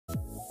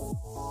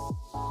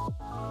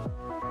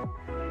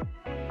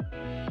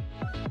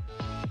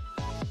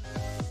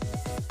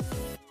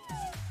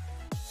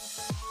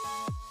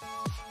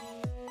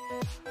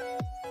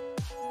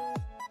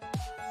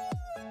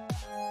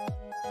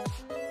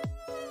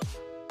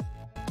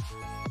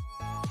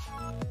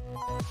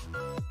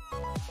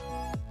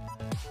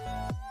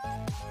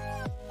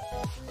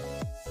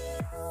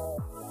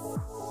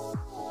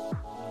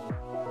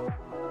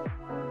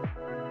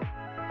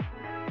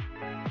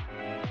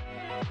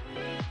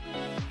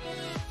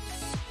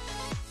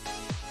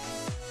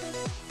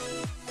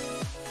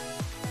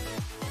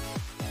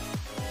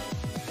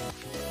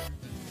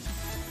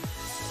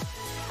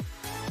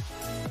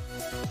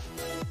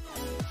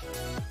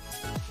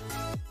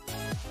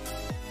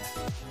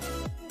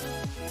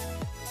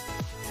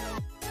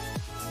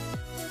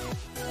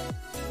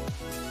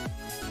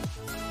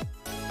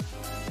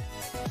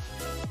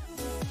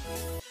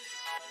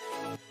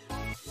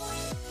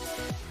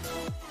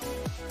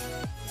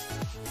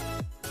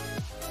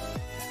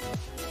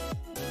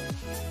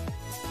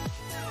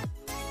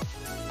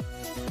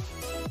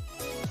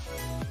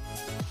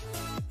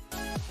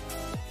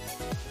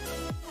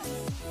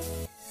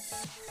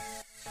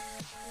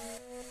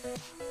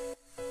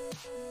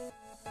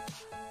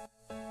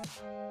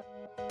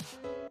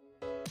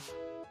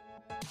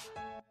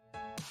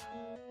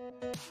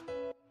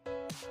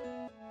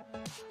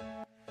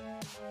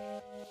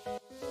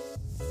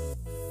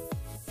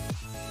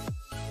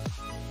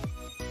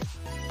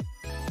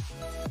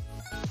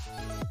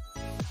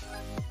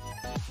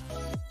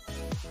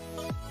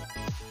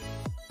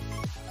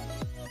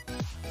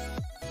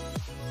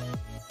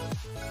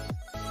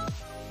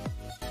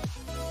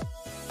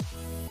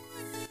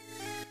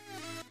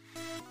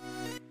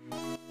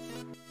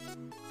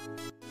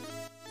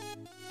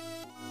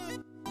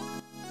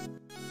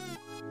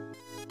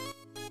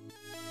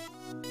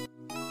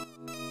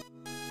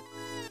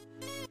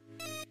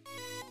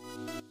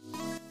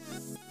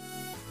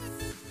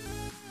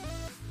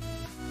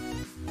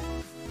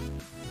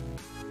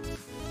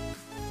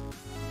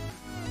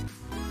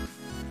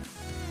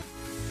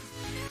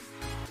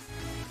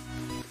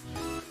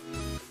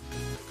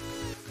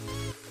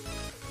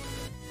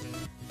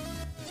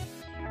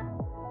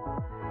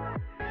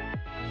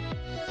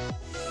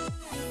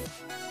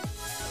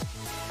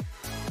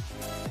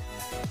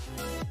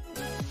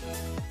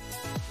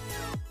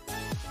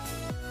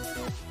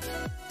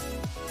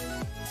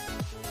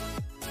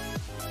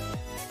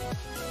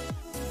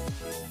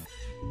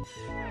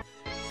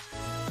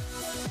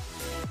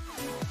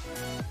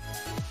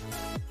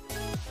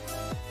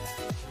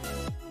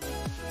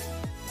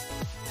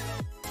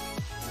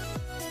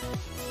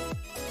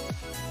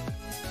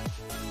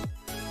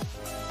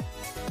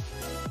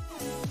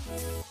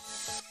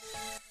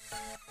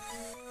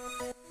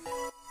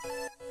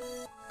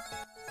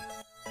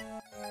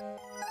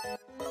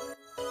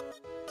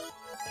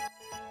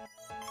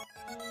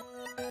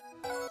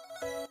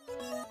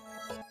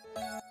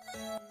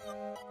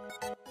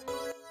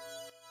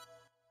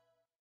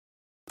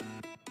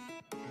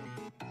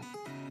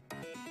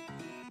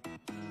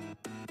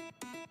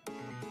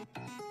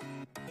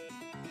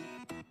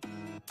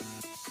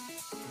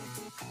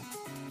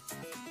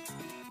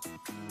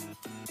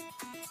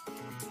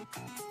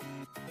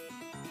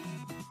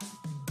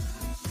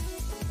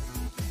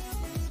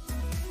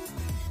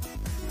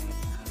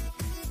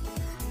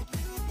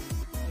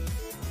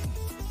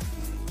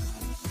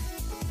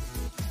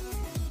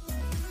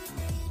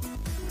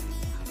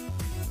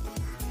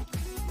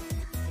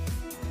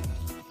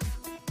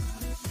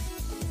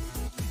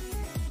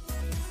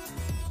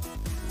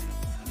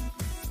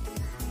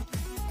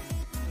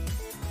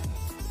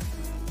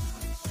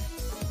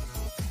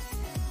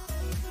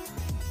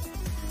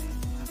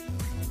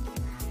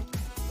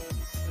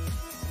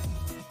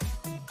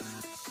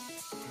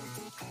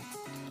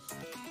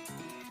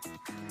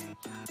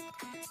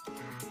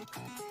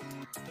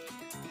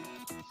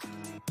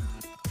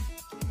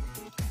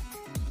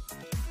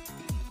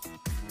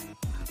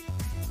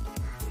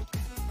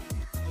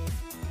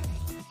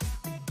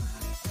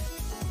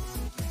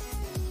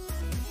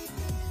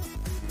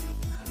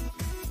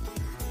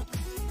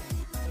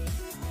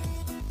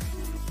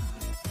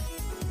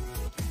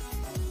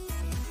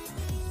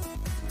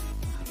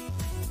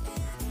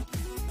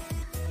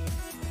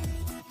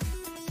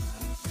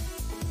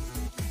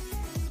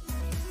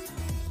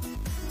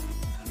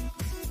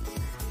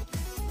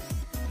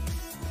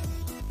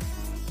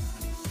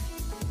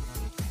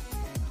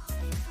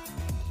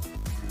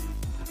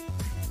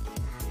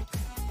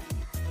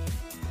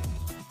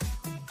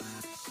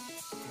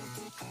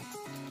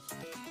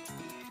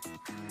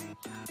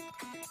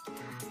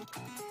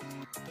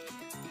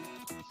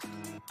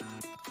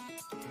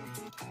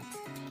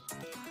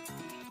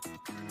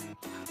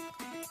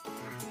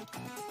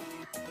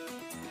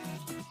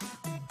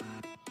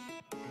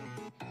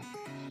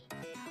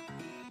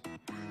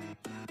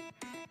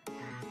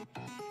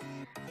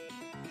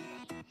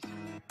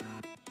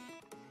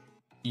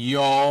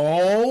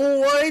Yo,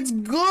 what's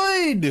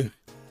good?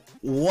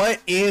 What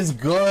is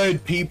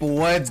good, people?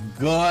 What's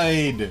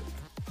good?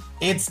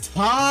 It's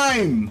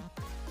time!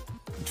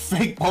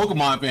 Fake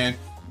Pokemon fan,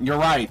 you're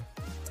right.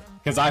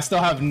 Because I still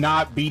have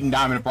not beaten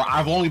Diamond and Pearl.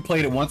 I've only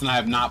played it once and I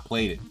have not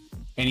played it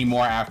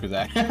anymore after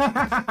that.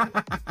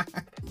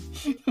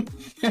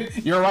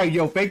 You're right,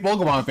 yo, fake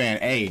Pokemon fan.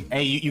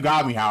 Hey, you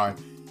got me, Howard.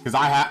 Because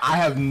I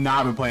have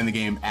not been playing the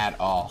game at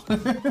all.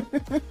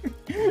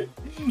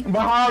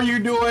 But how are you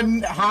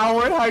doing,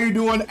 Howard? How you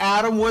doing,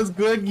 Adam? What's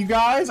good, you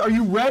guys? Are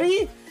you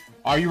ready?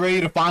 Are you ready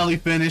to finally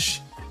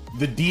finish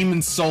the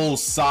Demon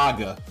Souls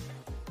saga?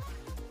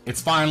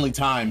 It's finally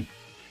time.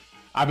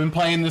 I've been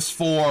playing this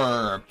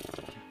for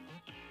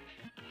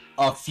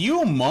a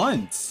few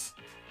months.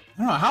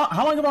 I don't know,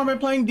 how long have I been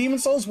playing Demon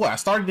Souls? What, I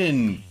started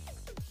in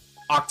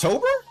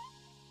October?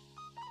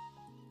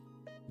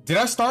 Did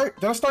I start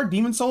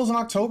Demon Souls in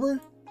October?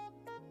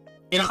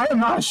 And I am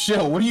not a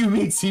shill. What do you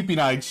mean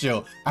CP9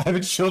 shill? I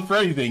haven't shilled for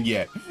anything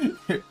yet.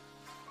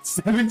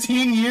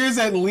 17 years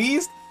at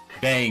least?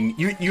 Dang,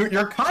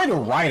 you're kind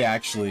of right,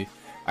 actually.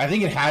 I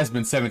think it has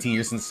been 17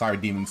 years since I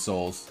started Demon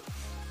Souls.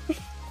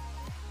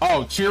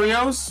 Oh,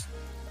 Cheerios?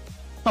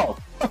 Oh.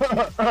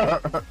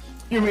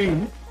 You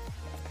mean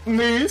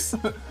these?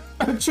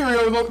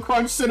 Cheerios Oat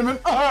Crunch Cinnamon?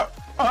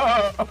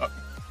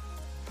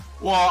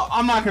 Well,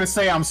 I'm not gonna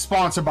say I'm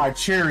sponsored by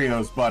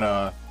Cheerios,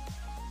 but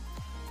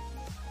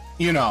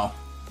you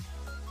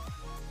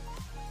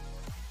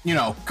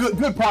know,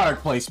 good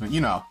product placement,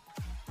 you know.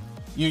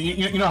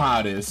 You know how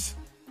it is.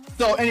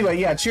 So anyway,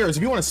 yeah, cheers.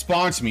 If you want to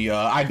sponsor me,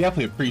 I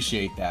definitely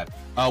appreciate that.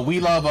 We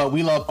love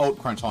Oat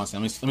Crunch. Honestly,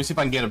 let me see if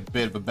I can get a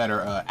bit of a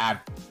better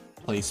ad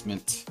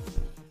placement.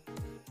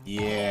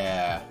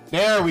 Yeah,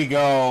 there we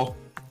go.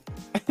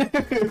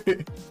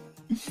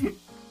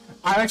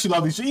 I actually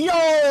love these.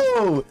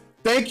 Yo,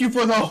 thank you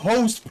for the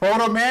host,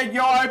 Proto Man.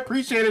 Yo, I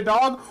appreciate it,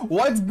 dog.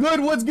 What's good?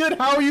 What's good?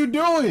 How are you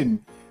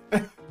doing?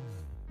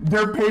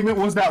 Their payment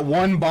was that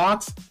one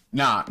box.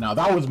 Nah,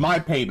 that was my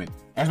payment.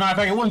 As a matter of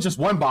fact, it wasn't just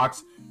one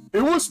box.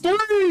 It was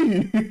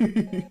 3.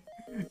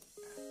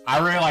 I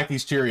really like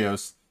these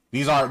Cheerios.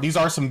 These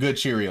are some good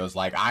Cheerios.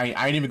 Like I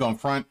ain't even going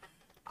front.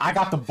 I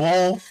got the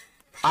bowl.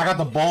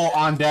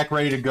 On deck,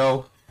 ready to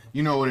go.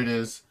 You know what it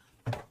is.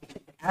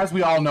 As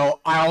we all know,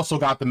 I also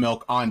got the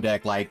milk on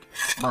deck. Like,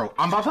 bro,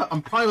 I'm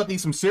probably about to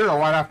eat some cereal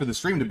right after the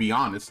stream. To be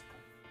honest,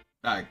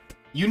 like,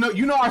 you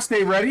know, I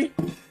stay ready.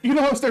 You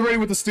know, I stay ready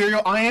with the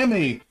cereal. I am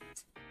a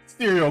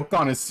cereal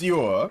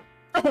connoisseur.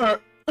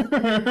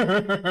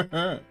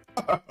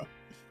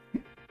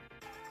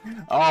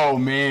 Oh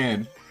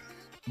man,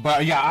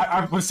 but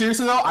yeah, but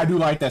seriously though, I do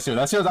like that cereal.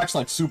 That cereal is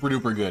actually like super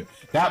duper good.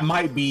 That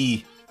might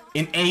be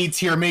an A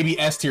tier, maybe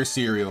S tier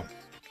cereal.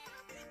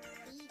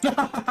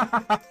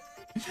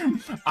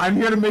 I'm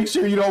here to make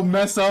sure you don't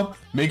mess up.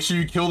 Make sure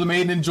you kill the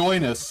maiden and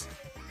join us.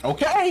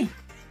 Okay.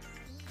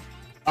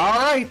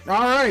 All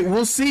right.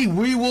 We'll see.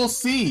 We will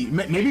see.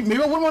 Maybe I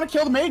wouldn't want to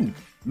kill the maiden.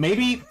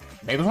 Maybe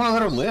I want to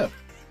let her live.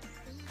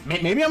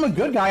 Maybe I'm a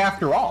good guy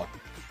after all.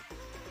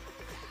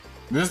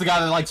 This is the guy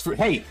that likes fruit.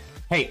 Hey,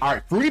 all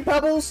right. Fruity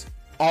Pebbles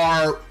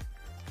they're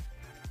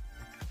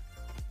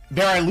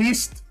at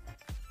least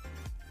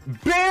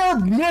bare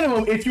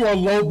minimum. If you are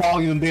low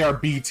volume, they are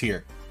B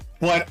tier.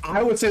 But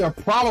I would say they're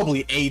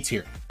probably A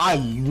tier. I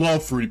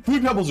love Fruity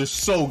Pebbles are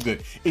so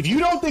good. If you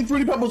don't think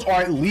Fruity Pebbles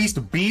are at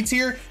least B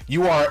tier,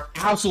 you are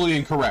absolutely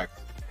incorrect.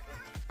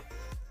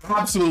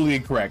 Absolutely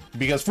incorrect.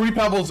 Because Fruity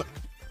Pebbles,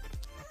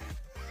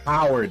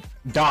 Howard,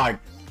 dog,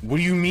 what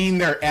do you mean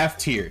they're F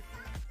tier?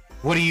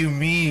 What do you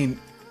mean?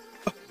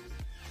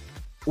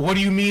 What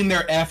do you mean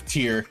they're F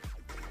tier?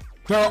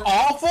 They're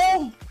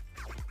awful?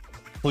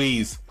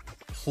 Please,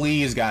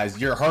 guys,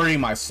 you're hurting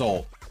my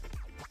soul.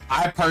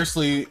 I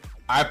personally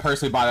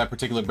buy that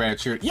particular brand of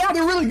Cheerios. Yeah,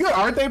 they're really good,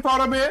 aren't they,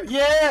 Proto Man?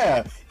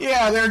 Yeah,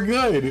 they're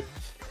good.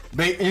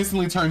 They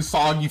instantly turn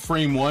soggy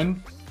frame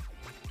 1.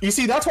 You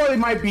see, that's why they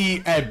might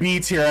be at B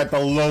tier at the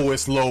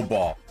lowest low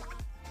ball.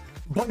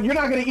 But you're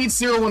not gonna eat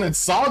cereal when it's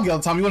soggy all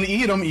the time. You want to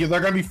eat them, they're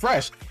gonna be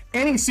fresh.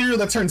 Any cereal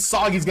that turns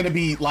soggy is gonna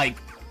be like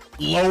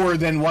lower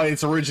than what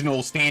its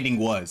original standing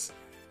was.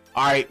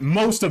 All right,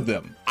 most of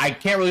them. I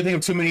can't really think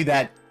of too many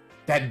that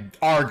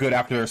are good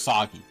after they're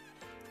soggy.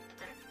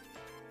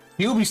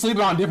 You'll be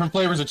sleeping on different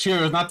flavors of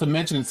Cheerios, not to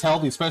mention it's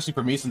healthy, especially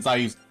for me since I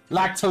use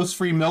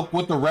lactose-free milk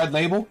with the red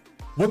label.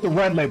 With the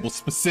red label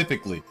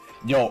specifically.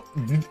 Yo,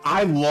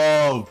 I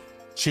love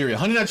Cheerios.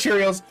 Honey Nut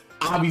Cheerios,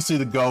 obviously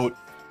the GOAT.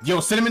 Yo,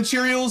 Cinnamon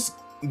Cheerios,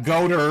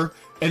 GOATer.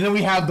 And then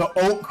we have the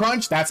Oat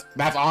Crunch. That's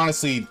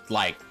honestly,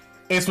 like,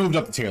 it's moved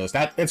up the tier list.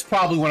 It's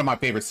probably one of my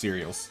favorite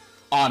cereals,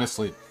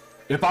 honestly.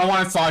 If I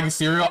wanted soggy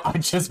cereal, I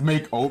just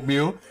make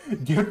oatmeal.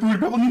 Get Fruity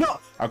Pebbles. No.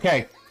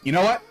 Okay, you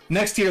know what?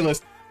 Next tier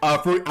list.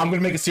 I'm gonna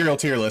make a cereal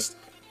tier list.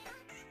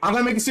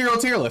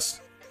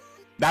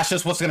 That's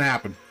just what's gonna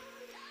happen.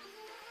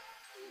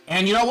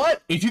 And you know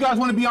what? If you guys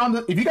want to be on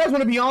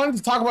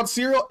to talk about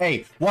cereal,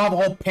 hey, we'll have a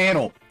whole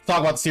panel to talk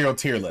about the cereal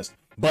tier list.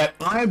 But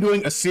I am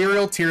doing a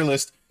cereal tier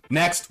list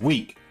next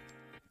week.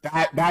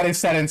 That is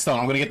set in stone.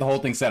 I'm gonna get the whole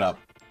thing set up.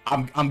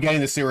 I'm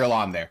getting the cereal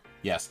on there.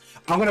 Yes,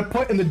 I'm gonna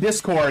put in the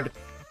Discord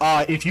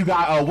if you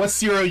got what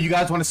cereal you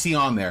guys want to see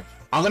on there.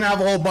 I'm gonna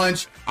have a whole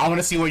bunch. I want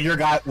to see what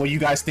you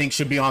guys think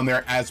should be on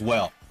there as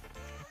well.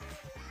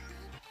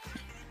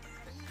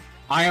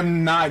 I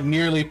am not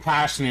nearly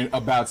passionate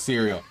about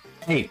cereal.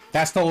 Hey,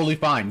 that's totally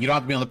fine. You don't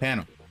have to be on the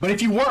panel. But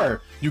if you were,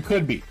 you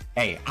could be.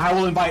 Hey, I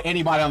will invite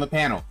anybody on the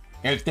panel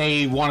if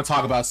they want to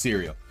talk about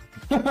cereal.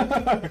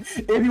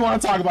 If you want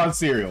to talk about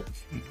cereal.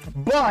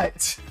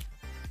 But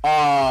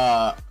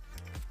I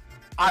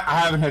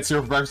haven't had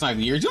cereal for breakfast in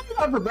years. You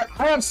know,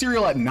 I have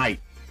cereal at night.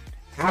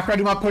 After I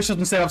do my push-ups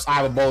and sit-ups, I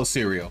have a bowl of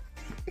cereal.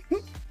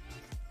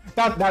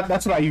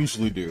 That's what I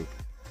usually do.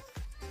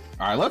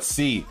 All right, let's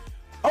see.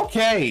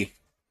 Okay,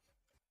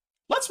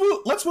 let's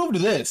move to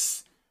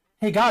this.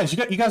 Hey guys,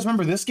 you guys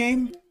remember this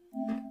game?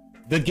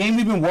 The game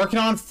we've been working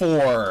on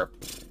for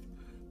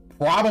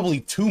probably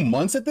 2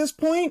 months at this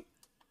point.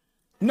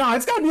 No,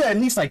 it's got to be at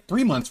least like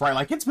 3 months, right?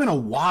 Like, it's been a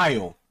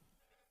while.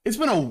 It's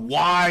been a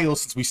while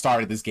since we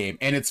started this game,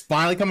 and it's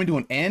finally coming to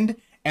an end,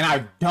 and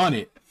I've done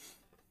it.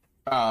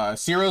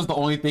 Cereal's the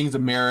only things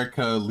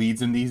America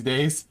leads in these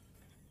days.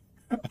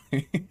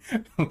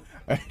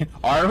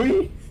 Are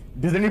we?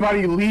 Does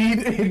anybody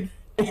lead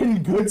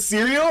in good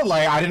cereal?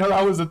 Like, I didn't know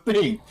that was a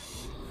thing.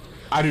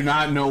 I do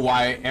not know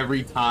why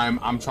every time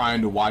I'm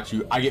trying to watch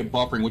you, I get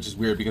buffering, which is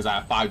weird because I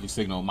have 5G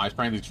signal. My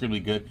strength is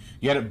extremely good.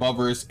 You get it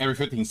buffers every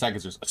 15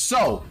 seconds or so.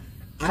 So,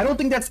 I don't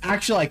think that's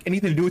actually like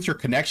anything to do with your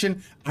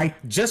connection. I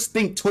just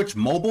think Twitch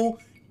Mobile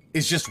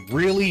is just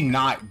really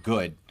not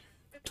good.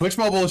 Twitch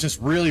Mobile is just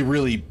really,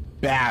 really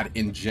bad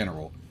in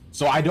general.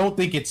 So I don't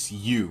think it's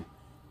you.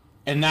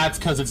 And that's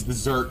because it's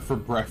dessert for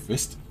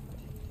breakfast.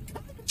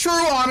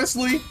 True,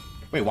 honestly.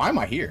 Wait, why am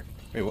I here?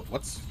 Wait, why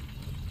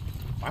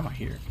am I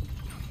here?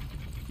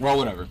 Well,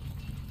 whatever.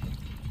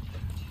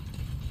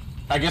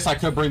 I guess I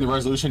could bring the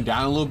resolution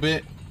down a little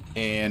bit.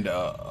 And,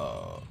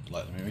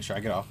 let me make sure I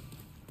get off.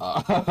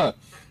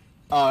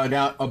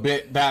 Now a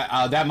bit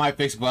that might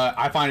fix, but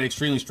I find it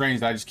extremely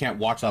strange that I just can't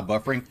watch that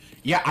buffering.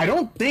 Yeah, I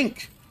don't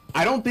think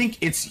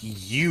it's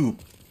you.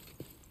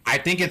 I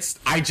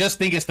just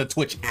think it's the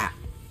Twitch app.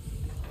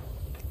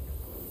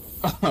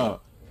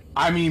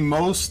 I mean,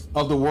 most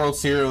of the world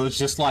cereal is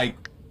just like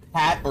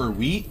pat or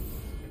wheat.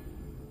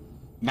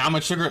 Not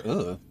much sugar.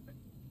 Ugh.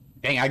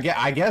 Dang, I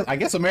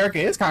guess America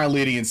is kind of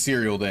leading in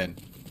cereal then.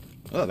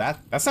 Oh, that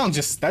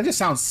just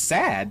sounds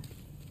sad.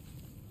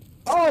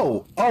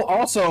 Oh,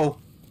 also,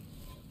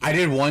 I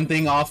did one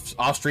thing off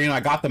stream. I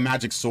got the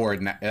magic sword,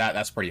 and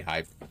that's pretty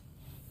hype.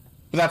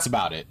 But that's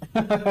about it.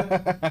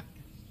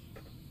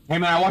 Hey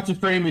man, I watched a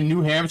stream in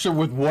New Hampshire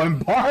with 1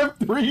 bar of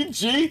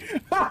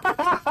 3G.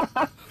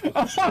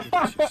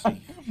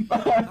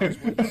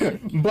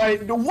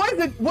 But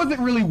was it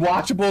really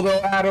watchable though,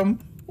 Adam?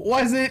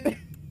 Was it?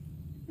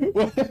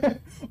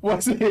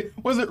 Was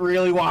it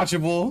really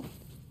watchable?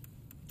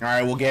 All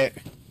right, we'll get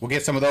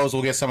some of those.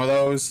 We'll get some of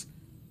those.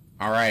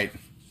 All right.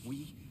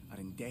 We are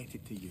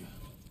indebted to you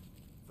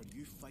for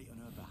you fight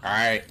on our behalf. All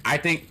right. I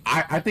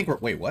think we're.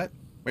 Wait, what?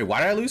 Wait,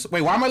 why did I lose?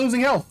 Wait, why am I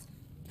losing health?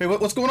 Hey,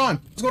 what's going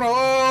on? What's going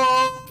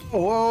on?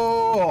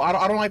 Whoa!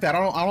 I don't like that. I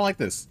don't like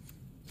this.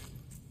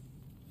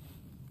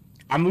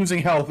 I'm losing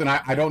health, and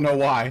I don't know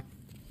why.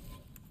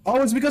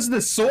 Oh, it's because of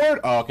the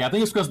sword? Oh, okay. I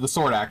think it's because of the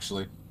sword,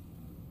 actually.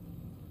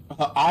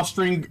 Off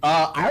stream.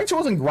 I actually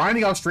wasn't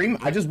grinding off stream.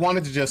 I just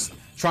wanted to just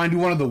try and do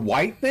one of the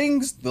white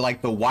things, the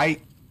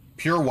white,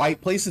 pure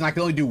white places, and I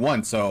can only do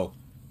one. So,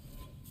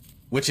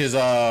 which is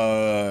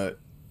oh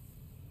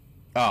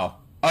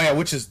yeah,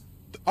 which is.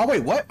 Oh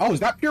wait, what? Oh, is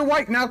that pure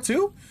white now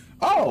too?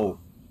 Oh,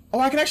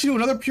 I can actually do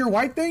another pure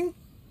white thing?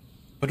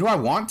 But do I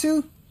want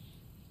to?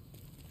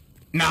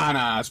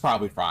 Nah, it's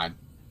probably fine.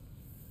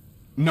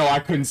 No, I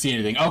couldn't see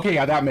anything. Okay,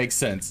 yeah, that makes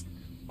sense.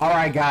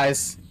 Alright,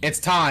 guys, it's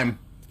time.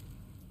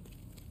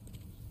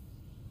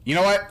 You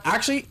know what?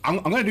 Actually,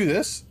 I'm gonna do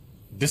this.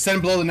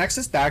 Descend below the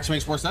Nexus. That actually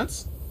makes more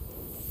sense.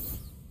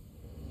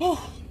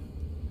 Alright,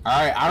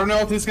 I don't know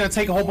if this is gonna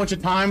take a whole bunch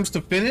of times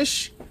to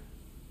finish,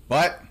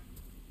 but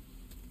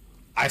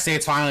I say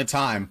it's finally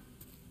time.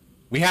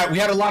 We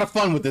had a lot of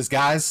fun with this,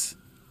 guys.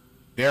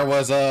 There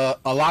was a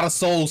lot of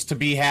souls to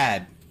be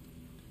had.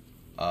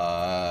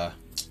 I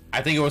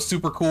think it was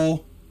super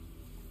cool.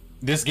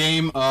 This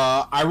game,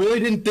 I really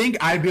didn't think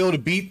I'd be able to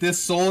beat this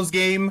Souls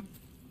game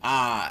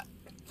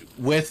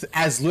with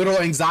as little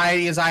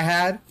anxiety as I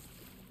had.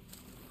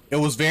 It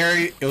was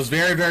very,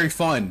 very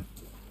fun.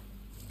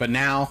 But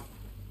now,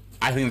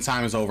 I think the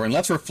time is over. And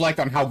let's reflect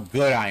on how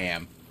good I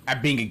am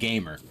at being a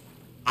gamer.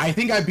 I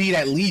think I beat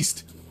at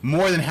least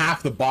more than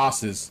half the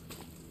bosses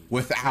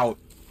without,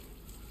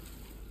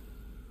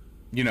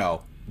 you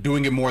know,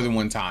 doing it more than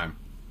one time.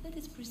 Let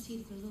us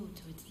proceed below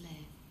to its lair.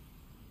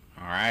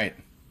 Alright.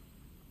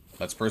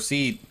 Let's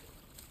proceed.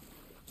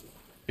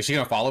 Is she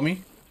gonna follow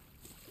me?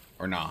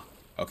 Or nah?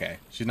 Okay,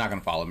 she's not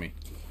gonna follow me.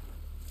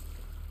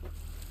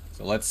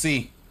 So let's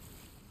see.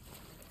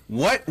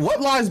 What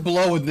lies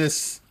below in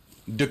this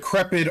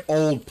decrepit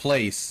old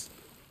place?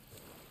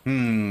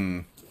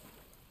 I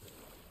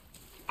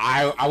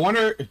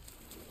wonder.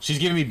 She's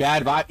giving me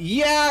bad vibe.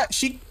 Yeah,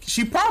 she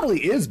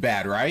probably is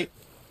bad, right?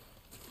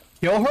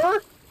 Kill her?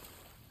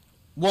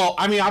 Well,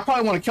 I mean, I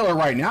probably want to kill her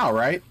right now,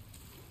 right?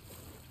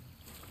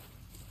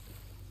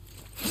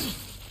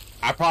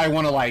 I probably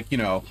want to, like, you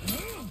know,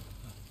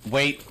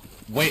 wait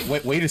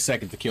a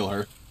second to kill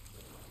her.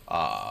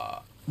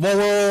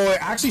 Whoa.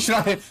 Actually, should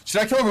I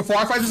kill her before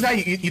I fight this guy?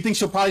 You think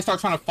she'll probably start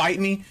trying to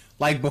fight me,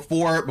 like,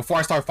 before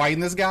I start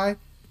fighting this guy?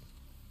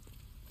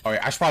 All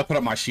right, I should probably put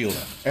up my shield.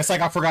 It's like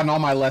I've forgotten all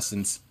my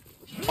lessons.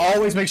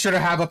 Always make sure to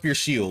have up your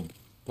shield.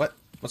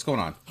 What's going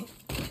on?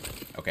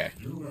 Okay.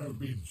 You have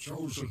been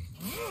chosen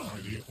by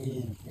the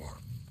Old One.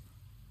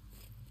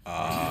 Do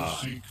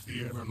you seek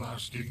the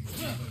everlasting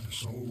demon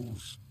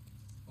souls,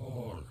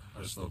 or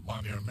has the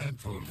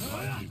monumental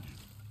blinded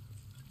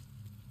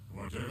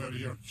you? Whatever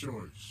your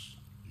choice,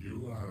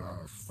 you are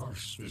our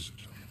first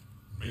visitor.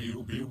 May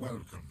you be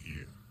welcome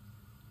here.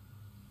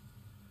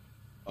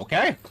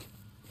 Okay.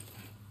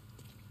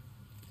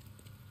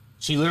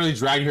 She literally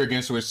dragged her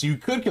against her, so you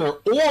could kill her,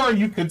 or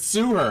you could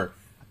sue her.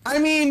 I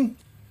mean,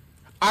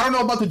 I don't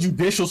know about the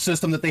judicial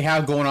system that they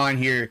have going on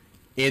here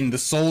in the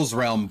Souls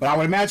realm, but I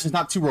would imagine it's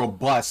not too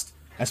robust.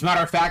 As a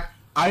matter of fact,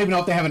 I don't even know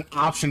if they have an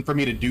option for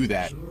me to do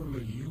that.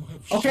 Surely you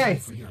have seen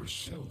for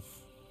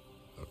yourself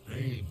the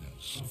pain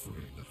and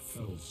suffering that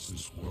fills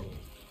this world.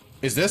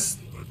 Is this?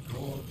 But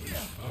God is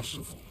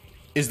merciful.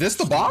 Is this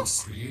the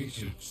boss?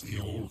 Created the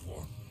Old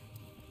One.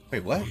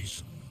 Wait, what?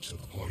 Poison to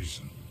the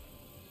poison.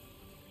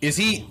 Is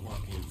he?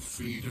 One will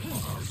feed upon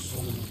our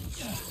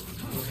souls.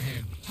 Put an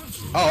end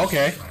to Oh,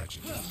 okay.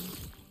 tragedy.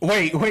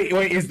 Wait.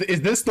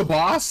 Is this the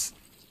boss?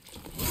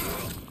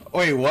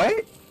 Wait,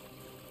 what?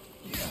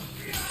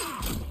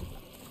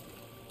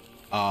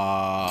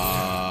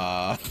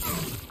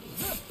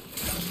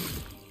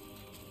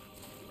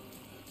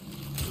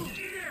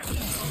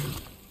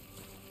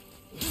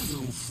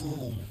 You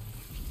fool!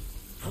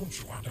 Don't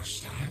you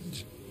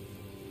understand?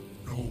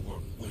 No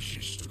one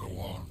wishes to go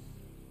on.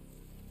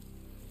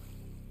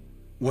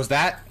 Was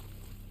that?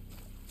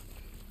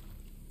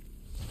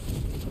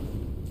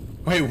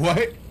 Wait,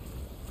 what?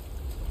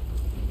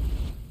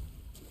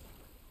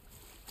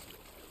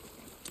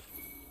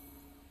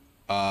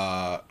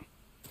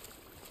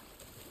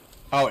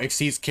 Oh,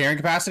 exceeds carrying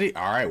capacity?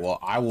 Alright, well,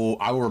 I will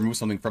remove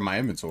something from my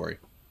inventory.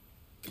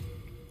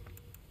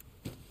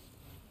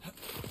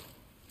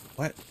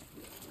 What?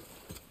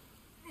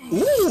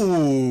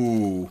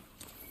 Ooh!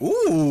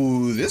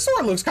 Ooh, this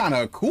sword looks kind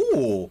of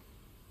cool.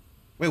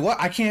 Wait, what?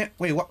 I can't...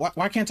 Wait,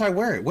 why can't I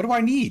wear it? What do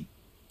I need?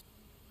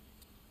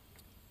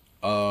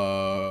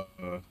 What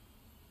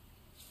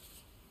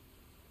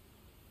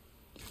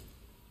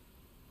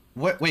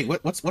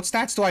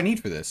stats do I need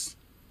for this?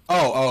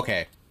 Oh,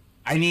 okay.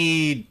 I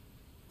need...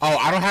 Oh,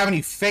 I don't have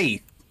any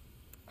faith.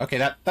 Okay,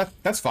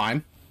 that's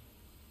fine.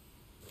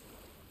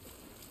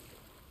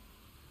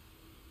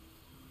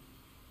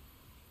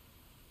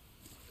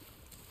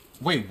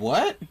 Wait,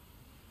 what?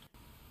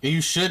 You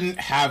shouldn't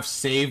have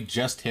saved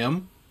just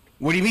him?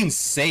 What do you mean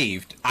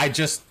saved? I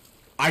just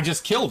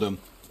killed him.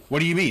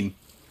 What do you mean?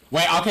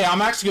 Wait, okay,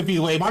 I'm actually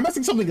confused. Wait, am I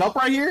messing something up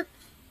right here?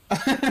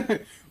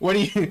 What do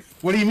you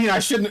mean I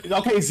shouldn't?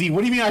 Okay, Z,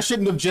 what do you mean I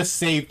shouldn't have just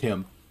saved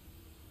him?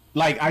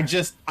 Like I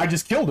just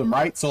killed him,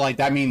 right? So like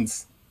that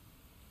means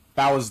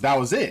that was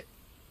it.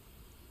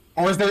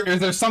 Or is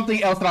there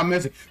something else that I'm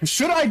missing?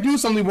 Should I do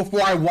something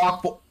before I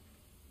walk? Well,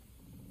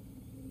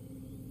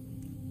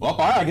 all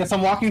right, I guess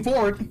I'm walking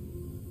forward.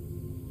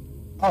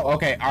 Oh,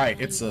 okay, all right.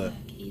 It's Work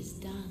is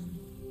done.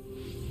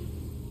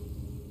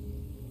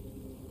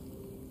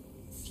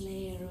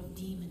 Slayer of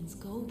demons,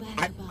 go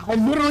back about. I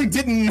literally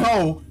didn't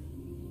know.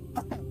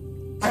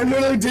 I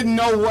literally didn't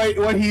know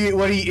what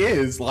he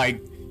is.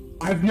 Like,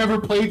 I've never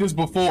played this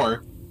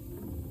before.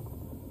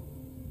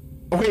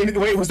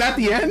 Wait, was that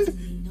the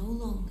end? No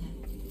longer.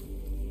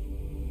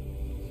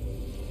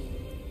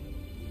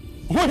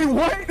 Wait,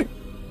 what?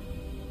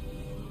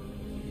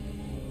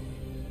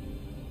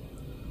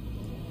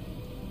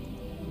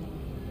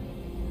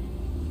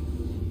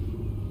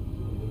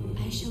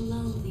 I shall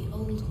lull the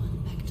old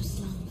one back to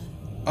slumber.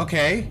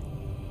 Okay.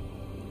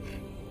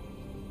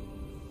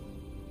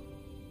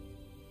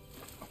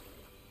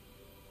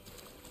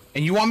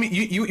 And you want me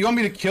you want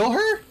me to kill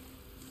her?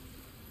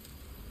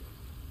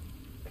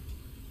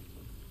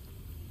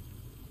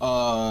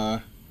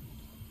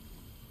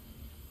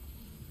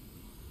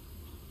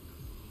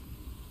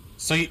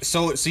 So you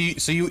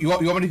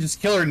want me to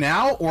just kill her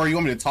now, or you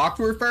want me to talk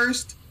to her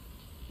first?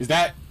 Is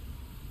that...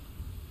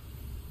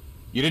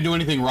 You didn't do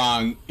anything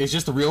wrong. It's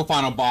just the real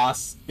final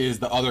boss is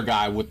the other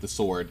guy with the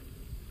sword.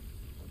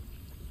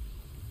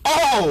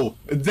 Oh!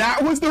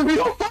 That was the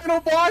real final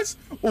boss?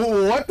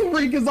 What the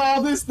freak is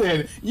all this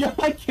then? Yeah,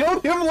 I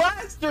killed him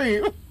last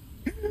stream!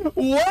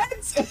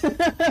 What?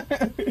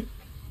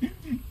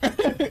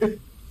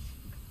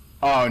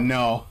 Oh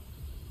no.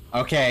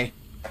 Okay.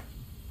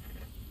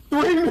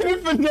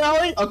 3-minute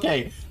finale?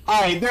 Okay.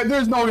 Alright,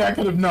 there's no way I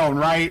could have known,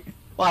 right?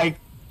 Like,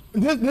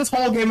 this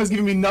whole game has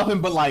given me nothing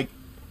but like...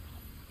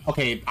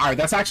 Okay, alright,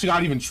 that's actually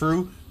not even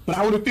true. But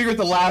I would have figured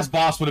the last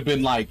boss would have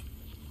been like...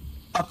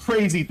 a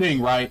crazy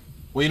thing, right?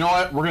 Well, you know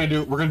what? We're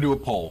gonna do a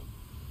poll.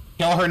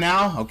 Kill her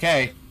now?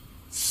 Okay.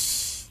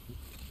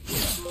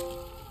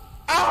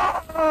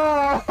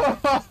 Oh!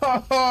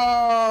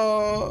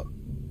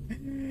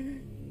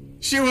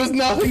 She was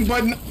nothing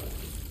but...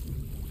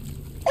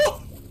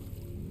 Oh!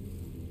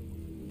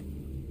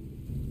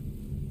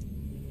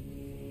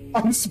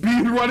 I'm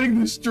speed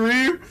running the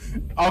stream?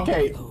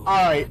 Okay,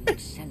 alright.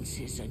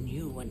 Senses a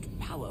new and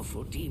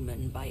powerful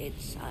demon by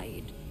its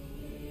side.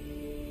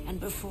 And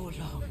before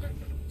long,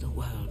 the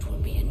world will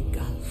be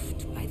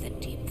engulfed by the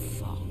deep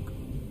fog.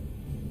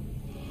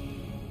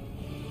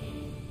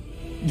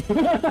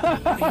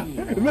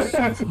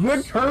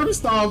 The curb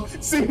stomp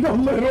seemed a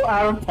little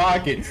out of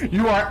pocket.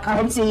 You are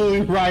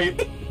absolutely right.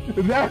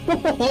 That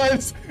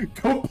was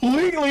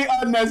completely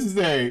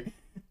unnecessary.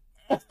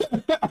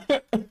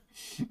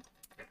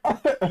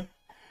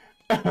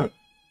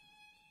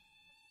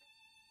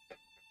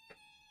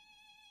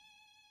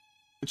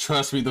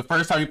 Trust me, the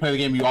first time you play the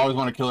game, you always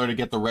want to kill her to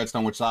get the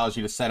redstone, which allows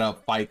you to set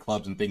up fight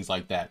clubs and things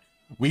like that.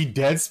 We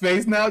Dead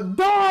Space now?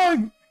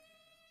 Dog!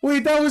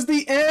 Wait, that was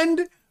the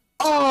end?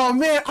 Oh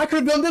man, I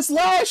could have done this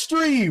last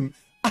stream!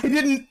 I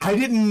didn't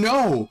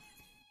know.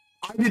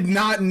 I did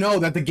not know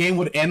that the game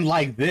would end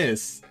like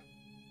this.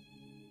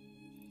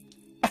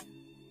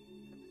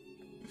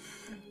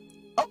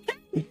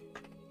 Okay.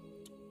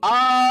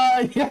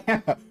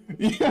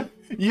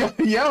 Yeah.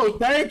 Yo,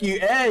 thank you.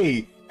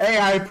 Hey,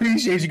 I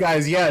appreciate you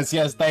guys. Yes,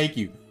 thank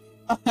you.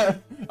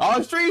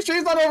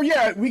 Stream's not over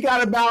yet. We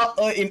got about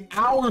an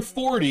hour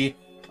 40.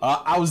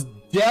 I was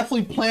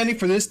definitely planning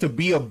for this to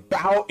be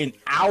about an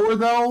hour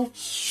though.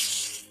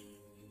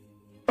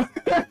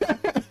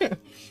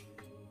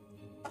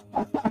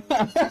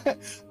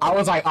 I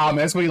was like, oh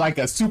man, it's gonna be like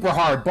a super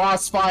hard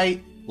boss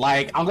fight.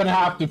 Like, I'm gonna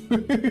have to.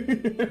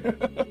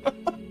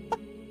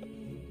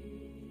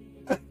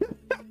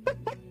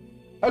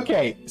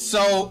 Okay,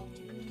 so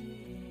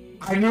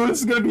I knew this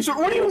is gonna be short.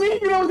 What do you mean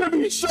you know it's gonna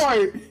be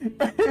short?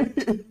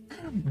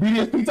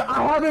 BDSP,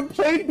 I haven't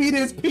played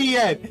BDSP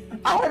yet.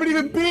 I haven't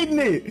even beaten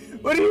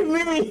it. What do you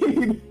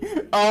mean?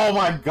 Oh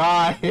my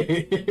god.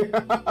 Dan,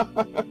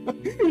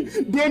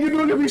 you knew it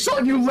was gonna be short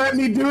and you let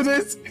me do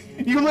this?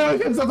 You literally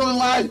did something on the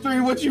last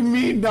stream. What you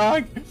mean,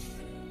 dog?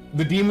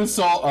 The Demon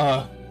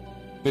Soul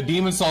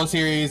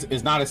series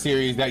is not a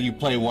series that you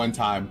play one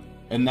time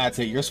and that's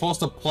it. You're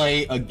supposed to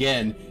play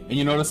again and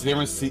you notice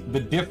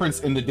the difference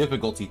in the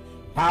difficulty.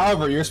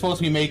 However, you're supposed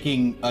to be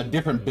making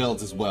different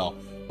builds as well.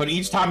 But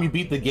each time you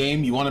beat the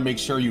game, you want to make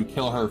sure you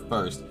kill her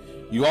first.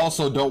 You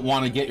also don't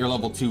want to get your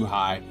level too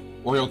high,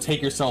 or you'll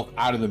take yourself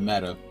out of the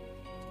meta.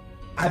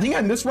 I think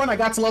on this run, I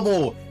got to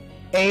level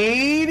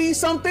 80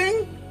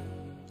 something.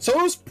 So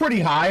it was pretty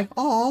high.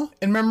 Aw,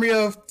 in memory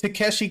of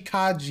Takeshi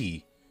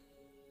Kaji.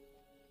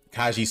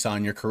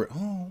 Kaji-san, your career.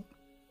 Oh,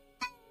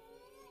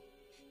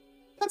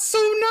 that's so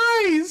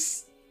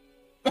nice.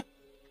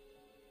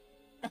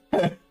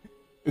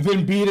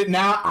 Then beat it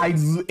now.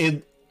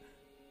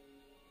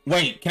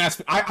 Wait, can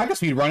I can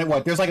speed run it?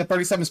 What? There's like a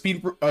 37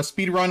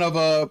 speed run of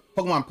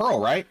Pokemon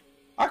Pearl, right?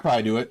 I could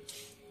probably do it.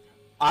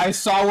 I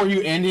saw where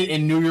you ended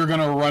and knew you were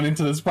gonna run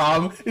into this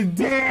problem.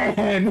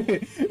 Dan,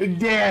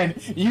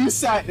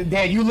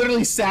 you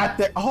literally sat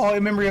there. Oh,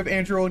 in memory of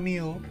Andrew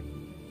O'Neill.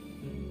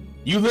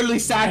 You literally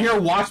sat here,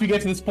 watched me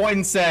get to this point,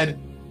 and said,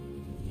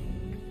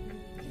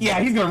 "Yeah,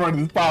 he's gonna run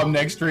into this problem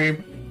next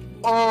stream."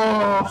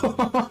 Oh,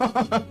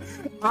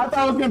 I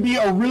thought it was gonna be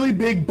a really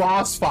big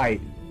boss fight.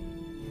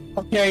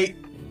 Okay.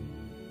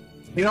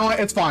 You know what?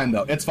 It's fine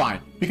though. It's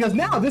fine because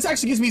now this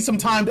actually gives me some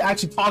time to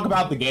actually talk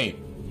about the game.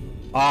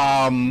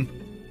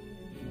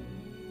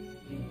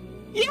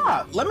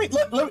 Yeah. Let me go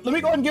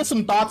ahead and give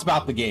some thoughts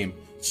about the game.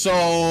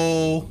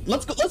 So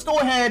let's go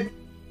ahead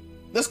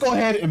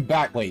and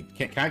back. Wait,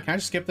 can I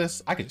just skip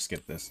this? I can just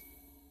skip this.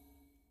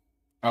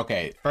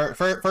 Okay.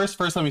 First,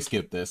 let me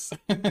skip this.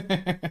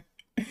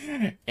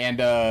 And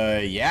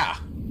yeah.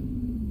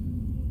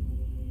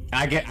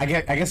 I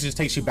guess it just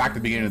takes you back to the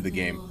beginning of the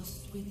game.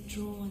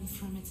 Withdrawn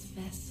from its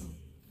vessel.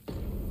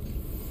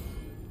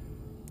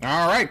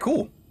 All right,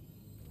 cool.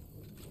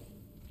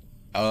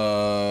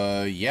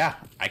 Yeah,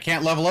 I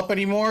can't level up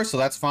anymore, so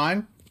that's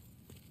fine.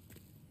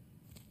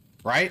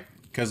 Right?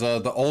 Because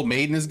the old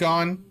maiden is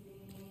gone.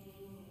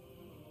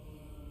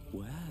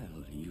 Well,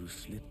 you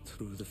slipped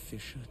through the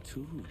fissure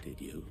too,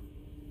 did you?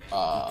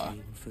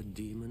 For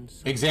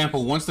demons.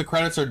 Example, once the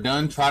credits are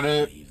done, try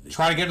to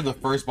get to the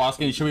first boss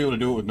game. You should be able to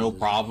do it with no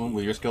problem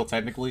with your skill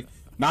technically.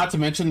 Not to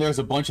mention there's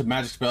a bunch of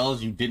magic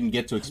spells you didn't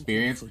get to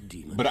experience,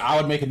 but I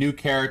would make a new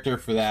character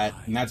for that,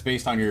 and that's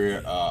based on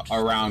your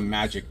around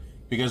magic.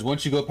 Because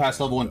once you go past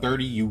level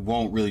 130, you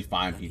won't really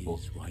find people.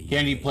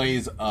 Candy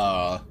plays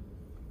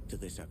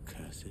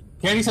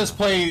Candy says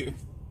play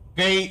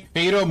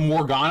Fata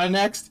Morgana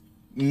next.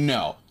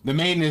 No, the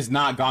maiden is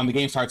not gone. The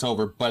game starts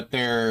over, but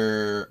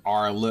things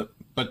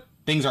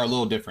are a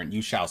little different.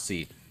 You shall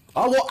see.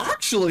 Well,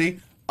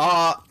 actually,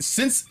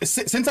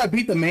 since I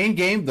beat the main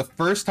game the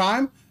first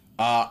time,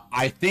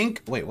 I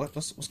think. Wait,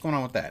 what's going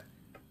on with that?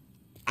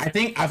 I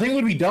think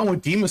we'll be done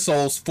with Demon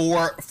Souls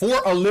for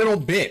a little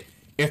bit,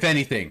 if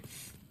anything,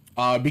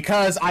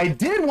 because I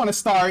did want to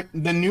start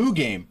the new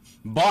game,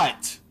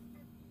 but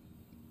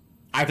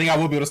I think I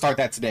will be able to start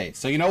that today.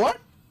 So you know what?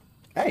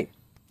 Hey.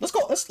 Let's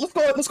go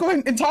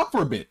ahead and talk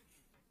for a bit.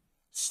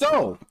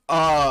 So,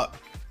 yeah,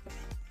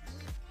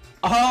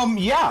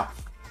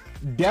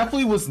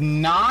 definitely was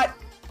not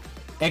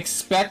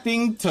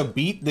expecting to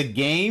beat the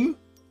game.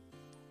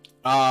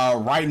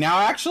 Right now,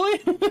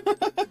 actually,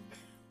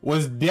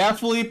 was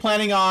definitely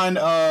planning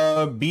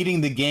on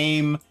beating the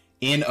game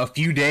in a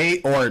few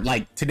days, or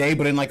like today,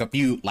 but in like a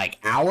few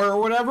hour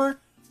or whatever.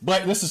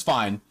 But this is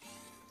fine.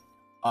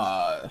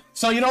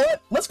 So you know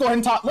what? Let's go ahead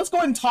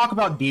and talk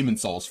about Demon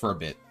Souls for a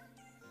bit.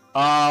 So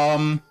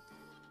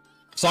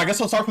I guess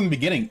I'll start from the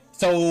beginning.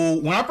 So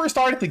when I first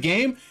started the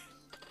game,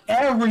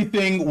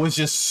 everything was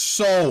just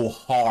so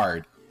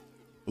hard.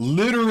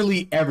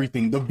 Literally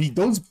everything.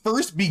 Those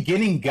first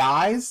beginning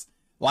guys,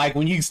 like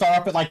when you start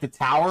up at like the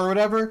tower or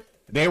whatever,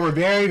 they were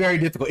very, very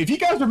difficult. If you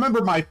guys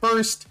remember my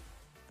first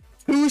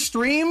 2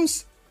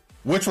 streams,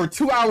 which were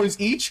 2 hours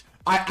each,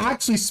 I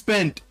actually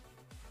spent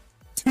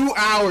 2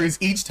 hours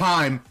each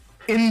time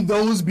in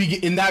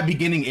that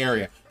beginning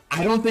area.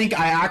 I don't think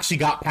I actually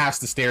got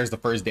past the stairs the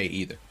first day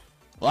either.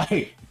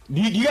 Like,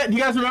 do you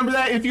guys remember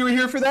that if you were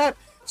here for that?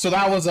 So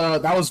that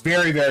was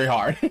very, very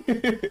hard.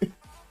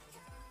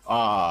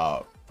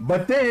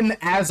 But then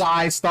as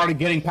I started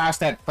getting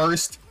past that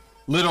first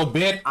little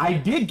bit, I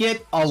did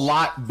get a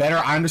lot better.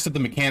 I understood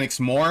the mechanics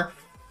more.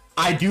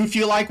 I do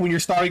feel like when you're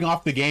starting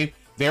off the game,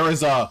 there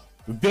is a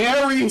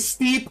very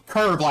steep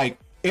curve. Like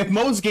if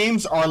most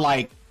games are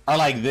like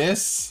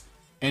this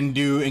and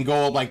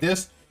go up like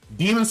this,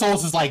 Demon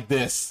Souls is like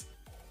this.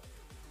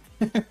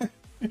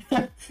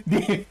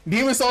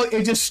 Demon Souls,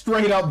 it just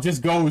straight up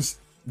just goes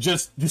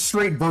just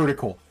straight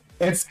vertical.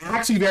 It's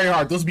actually very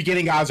hard. Those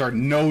beginning guys are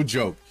no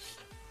joke.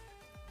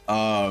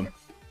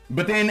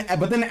 But then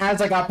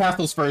as I got past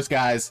those first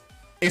guys,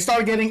 it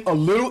started getting a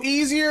little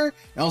easier, and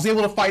I was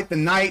able to fight the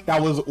knight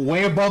that was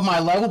way above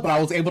my level, but I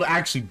was able to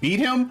actually beat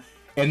him,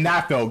 and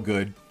that felt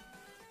good.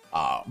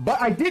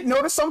 But I did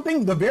notice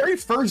something. The very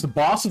first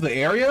boss of the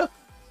area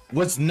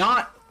was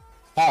not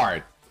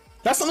hard.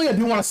 That's something I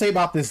do want to say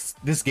about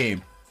this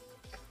game.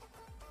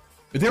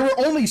 There were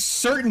only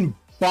certain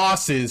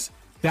bosses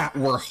that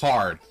were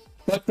hard,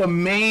 but the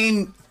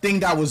main thing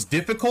that was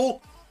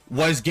difficult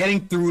was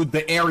getting through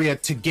the area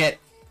to get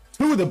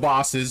to the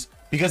bosses,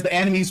 because the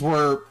enemies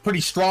were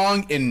pretty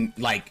strong and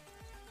like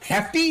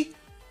hefty,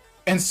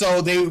 and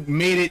so they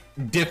made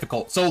it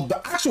difficult. So the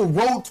actual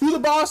road to the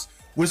boss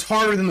was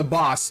harder than the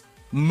boss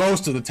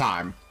most of the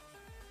time.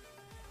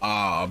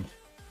 Yeah,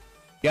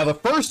 the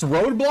first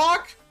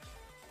roadblock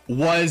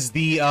was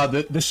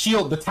the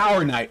shield, the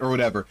tower knight or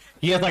whatever.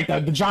 He has like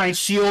the giant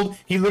shield.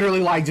 He literally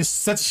like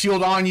just sets a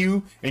shield on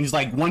you and just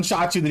like one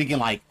shot you, then he can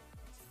like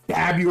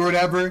stab you or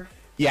whatever.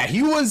 Yeah,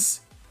 he was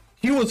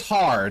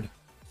hard.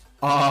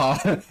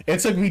 It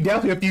took me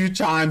definitely a few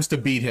times to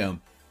beat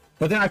him,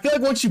 but then I feel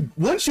like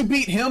once you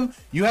beat him,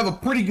 you have a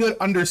pretty good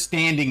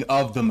understanding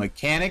of the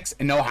mechanics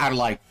and know how to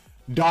like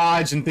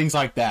dodge and things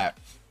like that.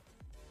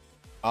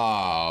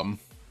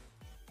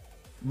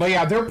 But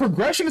yeah, their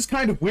progression is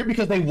kind of weird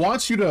because they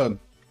want you to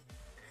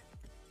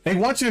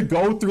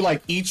go through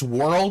like each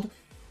world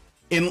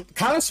in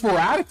kind of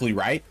sporadically,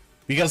 right?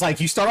 Because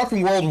like you start off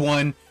in world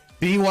 1,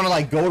 then you want to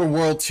like go to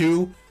world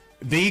 2,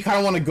 then you kind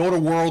of want to go to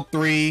world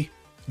 3,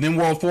 then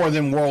world 4,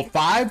 then world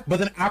 5, but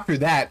then after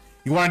that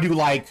you want to do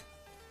like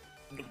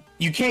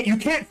you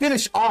can't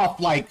finish off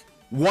like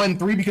 1,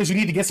 3 because you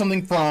need to get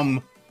something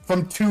from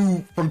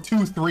 2,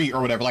 3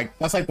 or whatever. Like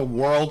that's like the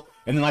world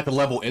and then like the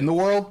level in the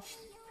world.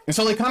 And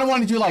so they kind of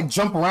wanted you to like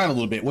jump around a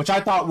little bit, which I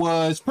thought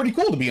was pretty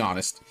cool, to be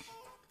honest.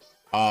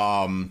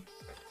 There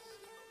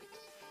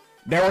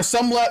were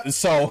some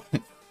levels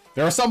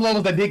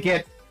that did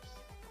get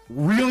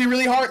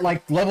really hard,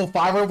 like level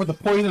 5 over the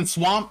poison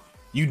swamp.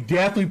 You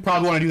definitely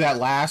probably want to do that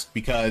last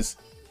because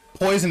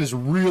poison is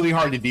really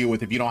hard to deal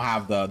with if you don't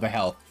have the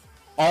health.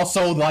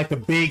 Also, like the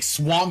big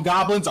swamp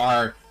goblins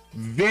are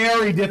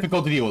very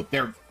difficult to deal with.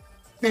 They're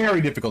very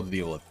difficult to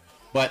deal with,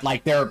 but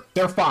like they're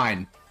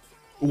fine.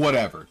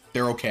 Whatever,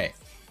 they're okay.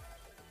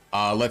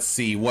 Let's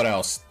see what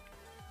else.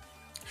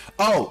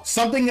 Oh,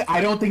 something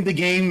I don't think the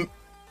game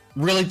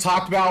really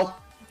talked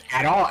about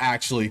at all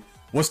actually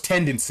was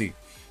tendency.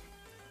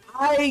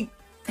 I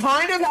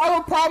kind of have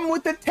a problem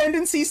with the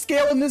tendency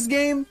scale in this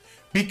game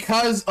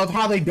because of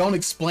how they don't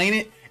explain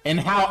it and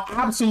how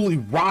absolutely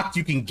rocked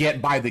you can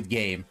get by the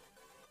game.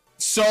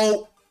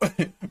 So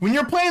when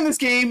you're playing this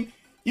game,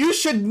 you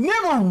should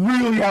never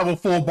really have a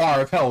full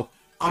bar of health,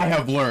 I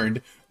have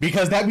learned,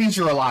 because that means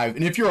you're alive.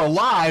 And if you're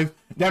alive,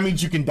 that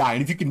means you can die.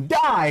 And if you can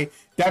die,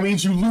 that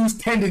means you lose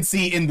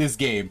tendency in this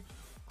game.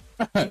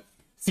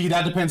 See,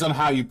 that depends on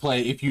how you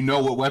play. If you know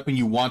what weapon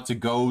you want to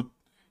go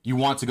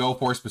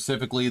for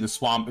specifically, the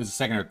swamp is the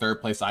second or third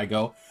place I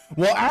go.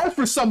 Well, as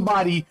for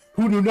somebody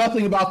who knew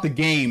nothing about the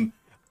game,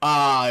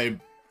 I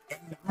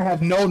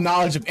have no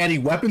knowledge of any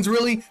weapons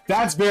really,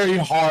 that's very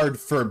hard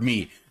for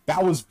me.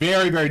 That was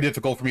very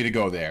difficult for me to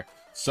go there.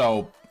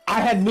 So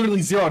I had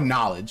literally zero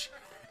knowledge.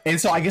 And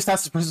so I guess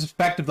that's the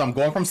perspective I'm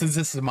going from, since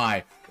this is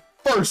my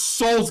first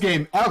Souls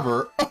game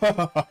ever.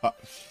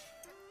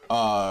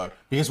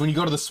 Because when you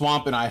go to the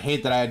swamp, and I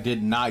hate that I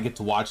did not get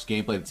to watch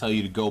gameplay to tell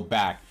you to go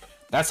back.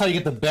 That's how you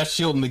get the best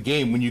shield in the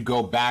game, when you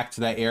go back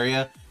to that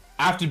area.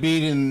 After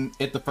beating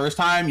it the first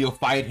time, you'll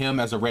fight him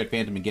as a red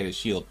phantom and get his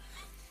shield.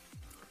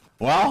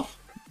 Well,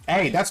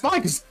 hey, that's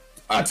fine, because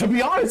to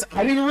be honest,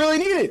 I didn't really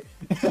need it.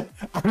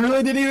 I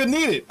really didn't even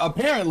need it,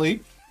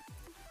 apparently.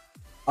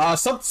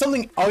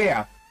 Something, oh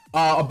yeah.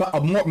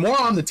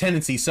 More on the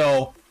tendency.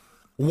 So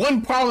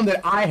one problem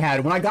that I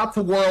had when I got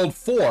to world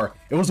 4,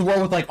 it was the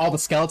world with like all the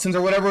skeletons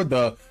or whatever,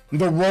 the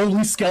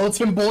roly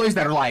skeleton boys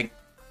that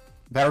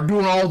are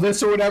doing all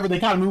this or whatever. They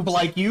kind of move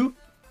like you.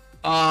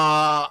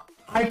 I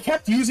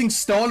kept using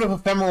Stone of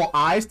Ephemeral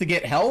Eyes to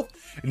get health,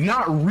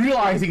 not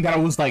realizing that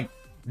it was like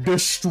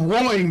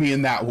destroying me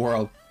in that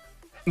world.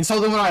 And so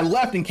then when I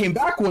left and came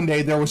back one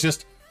day, there was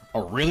just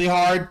a really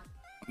hard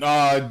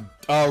black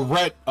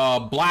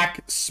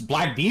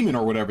demon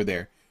or whatever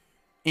there,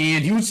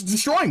 and he was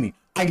destroying me.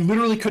 I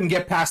literally couldn't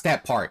get past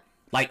that part.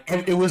 Like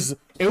it was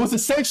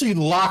essentially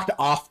locked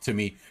off to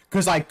me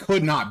because I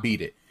could not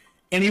beat it.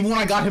 And even when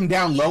I got him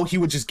down low, he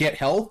would just get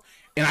health,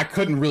 and I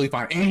couldn't really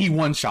find, and he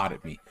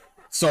one-shotted me.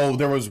 So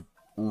there was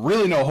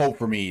really no hope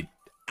for me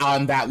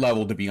on that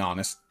level, to be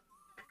honest.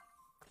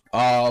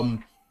 So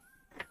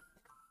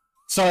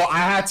I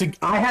had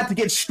to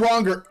get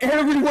stronger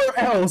everywhere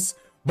else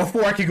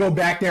before I could go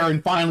back there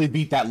and finally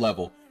beat that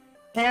level.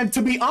 And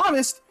to be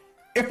honest,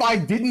 if I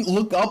didn't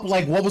look up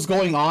like what was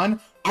going on,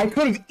 I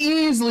could have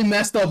easily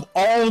messed up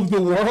all of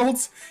the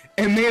worlds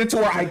and made it to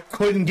where I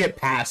couldn't get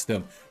past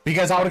them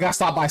because I would have got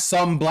stopped by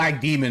some black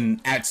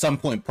demon at some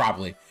point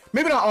probably.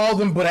 Maybe not all of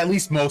them, but at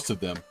least most of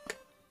them.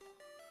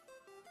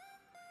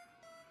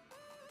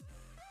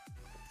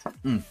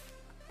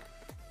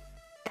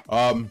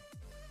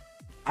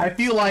 I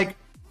feel like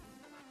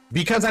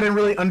because I didn't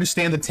really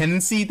understand the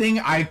tendency thing,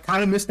 I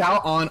kind of missed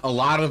out on a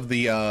lot of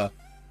the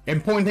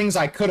important things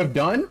I could have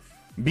done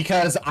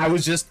because I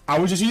was just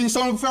using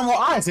some ephemeral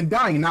eyes and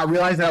dying and not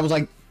realizing that I was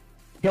like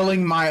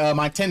killing my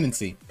my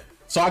tendency.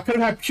 So I could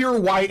have had pure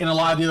white, and a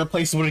lot of the other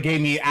places would have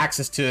gave me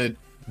access to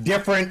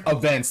different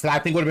events that I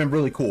think would have been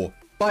really cool.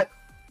 But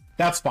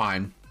that's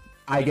fine,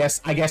 I guess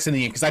in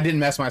the end, because I didn't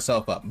mess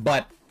myself up.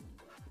 But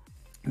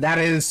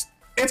it's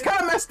kind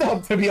of messed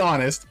up, to be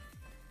honest.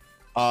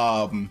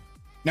 Now,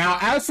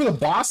 as for the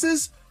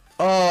bosses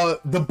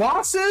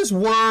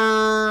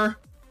were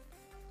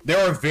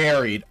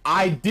varied.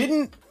 I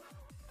didn't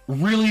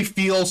really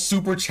feel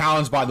super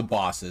challenged by the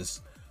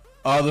bosses.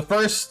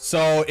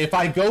 So if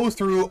I go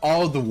through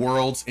all of the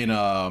worlds in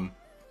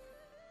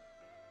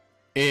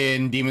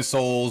Demon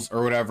Souls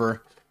or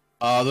whatever,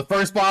 the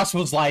first boss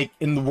was like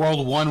in the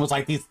world 1 was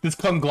like this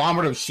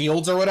conglomerate of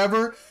shields or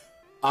whatever.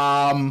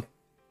 I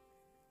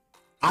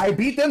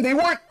beat them. They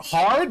weren't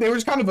hard. They were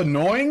just kind of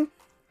annoying,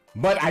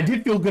 but I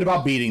did feel good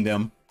about beating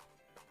them.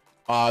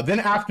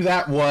 Then after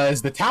that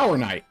was the Tower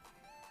Knight.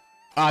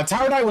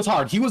 Tower Knight was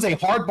hard. He was a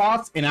hard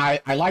boss, and I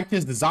liked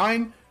his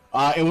design.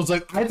 It was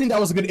like, I think that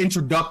was a good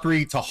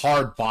introductory to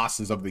hard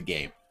bosses of the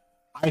game.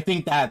 I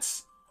think that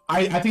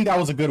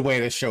was a good way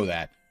to show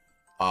that.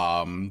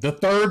 The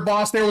third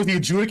boss there was the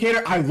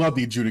Adjudicator. I love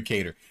the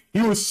Adjudicator.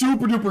 He was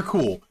super duper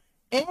cool.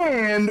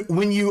 And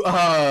when you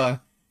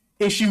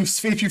if you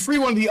free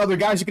one of the other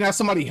guys, you can have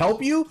somebody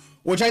help you,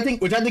 which I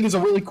think is a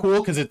really cool,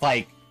 because it's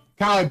like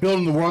kind of like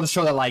building the world to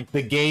show that like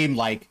the game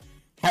like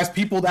has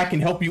people that can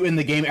help you in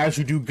the game as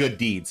you do good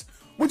deeds,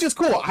 which is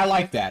cool. I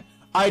like that.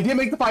 I did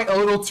make the fight a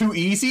little too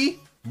easy,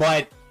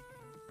 but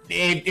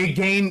it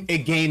gained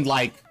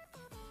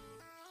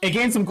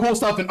some cool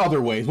stuff in other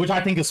ways, which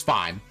I think is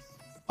fine.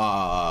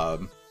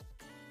 And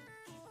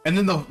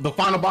then the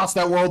final boss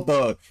of that world,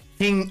 the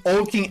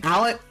Old King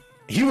Allant,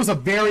 he was a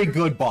very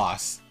good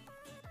boss.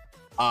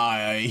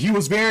 He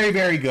was very,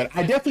 very good.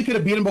 I definitely could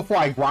have beat him before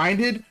I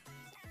grinded,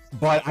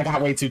 but I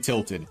got way too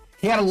tilted.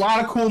 He had a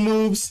lot of cool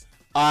moves.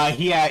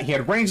 He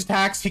had range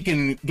attacks. He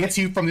can get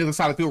to you from the other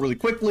side of the field really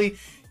quickly.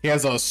 He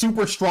has a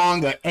super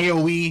strong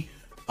AoE.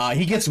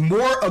 He gets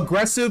more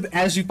aggressive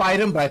as you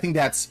fight him, but I think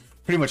that's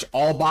pretty much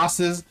all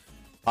bosses.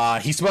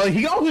 He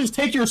can also just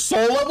take your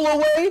soul level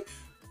away.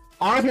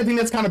 Honestly, I think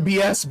that's kind of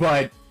BS,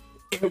 but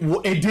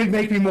it did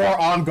make me more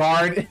on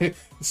guard.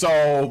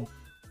 So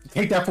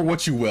take that for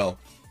what you will.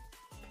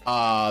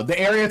 The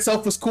area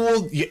itself was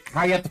cool.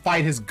 How you have to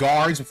fight his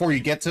guards before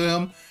you get to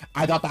him,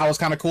 I thought that was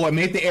kind of cool. It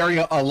made the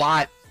area a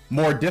lot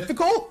more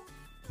difficult,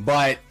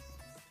 but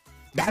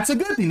that's a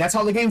good thing. That's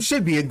how the game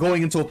should be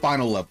going into a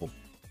final level.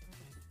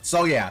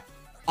 So yeah,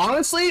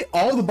 honestly,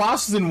 all the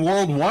bosses in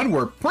World 1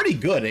 were pretty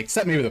good,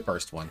 except maybe the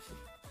first one.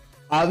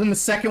 Then the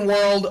second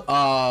world,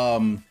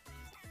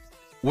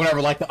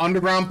 whatever, like the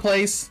underground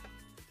place.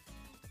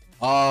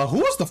 Who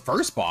was the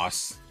first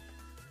boss?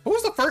 Who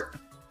was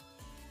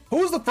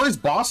the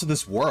first boss of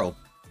this world?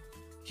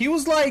 He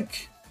was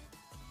like...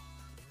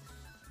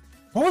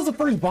 What was the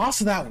first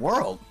boss of that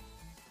world?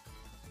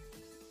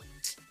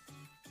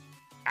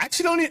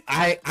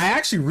 I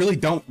actually really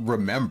don't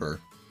remember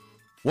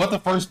what the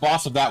first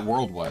boss of that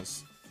world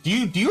was. Do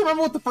you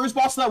remember what the first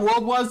boss of that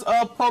world was,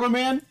 Proto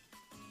Man?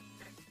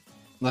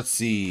 Let's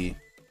see.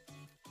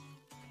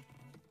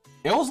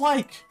 It was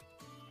like...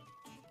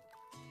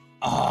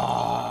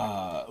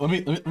 let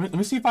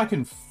me see if I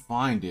can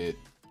find it.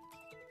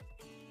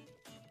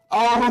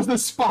 Oh, it was the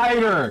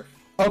spider.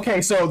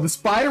 Okay, so the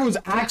spider was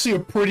actually a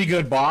pretty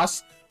good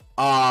boss.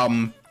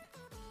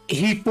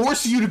 He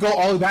forces you to go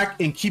all the way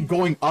back and keep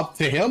going up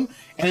to him,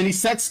 and then he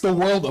sets the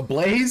world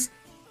ablaze,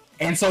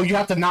 and so you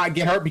have to not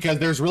get hurt because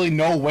there's really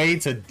no way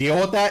to deal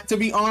with that, to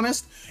be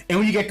honest. And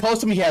when you get close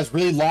to him, he has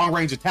really long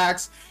range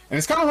attacks, and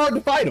it's kind of hard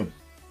to fight him.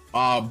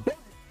 But,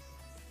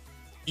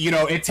 you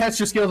know, it tests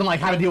your skills on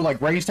like how to deal with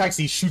like range attacks.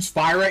 He shoots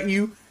fire at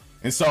you,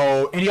 and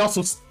he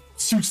also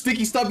shoots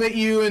sticky stuff at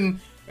you, and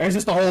it's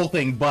just the whole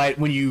thing. But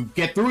when you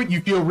get through it,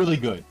 you feel really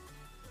good.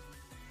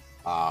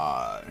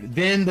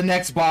 Then the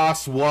next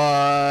boss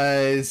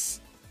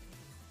was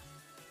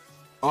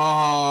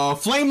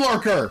Flame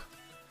Lurker.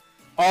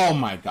 Oh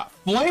my god,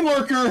 Flame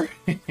Lurker.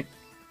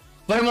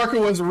 Flame Lurker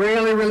was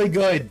really, really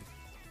good.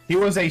 He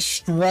was a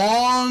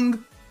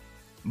strong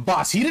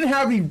boss. He didn't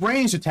have any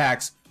ranged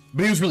attacks,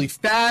 but he was really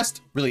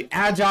fast, really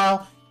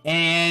agile,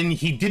 and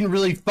he didn't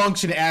really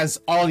function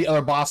as all the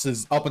other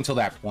bosses up until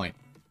that point,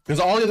 because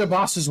all the other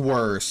bosses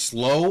were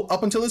slow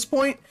up until this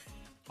point.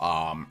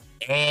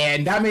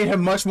 And that made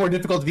him much more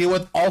difficult to deal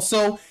with.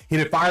 Also, he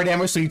did fire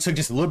damage, so he took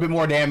just a little bit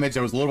more damage.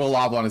 There was a little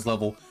lava on his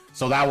level.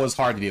 so that was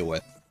hard to deal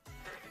with.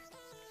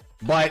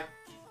 But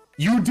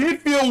you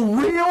did feel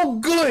real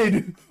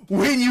good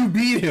when you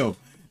beat him.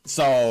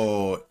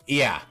 So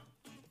yeah,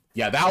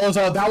 that was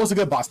a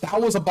good boss. That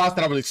was a boss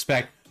that I would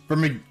expect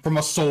from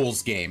a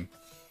Souls game.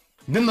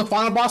 Then the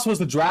final boss was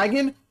the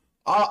dragon.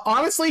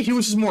 Honestly, he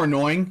was just more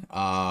annoying.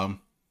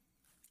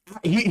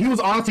 He was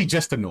honestly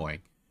just annoying.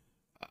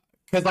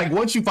 Because like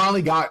once you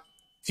finally got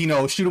to, you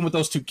know, shoot him with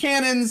those 2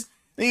 cannons,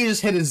 then you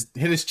just hit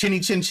his chinny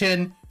chin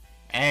chin,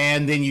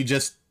 and then you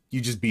just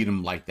beat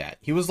him like that.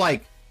 He was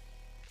like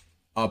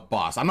a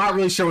boss. I'm not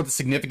really sure what the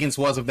significance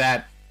was of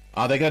that.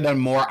 They could have done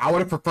more. I would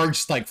have preferred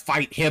just like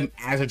fight him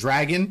as a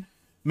dragon,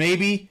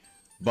 maybe.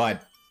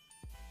 But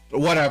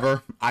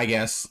whatever, I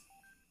guess.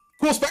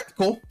 Cool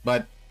spectacle,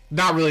 but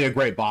not really a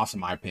great boss in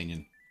my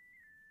opinion.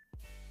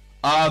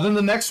 Then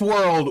the next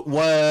world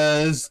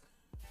was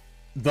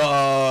the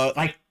world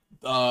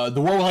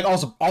with like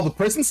all the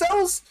prison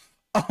cells.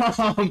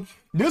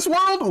 This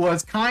world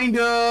was kind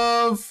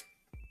of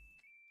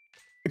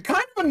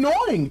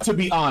annoying, to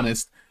be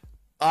honest,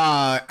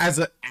 as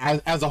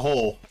a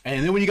whole.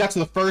 And then when you got to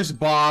the first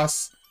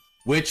boss,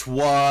 which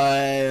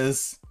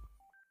was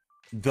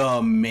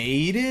the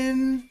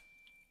maiden.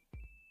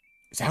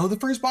 Is that who the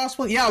first boss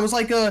was? Yeah, it was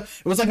like a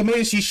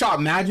maiden. She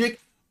shot magic.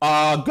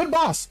 Good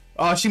boss.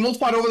 She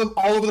multiplied all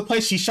over the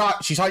place. She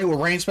shot you with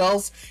rain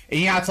spells, and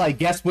you had to like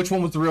guess which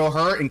one was the real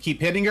her and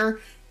keep hitting her.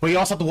 But you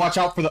also have to watch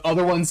out for the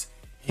other ones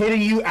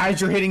hitting you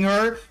as you're hitting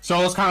her. So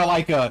it was kind of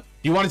like, do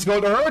you want it to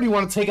go to her, or do you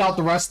want to take out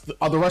the rest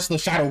of the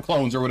shadow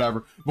clones or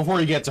whatever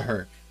before you get to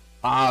her?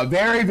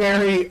 Very,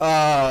 very.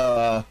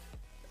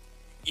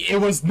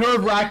 It was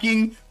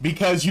nerve-wracking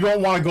because you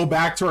don't want to go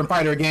back to her and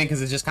fight her again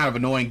because it's just kind of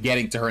annoying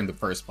getting to her in the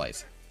first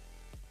place.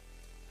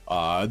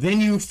 Then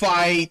you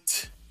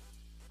fight.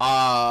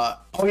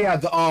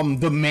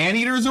 The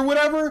man-eaters or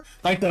whatever,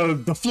 like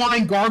the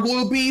flying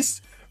gargoyle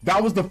beast.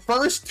 That was the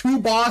first 2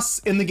 boss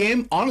in the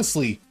game.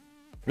 Honestly,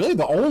 really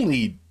the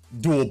only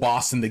dual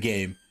boss in the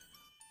game.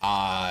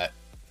 I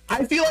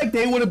feel like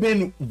they would have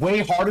been way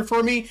harder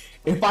for me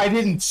if I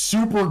didn't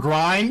super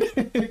grind.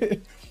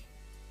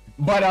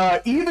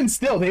 But even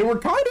still, they were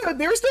still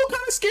kind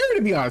of scary,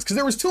 to be honest, because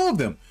there was 2 of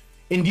them.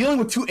 And dealing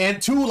with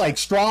two like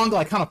strong,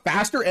 like kind of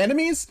faster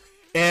enemies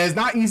is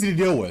not easy to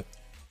deal with.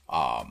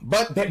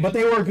 But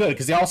they were good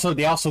because they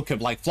also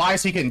could like fly,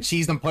 so you can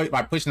cheese them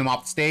by pushing them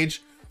off the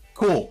stage.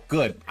 Cool,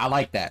 good. I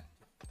like that.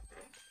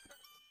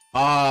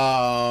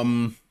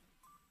 And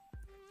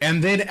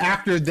then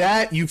after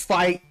that, you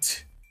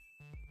fight.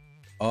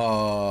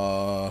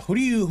 Who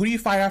do you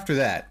fight after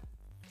that?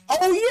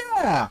 Oh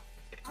yeah.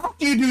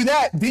 After you do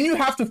that, then you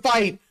have to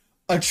fight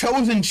a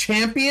chosen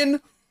champion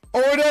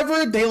or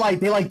whatever. They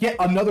get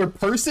another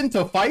person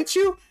to fight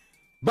you.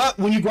 But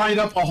when you grind it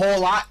up a whole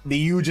lot, then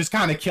you just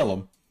kind of kill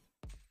them.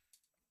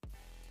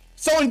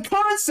 So in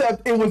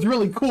concept, it was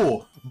really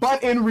cool.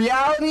 But in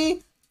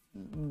reality,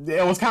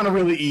 it was kind of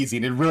really easy.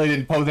 And it really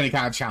didn't pose any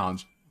kind of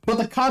challenge. But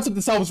the concept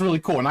itself was really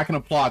cool, and I can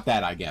applaud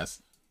that, I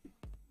guess.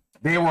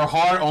 They were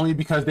hard only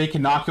because they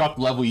can knock you off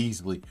the level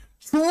easily.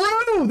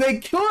 True, they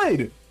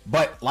could.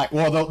 But like,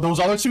 well, those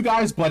other 2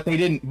 guys, but they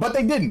didn't. But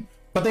they didn't.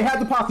 But they had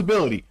the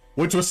possibility,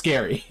 which was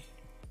scary.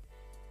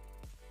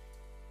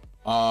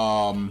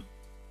 Then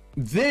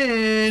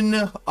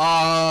the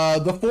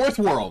 4th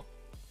world.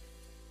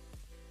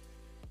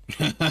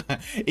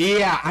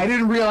 Yeah, I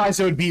didn't realize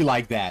it would be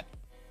like that.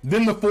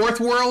 Then the 4th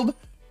world.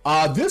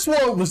 This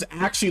world was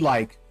actually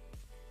like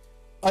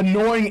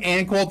annoying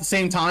and cool at the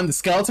same time. The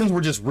skeletons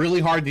were just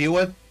really hard to deal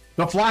with.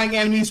 The flying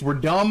enemies were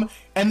dumb,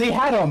 and they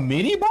had a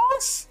mini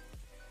boss.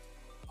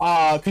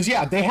 Cause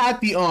yeah, they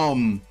had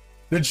the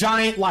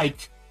giant,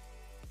 like,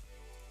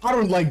 I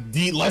don't know, like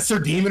the lesser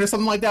demon or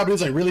something like that, but it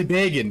was like really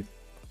big and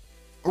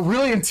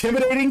really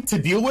intimidating to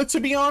deal with, to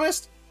be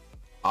honest.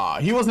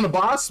 He wasn't a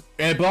boss,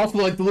 but also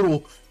like the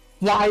little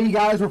flying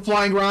guys were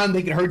flying around.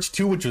 They could hurt you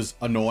too, which was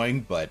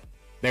annoying, but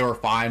they were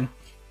fine.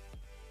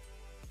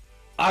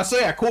 So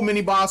yeah, cool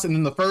mini boss. And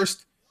then the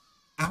first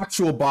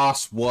actual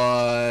boss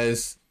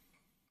was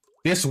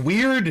this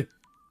weird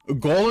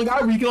golem guy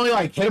where you can only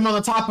like hit him on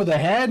the top of the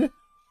head.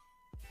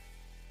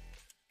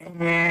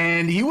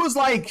 And he was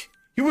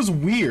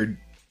weird.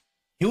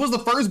 He was the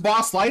first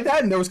boss like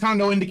that, and there was kind of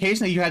no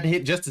indication that you had to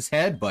hit just his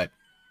head, but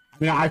I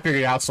mean, I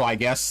figured it out, so I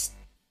guess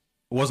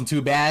it wasn't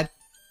too bad.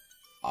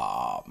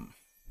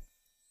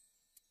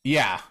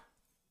 Yeah.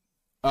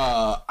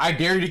 I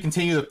dare you to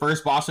continue the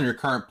first boss on your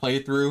current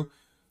playthrough.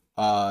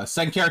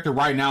 Second character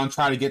right now and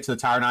try to get to the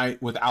Tower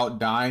Knight without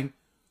dying.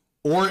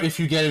 Or if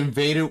you get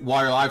invaded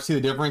while you're alive, see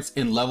the difference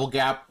in level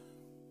gap,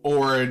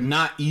 or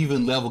not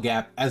even level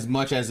gap as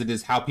much as it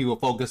is how people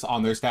focus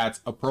on their stats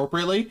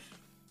appropriately.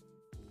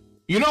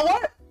 You know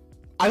what?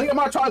 I think I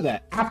might try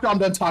that after I'm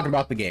done talking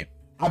about the game.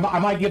 I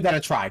might give that a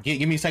try.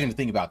 Give me a second to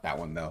think about that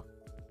one though.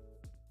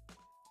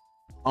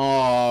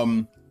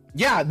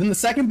 Yeah, then the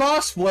second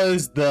boss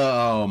was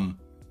the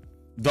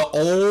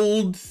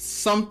old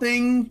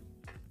something.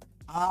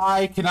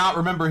 I cannot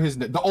remember his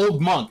name. The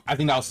old monk, I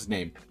think that was his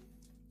name.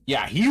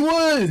 Yeah, he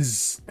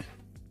was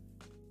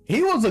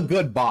a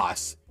good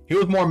boss. He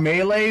was more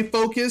melee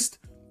focused,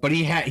 but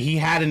he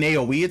had an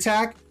AoE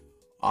attack.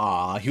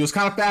 He was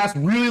kind of fast,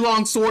 really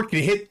long sword, could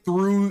hit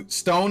through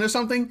stone or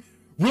something.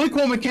 Really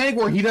cool mechanic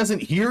where he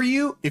doesn't hear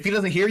you. If he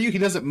doesn't hear you, he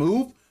doesn't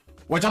move,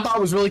 which I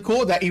thought was really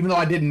cool. That even though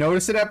I didn't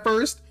notice it at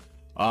first,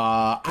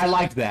 I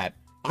liked that.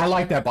 I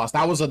liked that boss.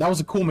 That was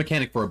a cool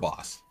mechanic for a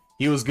boss.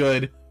 He was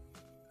good.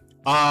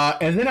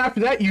 And then after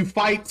that, you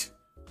fight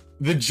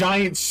the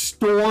giant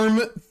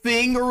storm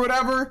thing or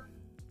whatever.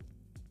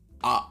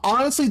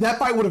 Honestly, that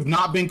fight would have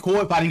not been cool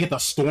if I didn't get the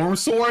storm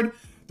sword.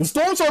 The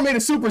storm sword made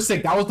it super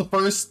sick. That was the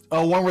first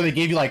one where they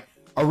gave you like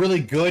a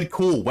really good,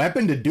 cool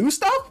weapon to do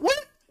stuff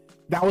with.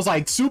 That was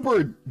like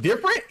super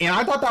different, and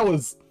I thought that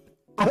was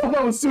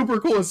super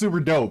cool and super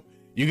dope.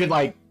 You could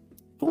like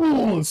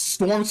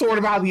storm sword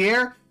him out of the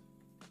air.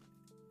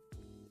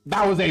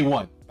 That was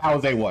A1. That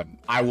was A1.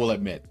 I will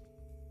admit.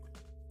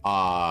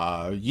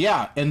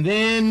 Yeah, and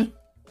then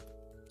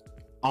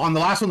on the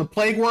last one, the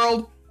Plague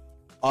World.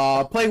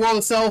 Plague World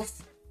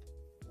itself,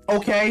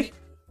 okay.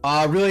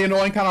 Really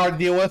annoying, kind of hard to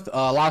deal with.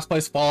 A lot of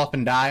places fall off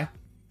and die.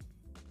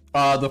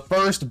 The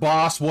first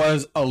boss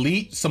was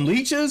some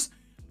leeches.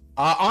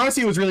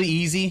 Honestly, it was really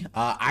easy.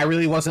 I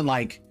really wasn't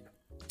like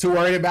too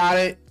worried about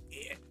it.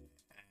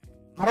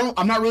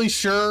 I'm not really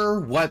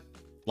sure what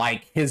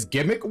like his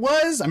gimmick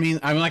was. I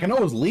mean, like I know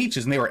it was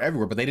leeches and they were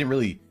everywhere, but they didn't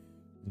really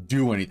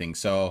do anything.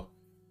 So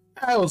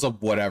it was a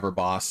whatever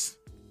boss.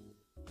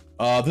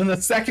 Then the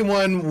second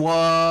one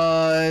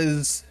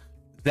was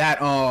that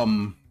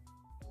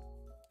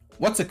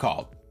what's it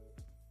called?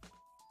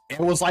 It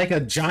was like a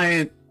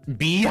giant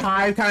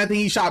beehive kind of thing.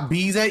 He shot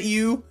bees at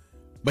you,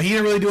 but he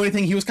didn't really do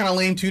anything. He was kind of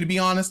lame too, to be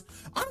honest.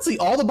 Honestly,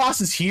 all the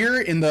bosses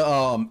here in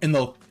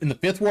the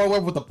fifth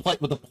world with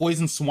the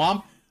poison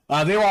swamp,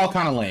 they were all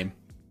kind of lame.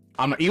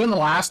 Even the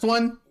last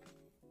one,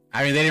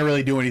 I mean, they didn't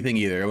really do anything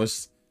either. It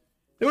was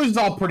just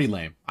all pretty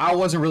lame. I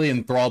wasn't really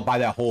enthralled by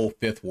that whole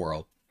fifth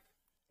world.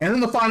 And then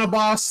the final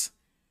boss,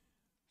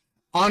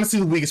 honestly,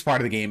 the weakest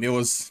part of the game. It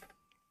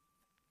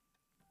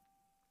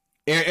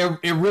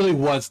really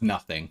was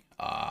nothing.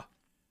 I'm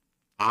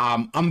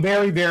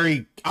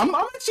honestly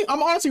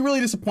really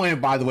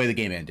disappointed by the way the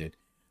game ended.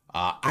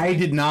 I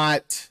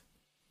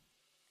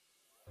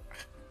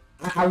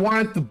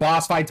wanted the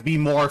boss fight to be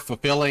more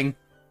fulfilling.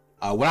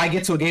 When I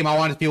get to a game, I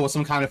want to feel with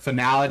some kind of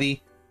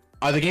finality.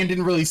 The game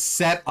didn't really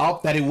set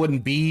up that it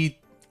wouldn't be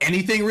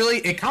anything really.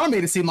 It kind of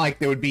made it seem like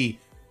there would be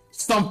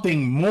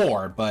something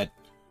more, but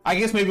I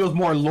guess maybe it was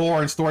more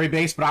lore and story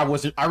based, but I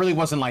really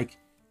wasn't like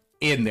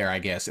in there, I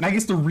guess. And I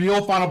guess the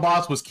real final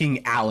boss was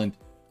King Allant,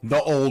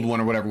 the old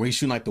one or whatever, where he's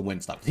shooting like the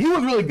wind stuff. He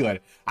was really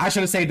good. I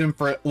should have saved him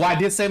for, well, I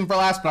did save him for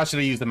last, but I should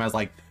have used him as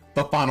like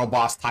the final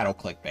boss title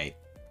clickbait.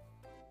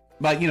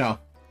 But you know,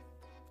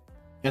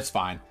 it's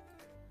fine.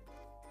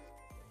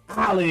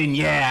 Allan,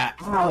 yeah,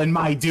 Allan,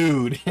 my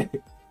dude. Some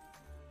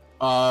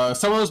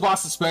of those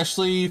bosses,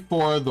 especially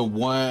for the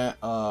one,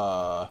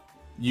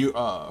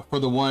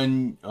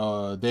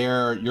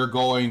 there, you're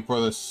going for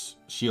the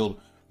shield,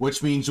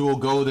 which means you will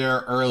go there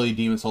early,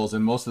 Demon Souls,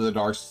 and most of the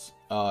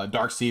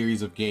Dark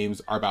series of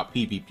games are about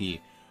PvP.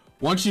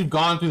 Once you've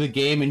gone through the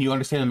game and you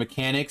understand the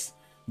mechanics,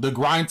 the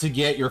grind to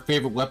get your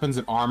favorite weapons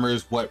and armor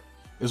is what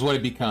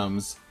it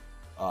becomes.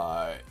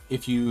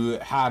 If you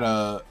had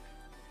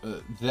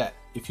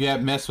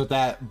messed with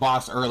that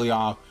boss early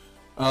on,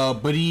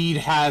 but he'd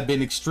had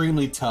been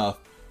extremely tough.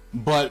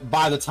 But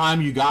by the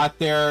time you got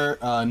there,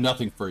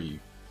 nothing for you.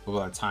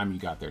 By the time you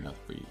got there, nothing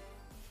for you.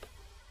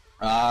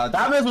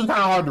 That was kind of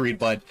hard to read,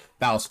 but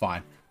that was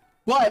fine.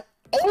 But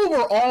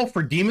overall,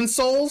 for Demon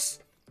Souls,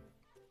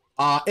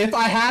 if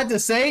I had to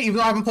say, even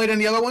though I haven't played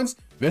any other ones,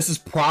 this is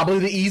probably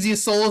the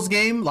easiest Souls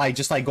game. Like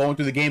just like going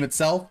through the game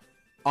itself,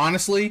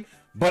 honestly.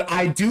 But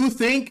I do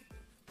think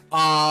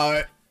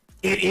it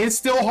is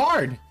still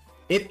hard.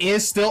 It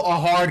is still a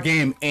hard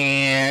game,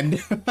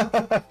 and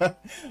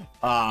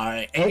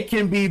it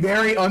can be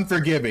very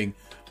unforgiving.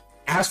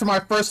 As for my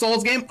first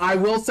Souls game, I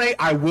will say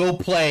I will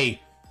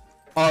play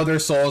other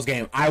Souls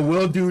game. I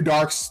will do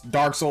Dark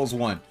Souls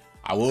 1.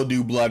 I will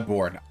do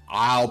Bloodborne.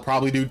 I'll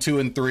probably do 2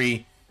 and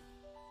 3.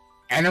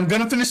 And I'm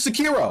gonna finish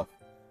Sekiro.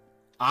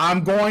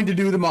 I'm going to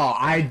do them all.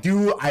 I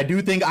do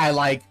think I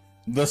like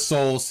the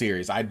Souls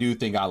series. I do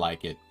think I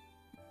like it.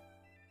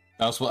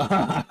 That's what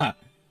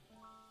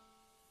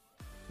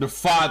to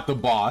fight the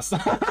boss.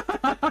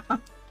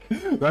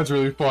 That's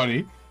really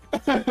funny.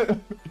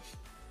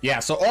 Yeah,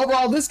 so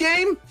overall this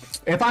game,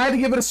 if I had to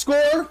give it a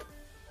score,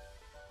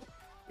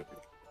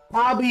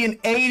 probably an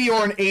 80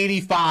 or an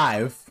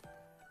 85.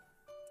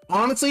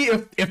 Honestly,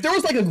 if there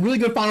was like a really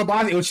good final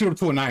boss, it would shoot up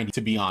to a 90,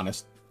 to be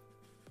honest.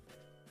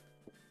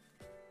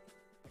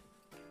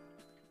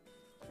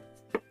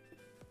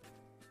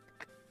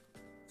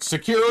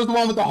 Sekiro is the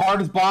one with the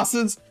hardest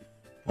bosses.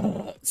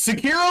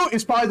 Sekiro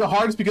is probably the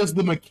hardest because of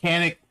the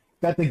mechanic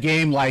that the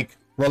game like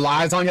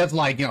relies on. You have to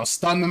like, you know,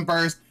 stun them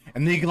first,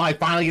 and then you can like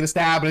finally get a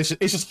stab, and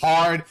it's just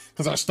hard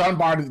because our stun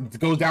bar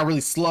goes down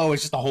really slow.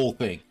 It's just the whole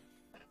thing.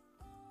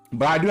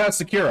 But I do have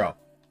Sekiro,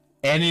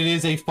 and it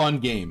is a fun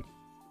game.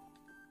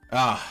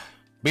 But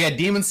yeah,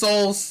 Demon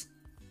Souls,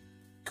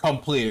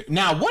 completed.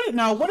 Now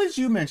what did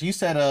you mention? You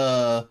said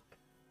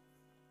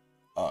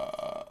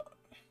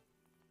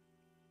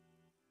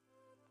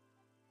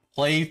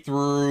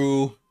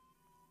playthrough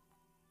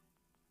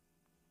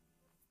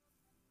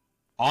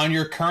on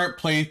your current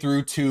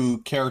playthrough to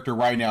character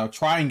right now.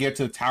 Try and get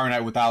to the Tower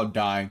Knight without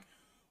dying.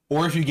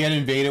 Or if you get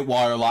invaded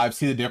while you're alive,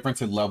 see the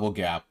difference in level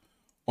gap.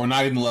 Or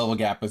not even level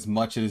gap as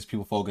much as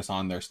people focus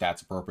on their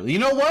stats appropriately. You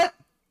know what?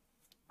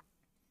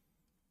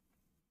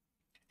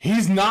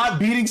 He's not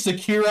beating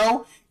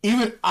Sekiro.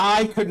 Even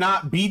I could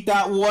not beat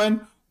that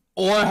one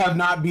or have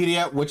not beat it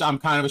yet, which I'm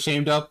kind of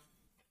ashamed of.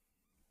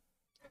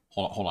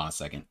 Hold on a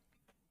second.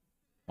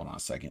 Hold on a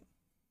second.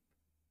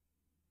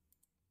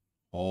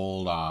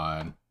 Hold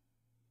on.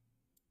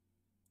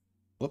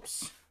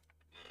 Whoops.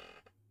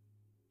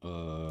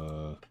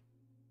 Let's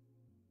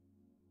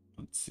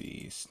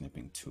see.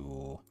 Snipping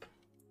tool.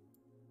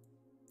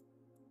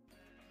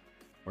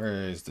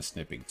 Where is the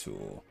snipping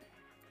tool?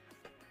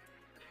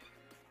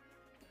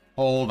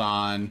 Hold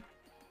on.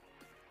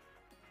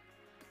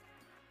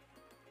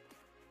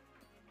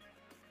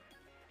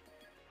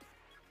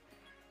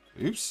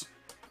 Oops.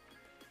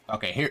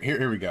 Okay,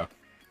 here we go.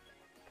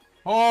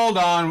 Hold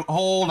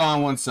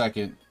on 1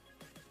 second.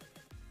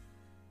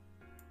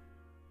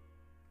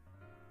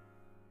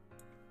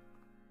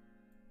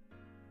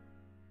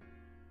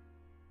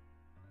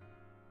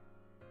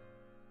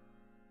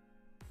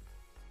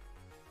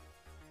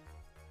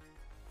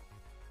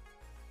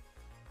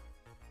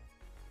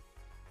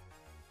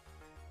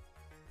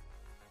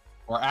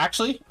 Or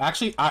actually,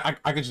 I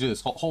could do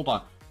this. Hold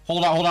on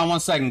 1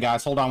 second,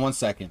 guys. Hold on 1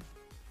 second.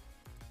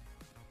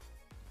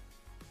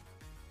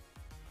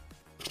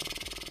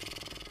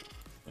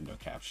 Window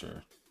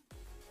capture.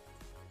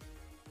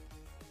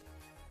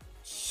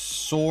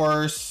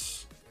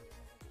 Source.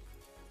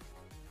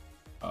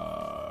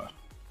 Oh,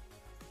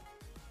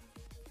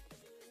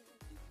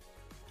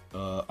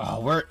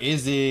 where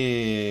is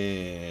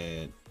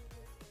it?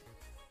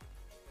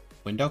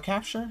 Window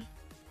capture?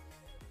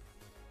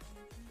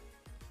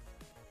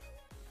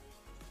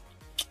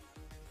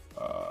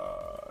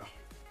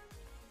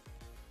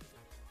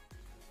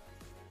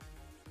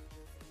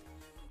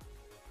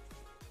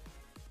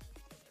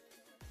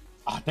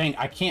 Oh, dang,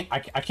 I can't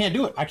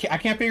do it. I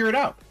can't figure it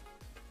out.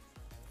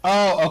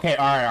 Oh, okay,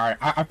 all right.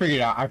 I figured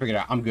it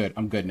out. I'm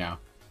good now.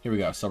 Here we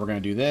go. So we're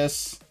gonna do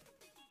this.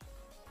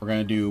 We're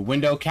gonna do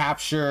window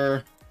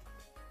capture.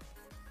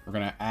 We're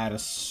gonna add a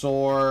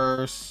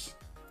source.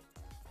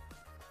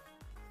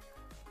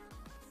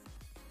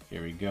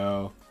 Here we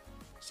go.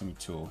 Semi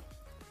tool.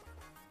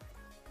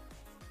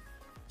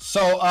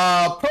 So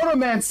Proto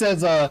Man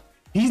says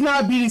he's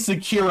not beating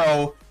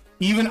Sekiro.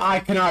 Even I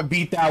cannot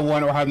beat that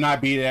one or have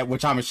not beaten it,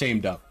 which I'm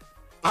ashamed of.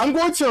 I'm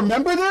going to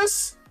remember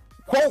this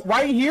quote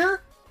right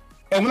here,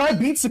 and when I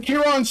beat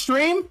Sekiro on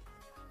stream,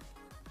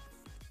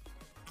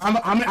 I'm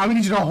gonna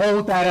need you to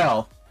hold that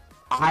L.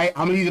 I'm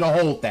gonna need you to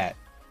hold that.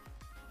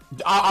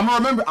 I'm gonna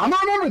remember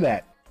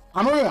that.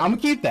 I'm gonna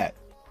keep that.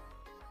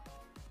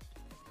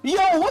 Yo,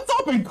 what's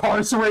up,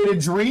 Incarcerated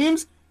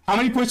Dreams? How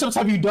many push-ups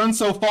have you done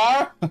so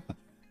far?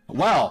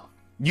 Well,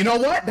 you know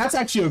what? That's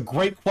actually a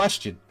great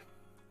question.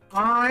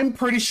 I'm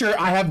pretty sure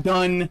I have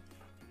done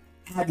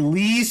at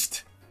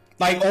least,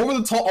 like, over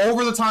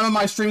the time of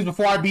my streams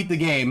before I beat the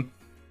game,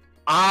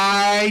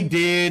 I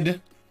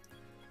did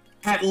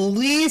at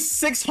least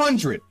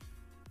 600.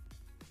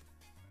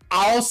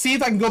 I'll see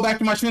if I can go back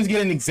to my streams and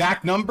get an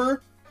exact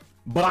number,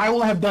 but I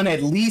will have done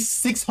at least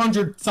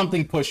 600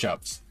 something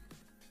push-ups.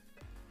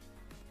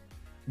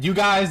 You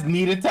guys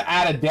needed to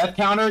add a death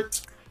counter?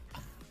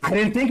 I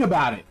didn't think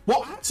about it.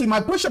 Well, actually, my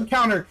push-up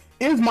counter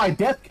is my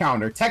death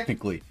counter,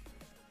 technically.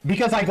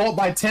 Because I go up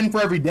by 10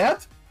 for every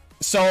death,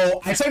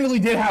 so I technically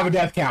did have a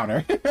death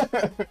counter.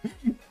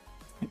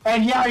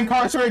 And yeah,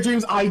 Incarcerated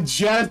Dreams, I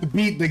just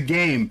beat the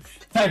game,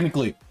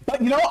 technically.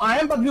 But you know, I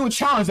am about to do a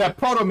challenge that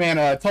Proto Man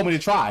told me to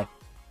try.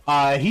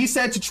 He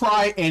said to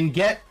try and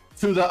get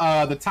to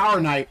the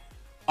Tower Knight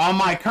on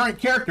my current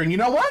character, and you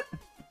know what?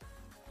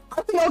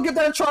 I think I'll give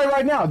that a try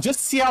right now, just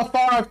to see how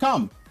far I've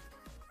come.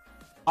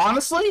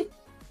 Honestly,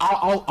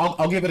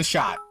 I'll give it a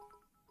shot.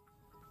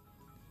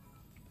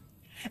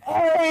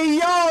 Hey,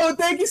 yo,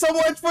 thank you so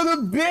much for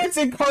the bits,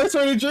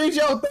 Incarcerated Dreams.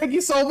 Yo, thank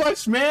you so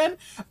much, man.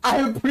 I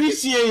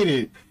appreciate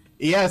it.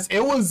 Yes,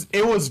 it was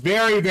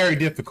very, very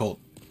difficult.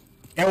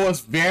 It was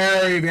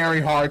very,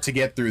 very hard to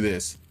get through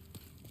this.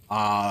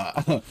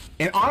 And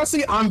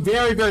honestly, I'm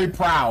very, very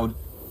proud.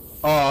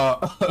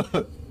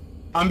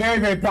 I'm very,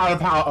 very proud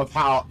of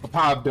how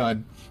I've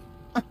done.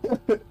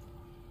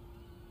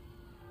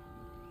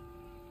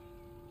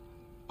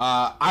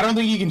 I don't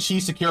think you can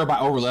cheat Sekiro by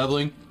over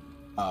leveling.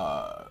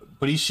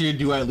 But he should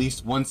do at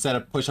least one set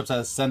of push-ups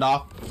as a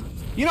send-off.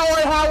 You know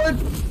what, Howard?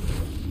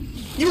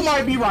 You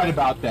might be right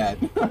about that.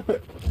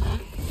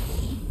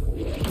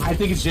 I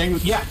think it's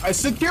genuine. Yeah,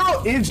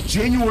 Sekiro is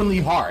genuinely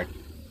hard.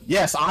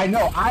 Yes, I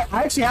know. I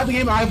actually have the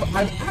game. I've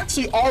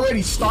actually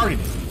already started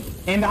it.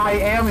 And I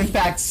am, in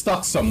fact,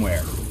 stuck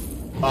somewhere.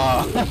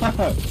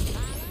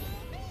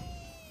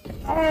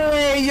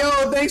 Hey,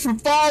 yo, thanks for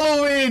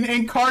following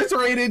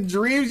Incarcerated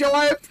Dreams. Yo,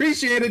 I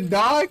appreciate it,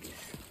 dog.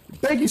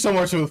 Thank you so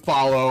much for the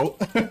follow.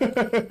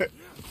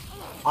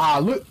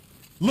 Look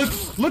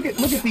at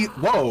the,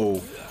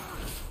 whoa.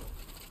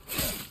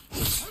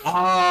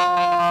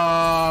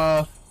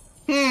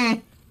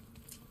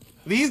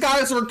 These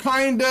guys are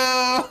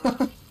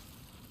kinda,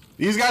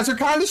 these guys are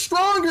kinda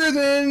stronger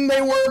than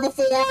they were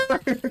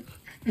before.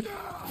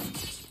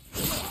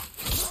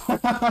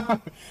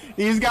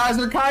 These guys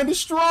are kinda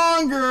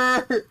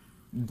stronger.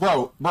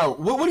 Bro,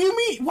 what do you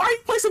mean? Why are you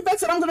placing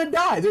bets that I'm gonna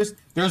die?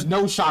 There's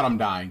no shot I'm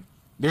dying.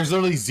 There's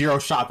literally zero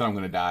shot that I'm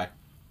gonna die.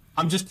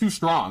 I'm just too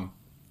strong.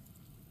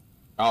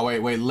 Oh wait,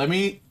 let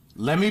me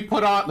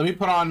put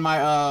on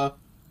my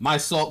my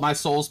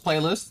souls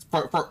playlist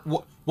for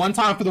one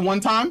time for the one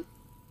time.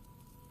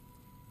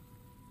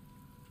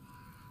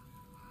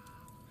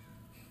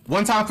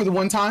 One time for the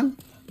one time.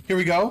 Here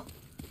we go.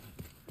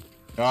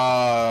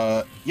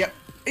 Yep.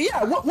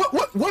 Yeah.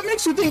 What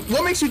makes you think?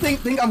 What makes you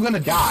think I'm gonna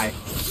die?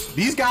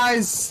 These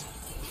guys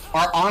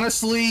are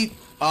honestly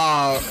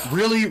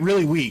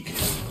really weak.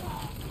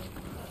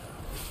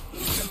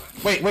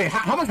 Wait.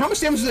 How much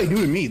damage do they do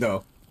to me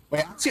though?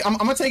 Wait. See, I'm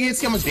gonna take it and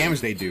see how much damage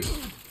they do.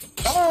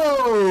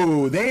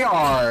 Oh, they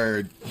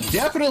are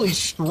definitely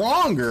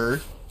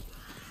stronger.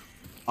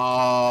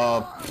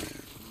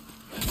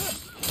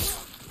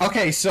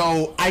 Okay,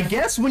 so I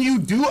guess when you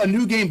do a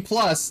new game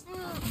plus,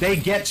 they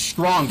get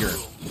stronger.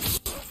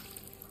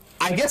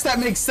 I guess that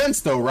makes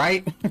sense though,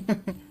 right?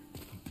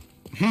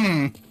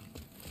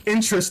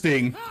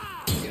 Interesting.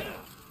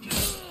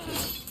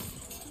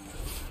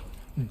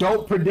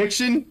 Dope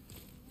prediction.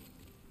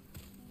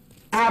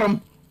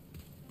 Adam,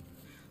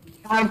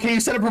 can you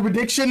set up a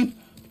prediction?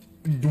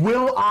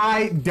 Will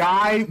I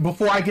die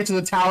before I get to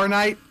the Tower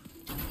Knight?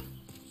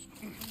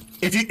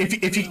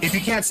 If you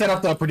can't set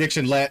up the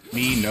prediction, let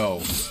me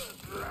know.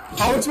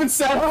 Oh, it's been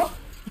set up.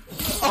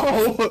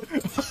 Oh,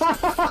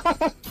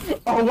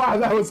 oh wow,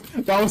 that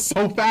was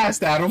so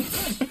fast, Adam.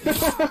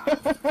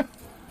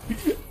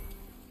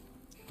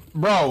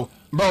 bro,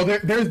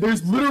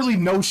 there's literally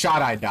no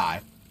shot I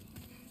die.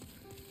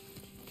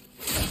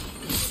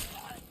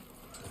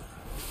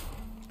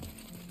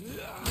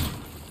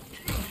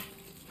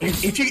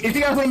 If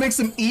you guys want to make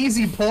some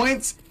easy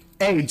points,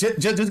 hey,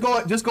 just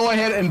go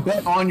ahead and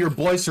bet on your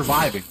boy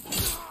surviving.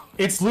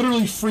 It's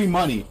literally free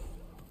money.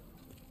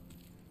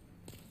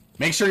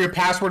 Make sure your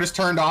password is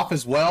turned off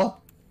as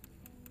well.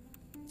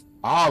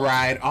 All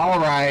right.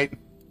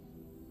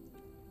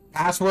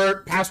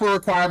 Password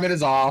requirement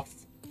is off.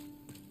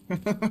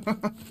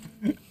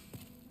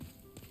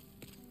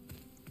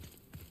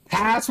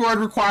 Password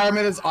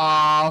requirement is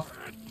off.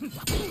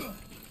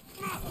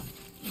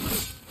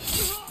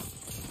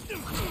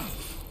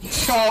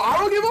 So I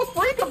don't give a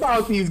freak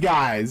about these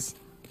guys.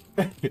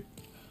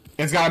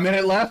 It's got a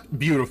minute left.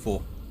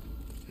 Beautiful.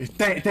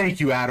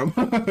 Thank you, Adam.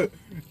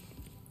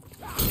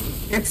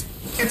 It's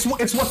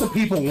what the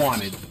people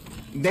wanted.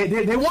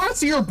 They want to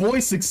see your boy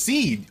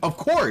succeed, of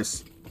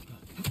course.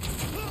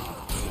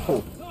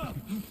 Oh.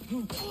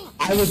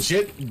 I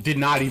legit did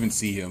not even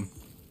see him.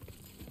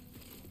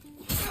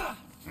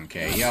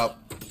 Okay, yep.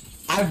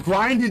 I've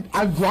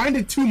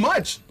grinded too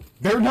much.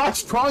 They're not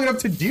strong enough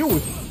to deal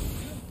with me.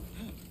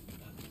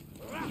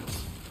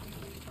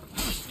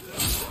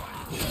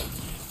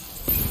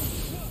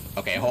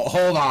 Okay,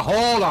 hold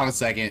on a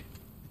second.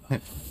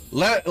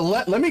 Let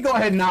me go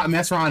ahead and not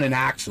mess around and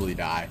actually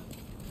die.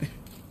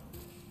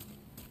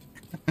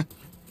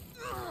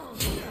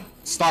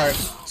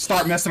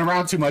 Start messing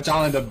around too much,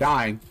 I'll end up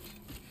dying.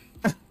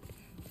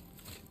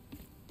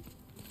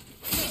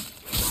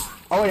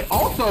 Oh wait,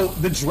 also,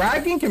 the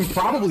dragon can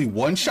probably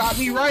one-shot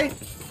me, right?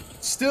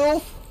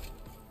 Still?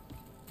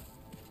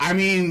 I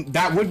mean,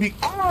 that would be...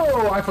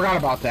 Oh, I forgot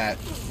about that.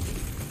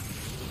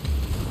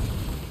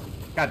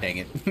 God dang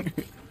it.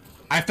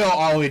 I fell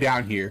all the way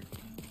down here.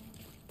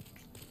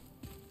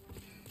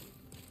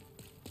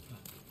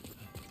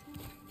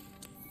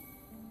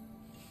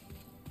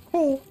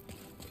 Cool.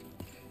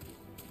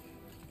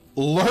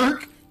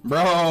 Lurk?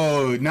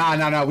 Bro,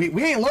 nah.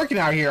 We ain't lurking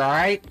out here,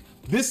 alright?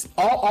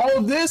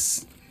 All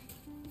this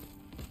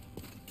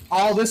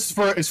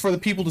is for the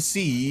people to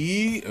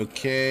see.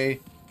 Okay.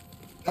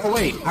 Oh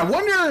wait, I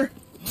wonder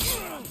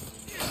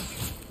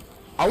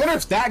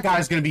if that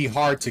guy's gonna be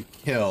hard to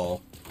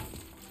kill.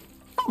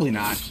 Probably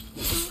not.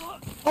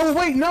 Oh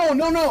wait, no,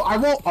 I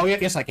won't. Oh yeah,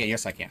 yes I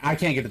can. I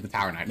can't get to the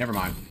Tower Knight. Never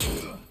mind.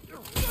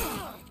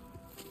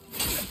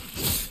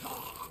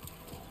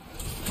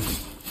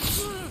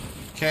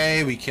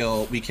 Okay, we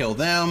kill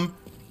them.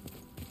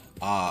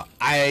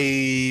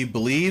 I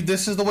believe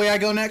this is the way I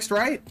go next,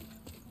 right?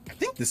 I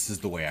think this is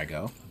the way I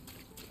go.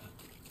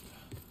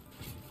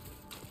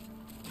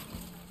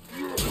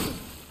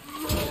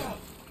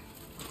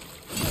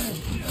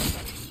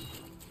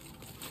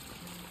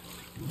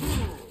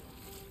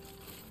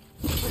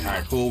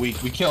 Alright, cool. We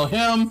kill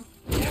him.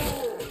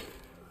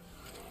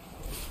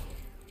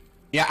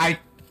 Yeah,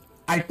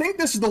 I think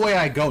this is the way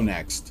I go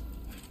next.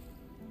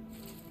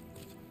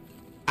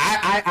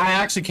 I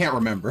actually can't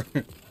remember.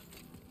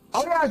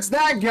 Oh yeah, it's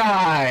that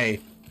guy!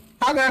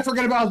 How could I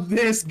forget about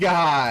this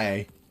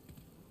guy?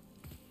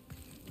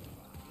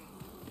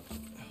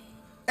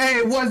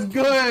 Hey, what's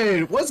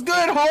good? What's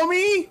good,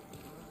 homie?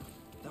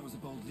 That was a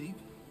bold leap.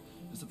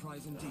 A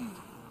surprise indeed.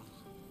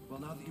 Well,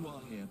 now that you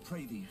are here,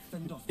 pray thee,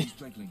 fend off these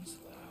dreglings.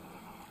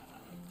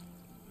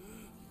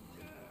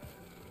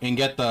 And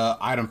get the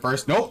item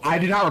first. Nope, I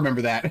did not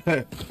remember that.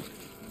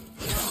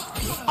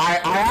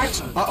 I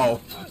actually... Uh-oh.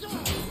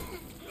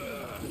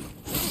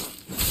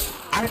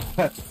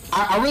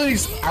 I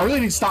really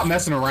need to stop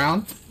messing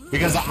around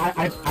because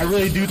I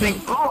really do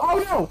think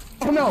oh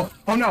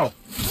no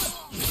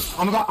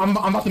I'm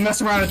about to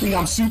mess around and think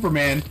I'm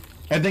Superman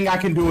and think I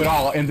can do it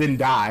all and then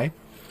die.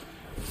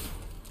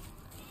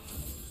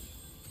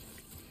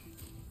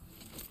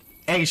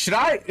 Hey, should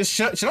I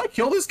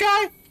kill this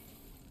guy?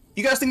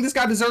 You guys think this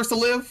guy deserves to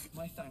live?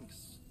 My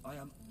thanks. I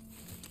am.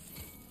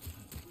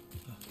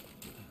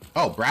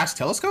 Oh, brass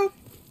telescope?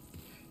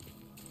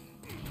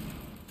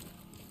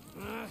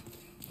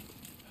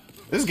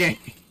 This game.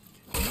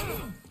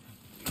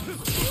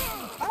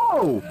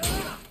 Oh!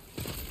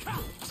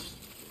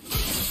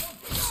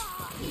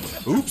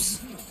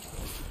 Oops.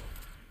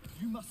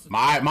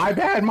 My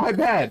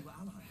bad.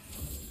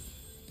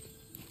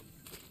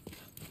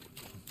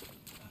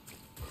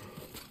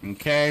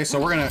 Okay, so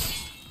we're gonna...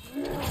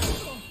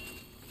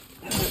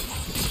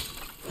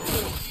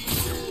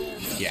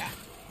 Yeah.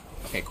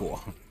 Okay, cool.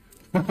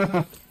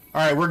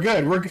 Alright, we're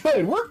good. We're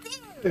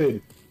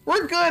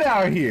good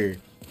out here.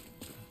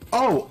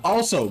 Oh,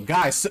 also,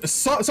 guys,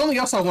 something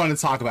else I wanted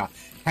to talk about.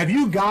 Have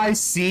you guys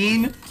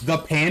seen the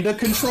Panda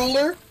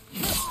controller?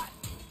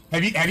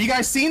 Have you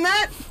guys seen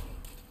that?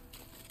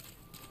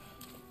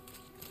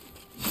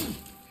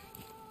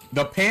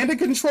 The Panda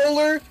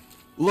controller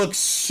looks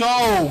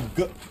so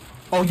good.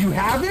 Oh, you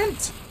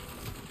haven't?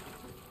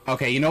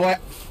 Okay, you know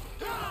what?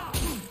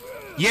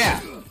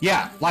 Yeah,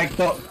 like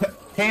the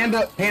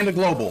Panda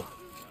Global.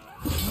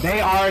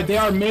 They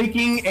are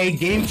making a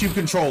GameCube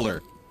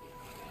controller.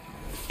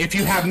 If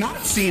you have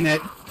not seen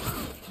it,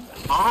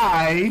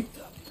 I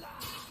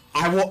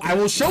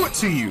will show it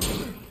to you.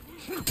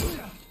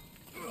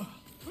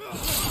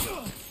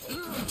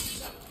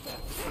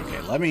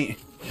 Okay, let me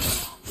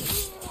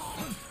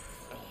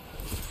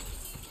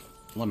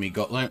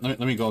go. Let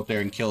me go up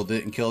there and kill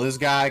this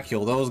guy,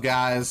 kill those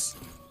guys.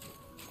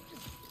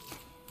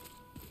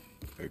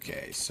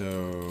 Okay,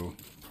 so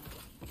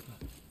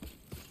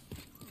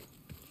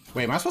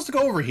wait, am I supposed to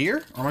go over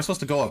here, or am I supposed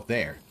to go up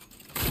there?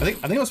 I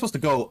think I'm supposed to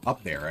go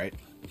up there, right?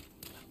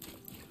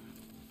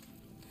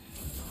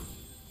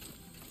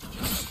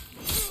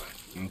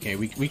 Okay,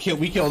 we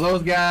kill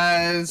those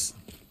guys.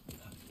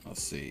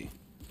 Let's see.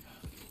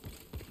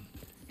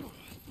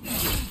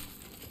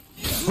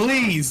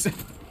 Please,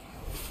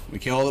 we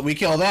kill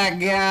that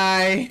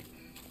guy.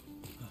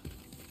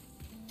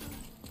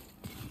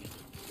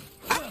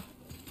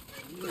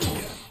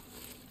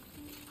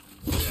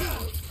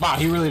 Wow,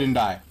 he really didn't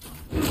die.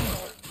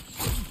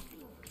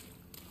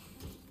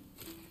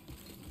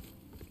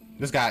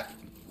 This guy,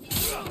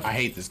 I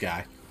hate this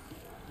guy.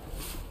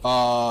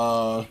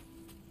 But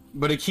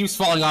it keeps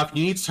falling off.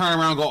 You need to turn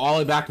around, go all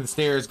the way back to the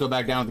stairs, go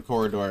back down the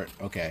corridor.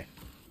 Okay.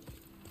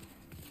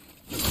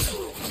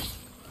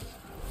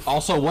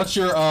 Also, what's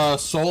your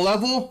soul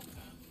level?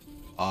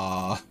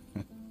 Oh,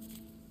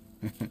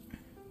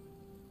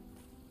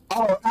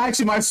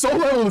 actually, my soul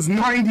level is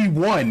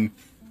 91.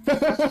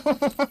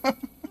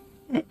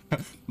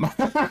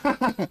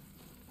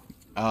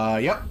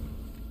 Yep.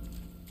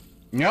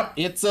 Yep,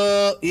 it's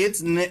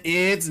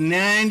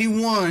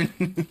 91.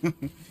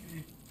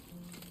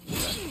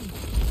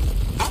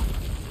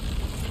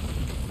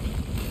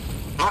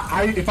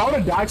 If I would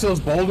have died to those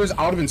boulders,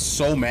 I would have been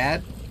so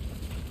mad.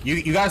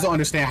 You guys don't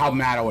understand how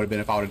mad I would have been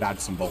if I would have died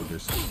to some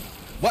boulders.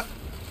 What?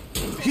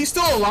 He's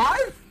still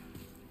alive?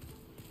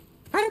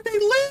 How did they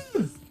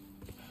live?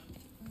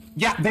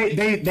 Yeah,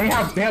 they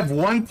have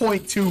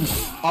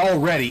 1.2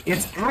 already.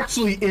 It's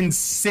actually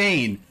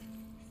insane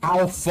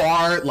how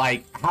far,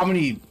 like, how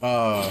many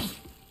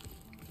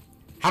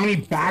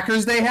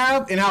backers they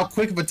have and how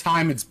quick of a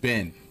time it's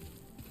been,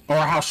 or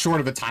how short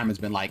of a time it's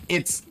been. Like,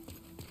 it's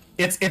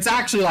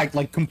actually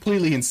like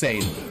completely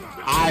insane.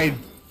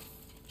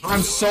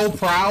 I'm so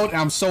proud and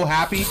I'm so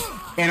happy,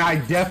 and I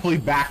definitely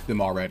backed them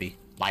already.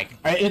 Like,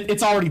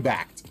 it's already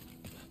backed.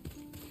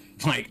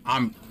 Like,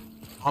 I'm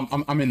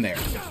in there.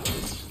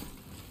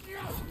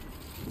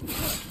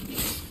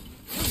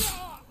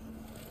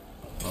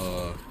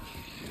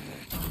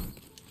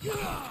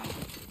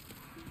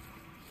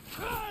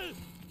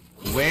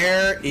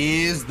 Where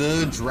is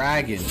the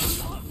dragon?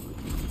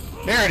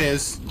 There it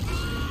is.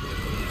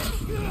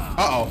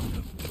 Uh-oh.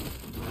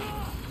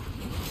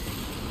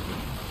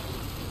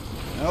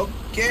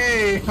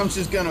 Okay, I'm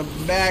just gonna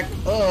back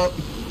up.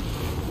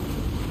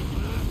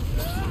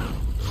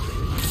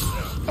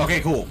 Okay,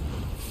 cool.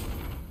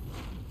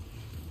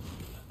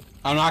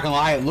 I'm not gonna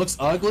lie, it looks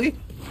ugly.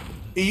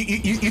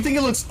 You think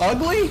it looks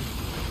ugly?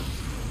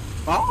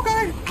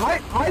 Okay.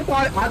 I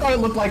thought it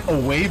looked like a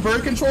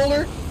Wavebird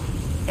controller,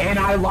 and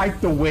I like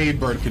the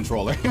Wavebird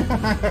controller.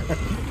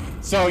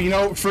 So, you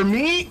know, for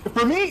me,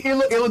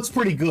 it looks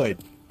pretty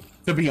good,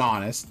 to be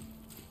honest.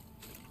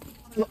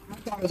 I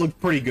thought it looked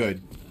pretty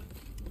good.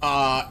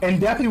 And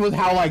definitely with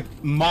how, like,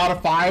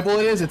 modifiable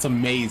it is, it's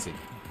amazing.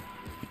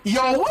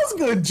 Yo, what's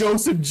good,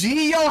 Joseph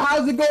G? Yo,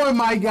 how's it going,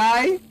 my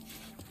guy?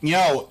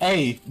 Yo,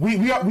 hey, we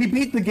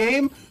beat the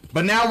game,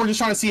 but now we're just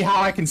trying to see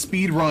how I can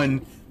speed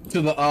run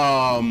to the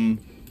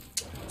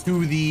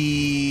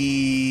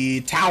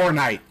Tower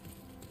Knight.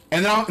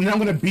 And then I'm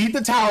gonna beat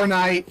the Tower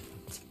Knight,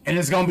 and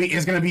it's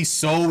gonna be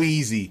so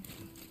easy.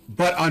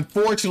 But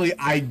unfortunately,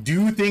 I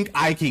do think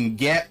I can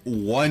get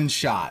one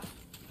shot.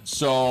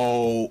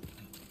 So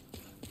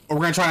we're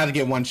gonna try not to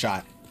get one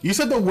shot. You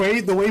said the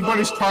Wavebird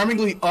is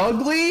charmingly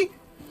ugly?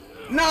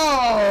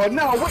 No,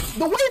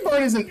 the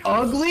Wavebird isn't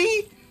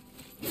ugly.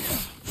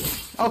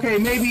 Okay,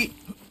 maybe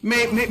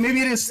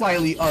it is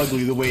slightly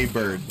ugly, the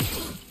Wavebird,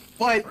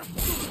 but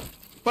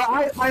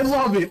I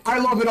love it. I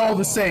love it all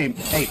the same.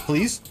 Hey,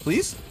 please.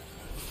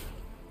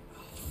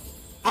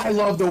 I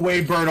love the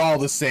Wavebird all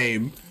the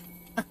same.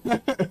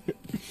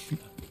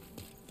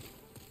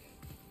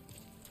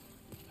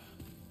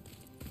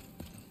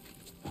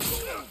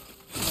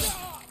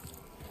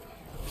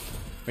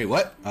 Wait,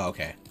 what? Oh,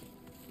 okay.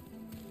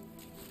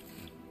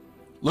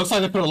 Looks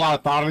like they put a lot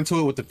of thought into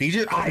it with the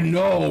features. I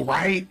know,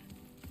 right?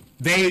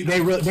 They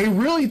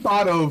really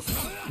thought of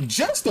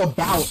just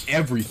about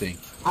everything.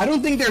 I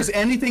don't think there's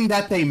anything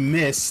that they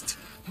missed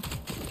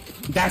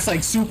that's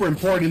like super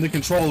important in the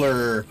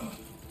controller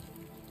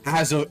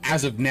as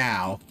of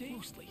now.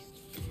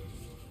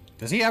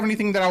 Does he have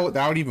anything that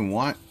I would even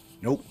want?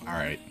 Nope. All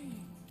right.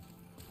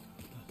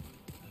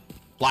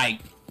 Like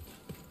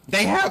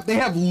they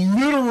have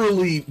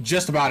literally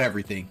just about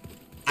everything.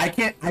 I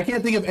can't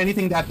think of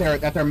anything that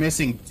they're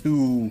missing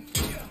too.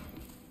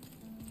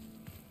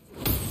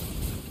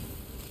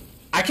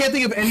 I can't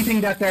think of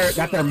anything that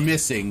they're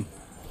missing.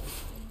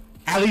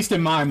 At least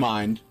in my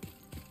mind.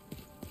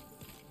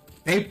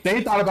 They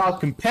thought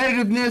about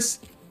competitiveness.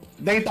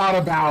 They thought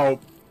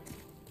about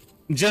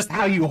just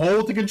how you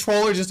hold the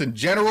controller, just in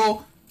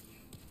general.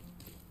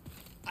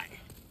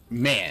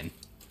 Man.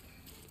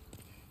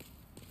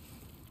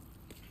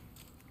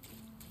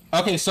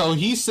 Okay, so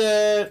he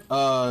said,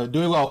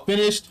 doing well,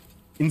 finished,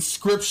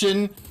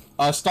 Inscription,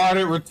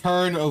 started,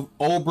 Return of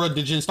Obra,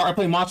 did you start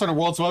playing Monster Hunter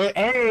World? So,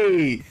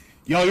 hey!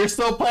 Yo, you're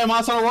still playing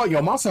Monster Hunter World?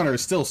 Yo, Monster Hunter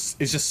is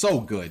just so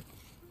good.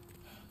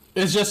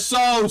 It's just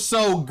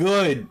so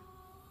good.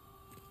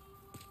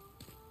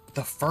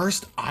 The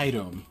first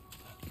item.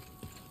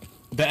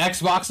 The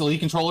Xbox Elite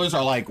controllers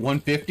are like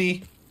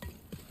 150.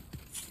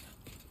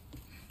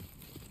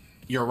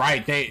 You're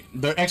right. The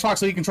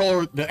Xbox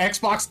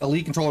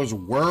Elite controllers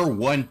were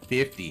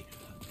 150.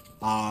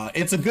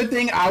 It's a good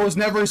thing I was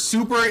never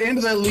super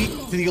into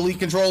the Elite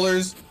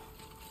controllers.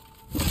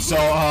 So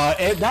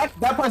that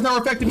part's never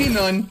affected me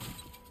none.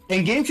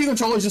 And GameCube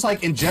controllers, just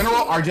like in general,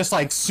 are just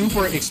like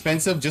super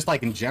expensive, just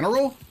like in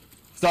general.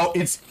 So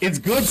it's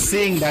good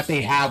seeing that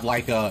they have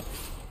like a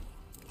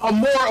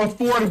more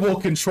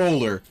affordable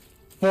controller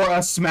for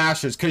us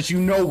smashers, because you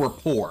know we're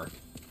poor.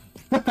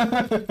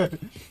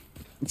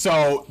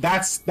 So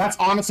that's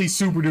honestly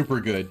super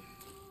duper good.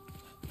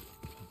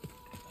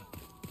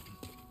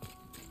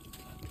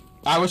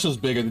 I wish it was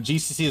bigger. The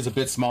GCC is a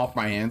bit small for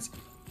my hands.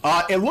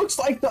 It looks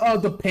like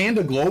the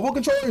Panda Global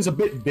controller is a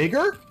bit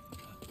bigger.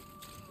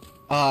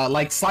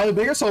 Like slightly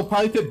bigger, so it'll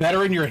probably fit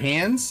better in your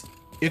hands,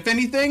 if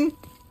anything.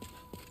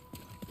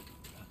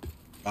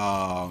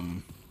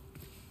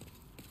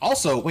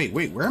 Also, wait,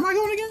 where am I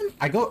going again?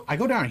 I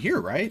go down here,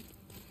 right?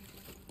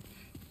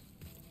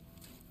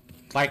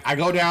 Like I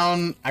go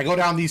down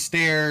these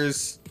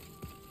stairs,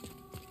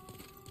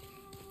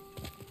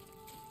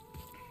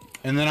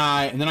 and then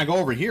I go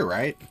over here,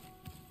 right?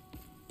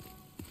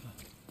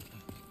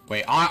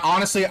 Wait,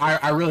 honestly,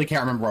 I really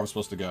can't remember where I'm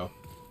supposed to go.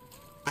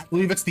 I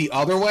believe it's the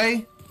other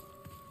way.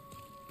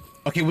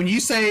 Okay, when you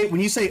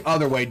say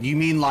other way, do you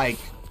mean like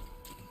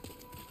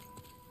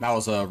that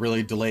was a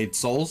really delayed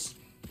souls?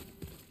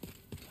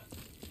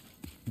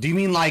 Do you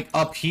mean like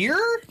up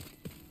here?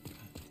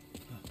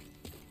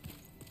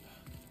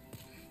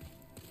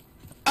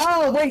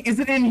 Oh wait, is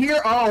it in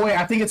here? Oh wait,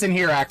 I think it's in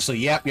here actually.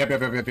 Yep. I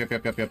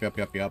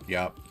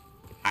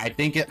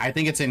think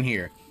it's in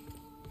here.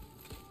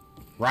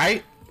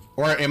 Right?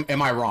 Or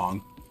am I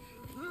wrong?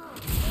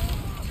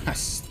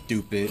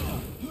 Stupid.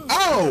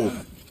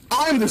 Oh!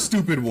 I'm the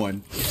stupid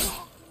one.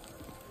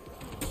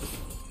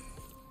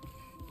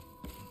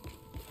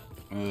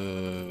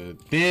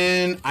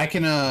 Then I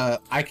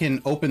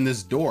can open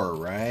this door,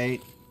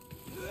 right?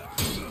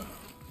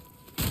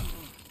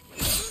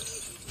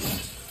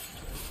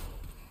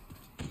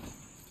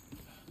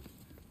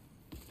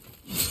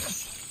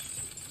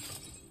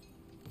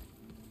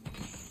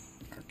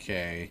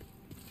 Okay.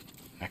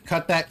 I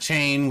cut that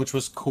chain, which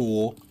was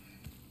cool.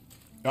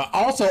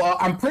 Also,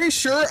 I'm pretty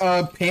sure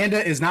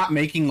Panda is not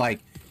making like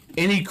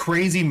any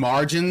crazy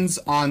margins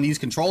on these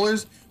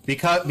controllers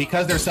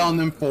because they're selling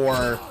them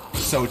for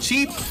so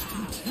cheap.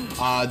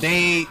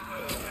 They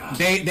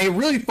they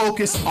really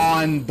focus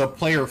on the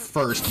player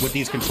first with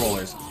these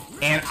controllers,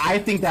 and I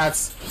think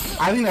that's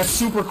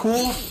super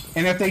cool.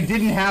 And if they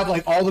didn't have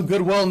like all the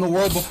goodwill in the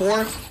world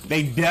before,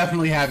 they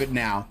definitely have it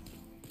now.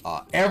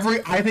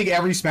 I think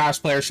every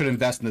Smash player should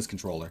invest in this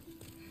controller.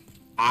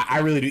 I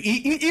really do.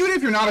 Even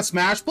if you're not a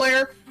Smash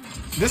player,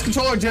 this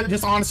controller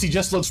just honestly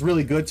just looks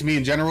really good to me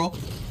in general.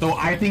 So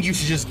I think you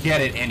should just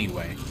get it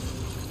anyway.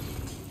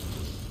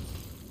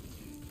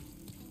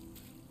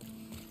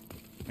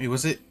 Wait,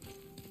 was it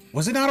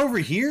not over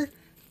here?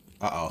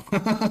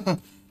 Uh-oh.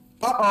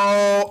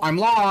 Uh-oh, I'm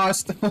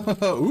lost.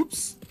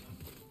 Oops.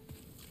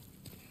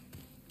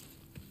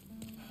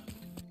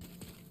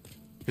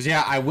 Cause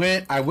yeah, I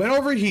went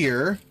over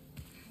here.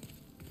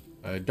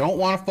 I don't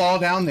want to fall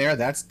down there.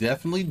 That's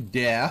definitely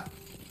death.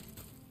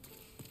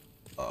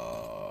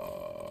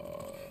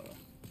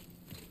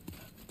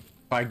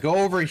 If I go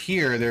over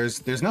here,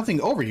 there's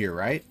nothing over here,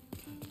 right?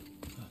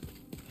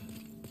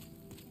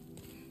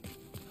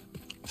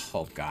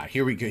 Oh God,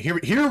 here we go.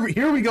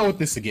 Here we go with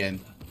this again.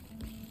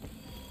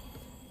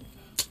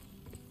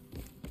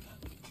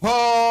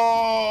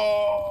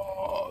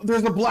 Oh,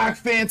 there's a black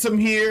phantom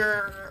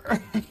here.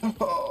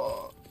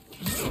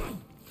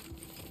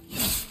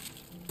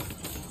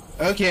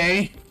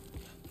 Okay.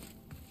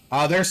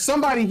 There's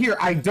somebody here.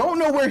 I don't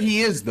know where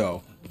he is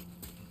though.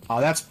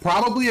 That's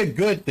probably a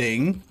good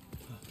thing.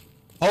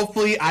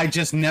 Hopefully I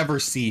just never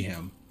see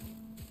him.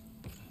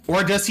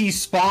 Or does he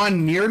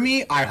spawn near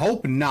me? I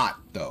hope not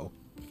though.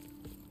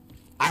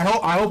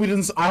 I hope he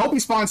doesn't. I hope he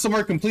spawns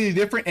somewhere completely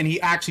different and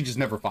he actually just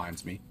never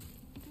finds me.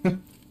 Uh-oh.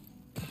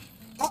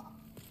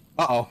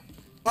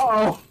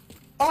 Uh-oh.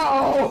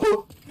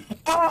 Uh-oh.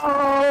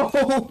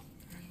 Uh-oh.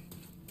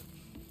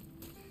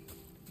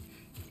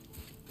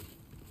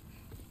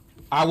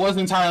 I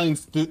wasn't entirely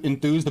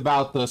enthused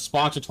about the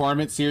Sponsor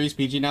Tournament series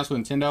PG announced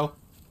with Nintendo,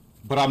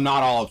 but I'm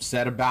not all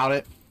upset about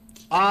it.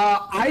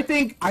 I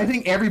think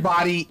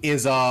everybody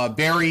is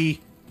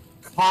very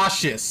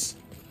cautious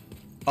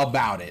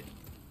about it.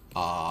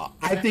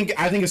 I think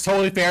it's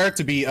totally fair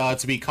to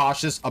be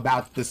cautious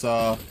about this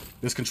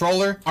this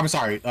controller. I'm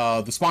sorry,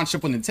 the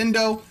sponsorship with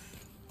Nintendo,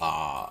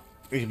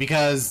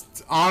 because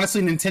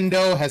honestly,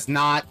 Nintendo has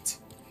not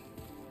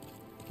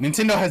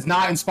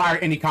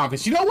inspired any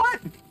confidence. You know what?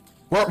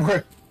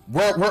 We're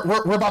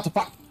about to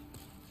fight.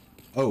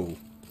 Oh.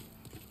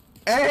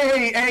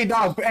 Hey,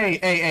 dog.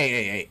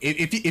 Hey.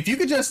 If you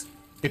could just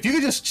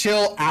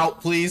chill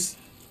out, please.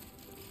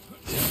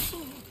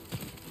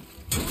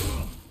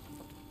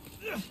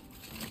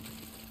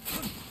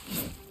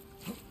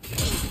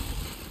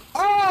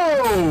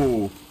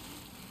 Oh!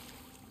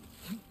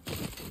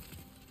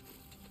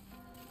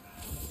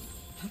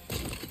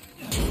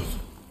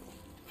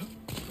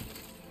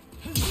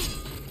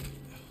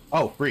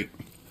 Oh, freak.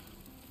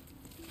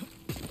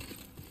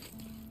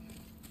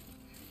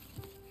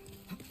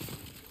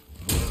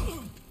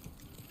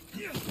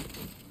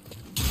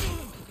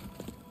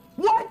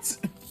 What?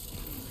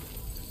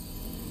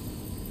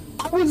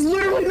 I was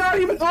literally not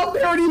even up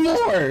there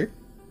anymore.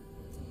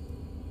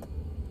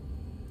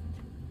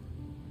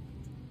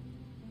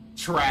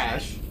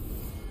 Trash.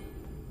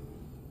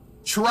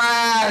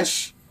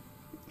 Trash.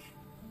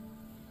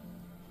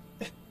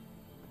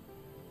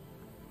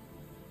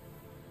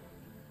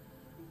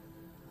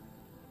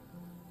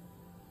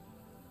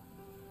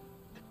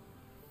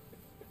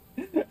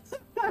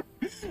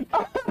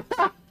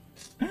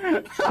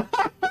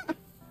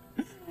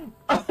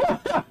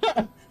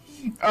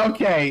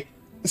 Okay,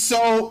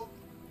 so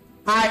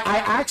I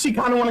actually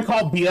kind of want to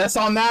call BS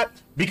on that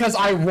because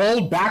I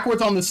rolled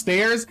backwards on the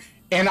stairs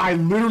and I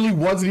literally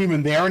wasn't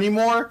even there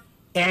anymore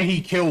and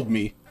he killed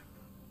me.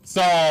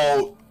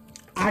 So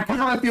I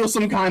kind of feel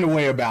some kind of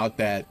way about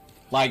that.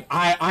 Like,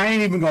 I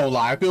ain't even gonna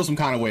lie, I feel some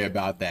kind of way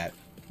about that.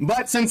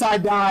 But since I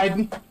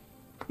died,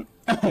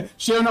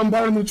 should have known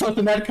better than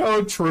trusting that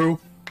code. True.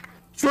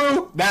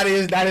 That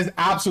is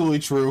absolutely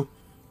true.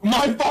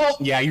 My fault.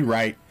 Yeah, you're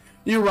right.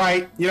 You're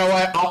right. You know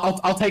what?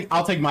 I'll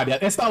take my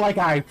death. It's not like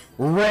I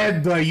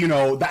read the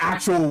the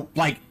actual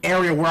like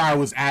area where I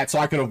was at so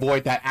I could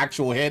avoid that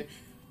actual hit.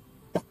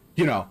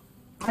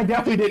 I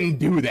definitely didn't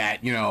do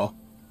that.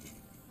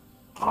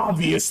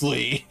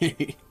 Obviously.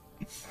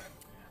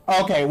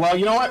 Okay. Well,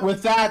 you know what?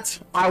 With that,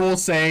 I will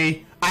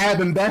say I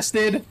have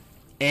invested,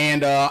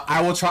 and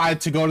I will try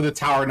to go to the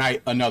Tower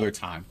Knight another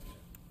time.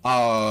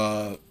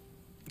 So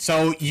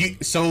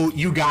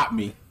you got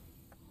me.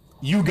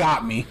 You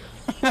got me.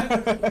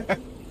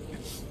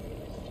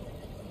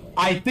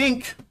 I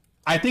think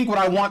what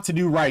I want to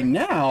do right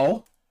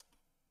now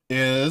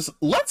is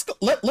let's go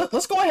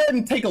ahead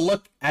and take a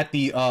look at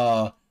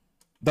the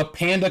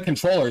Panda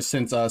controller,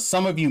 since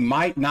some of you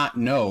might not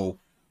know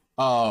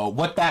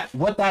what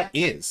that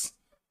is.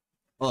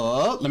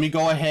 Let me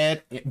go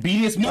ahead.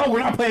 BDS. No, we're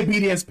not playing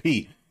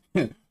BDSP.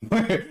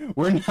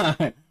 we're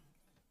not.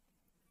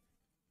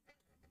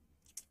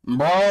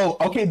 Bro,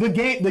 okay, the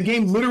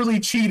game literally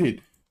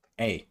cheated.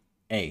 Hey.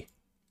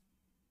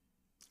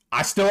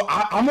 I'm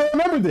gonna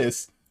remember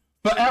this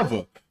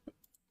forever.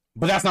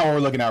 But that's not what we're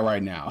looking at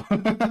right now.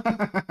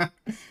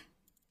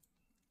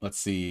 Let's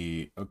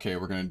see. Okay,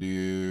 we're gonna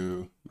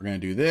do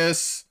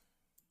this.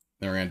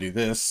 Then we're gonna do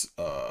this.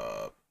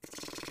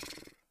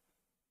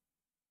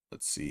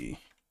 Let's see.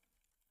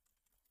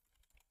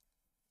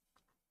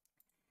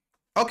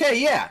 Okay,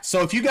 yeah.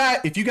 So if you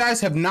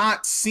guys have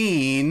not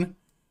seen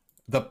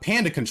the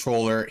Panda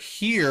controller,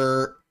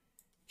 here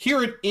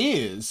it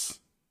is.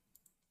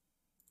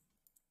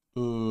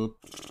 Here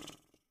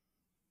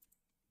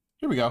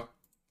we go.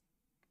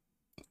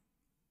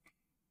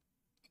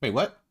 Wait,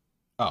 what?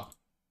 Oh,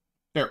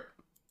 there.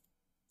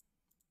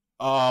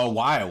 Oh,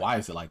 why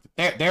is it like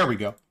that? There we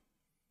go.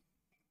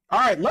 All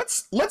right,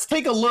 let's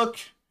take a look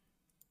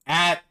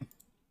at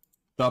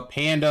the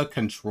Panda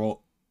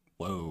control.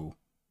 Whoa,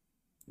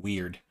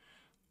 weird.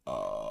 The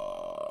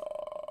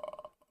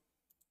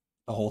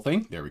whole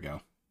thing. There we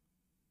go.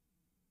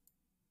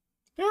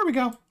 There we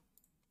go.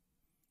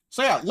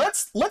 So yeah,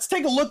 let's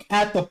take a look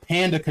at the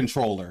Panda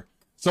controller.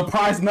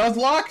 Surprise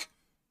Nuzlocke?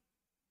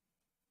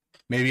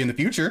 Maybe in the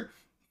future.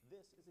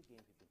 This is a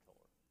GameCube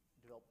controller.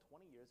 Developed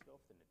 20 years ago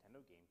for the Nintendo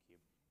GameCube,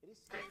 it is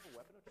still the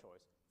weapon of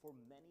choice for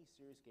many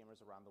serious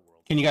gamers around the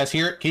world. Can you guys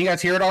hear it? Can you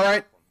guys hear it all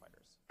right?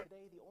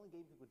 Today, the only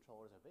GameCube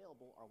controllers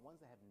available are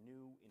ones that have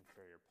new,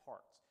 inferior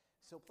parts.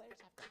 So players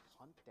have to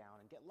hunt down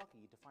and get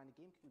lucky to find a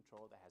GameCube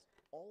controller that has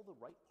all the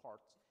right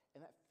parts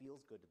and that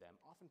feels good to them,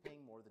 often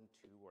paying more than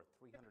 $200 or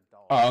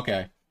 $300. Oh,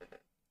 okay.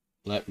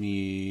 Let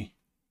me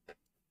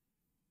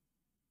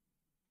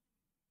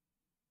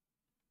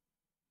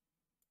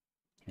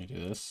do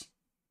this.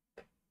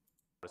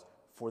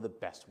 For the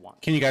best one.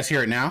 Can you guys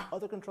hear it now?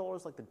 Other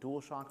controllers like the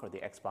DualShock or the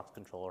Xbox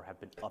controller have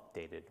been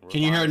updated.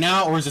 Can you hear it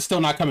now, or is it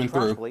still not coming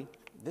through? Tragically,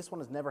 this one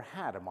has never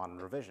had a modern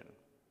revision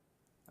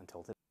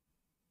until today.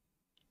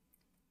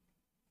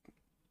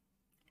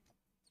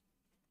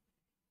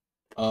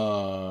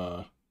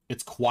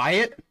 It's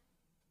quiet.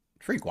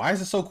 Freak, why is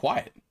it so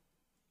quiet?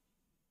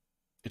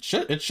 It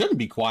shouldn't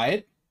be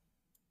quiet.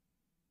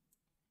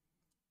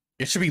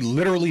 It should be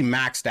literally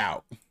maxed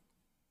out.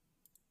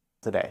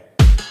 Today.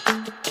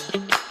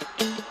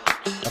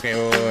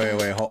 Okay,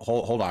 wait.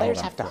 Hold on.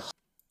 Players have to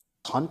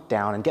hunt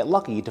down and get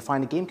lucky to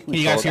find a GameCube controller. Can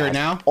you guys hear it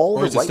now? All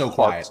Or the is it right still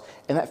parts, quiet?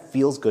 and that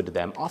feels good to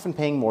them, often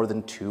paying more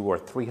than $200 or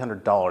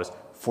 $300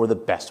 for the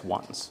best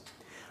ones.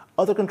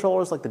 Other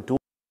controllers like the Dual.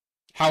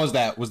 How was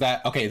that? Was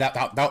that okay? That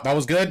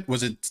was good.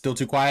 Was it still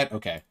too quiet?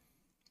 Okay.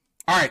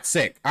 All right,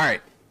 sick. All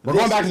right, we're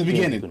going back to the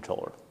beginning.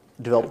 Controller.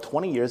 Developed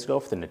 20 years ago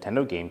for the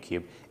Nintendo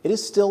GameCube, it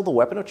is still the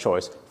weapon of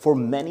choice for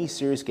many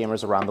serious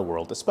gamers around the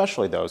world,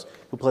 especially those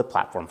who play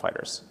platform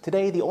fighters.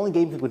 Today, the only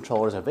GameCube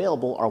controllers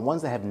available are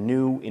ones that have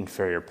new,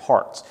 inferior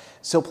parts.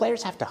 So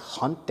players have to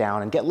hunt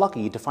down and get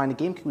lucky to find a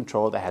GameCube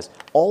controller that has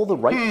all the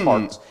right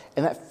parts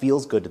and that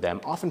feels good to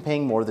them, often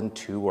paying more than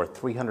 $200 or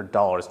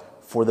 $300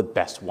 for the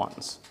best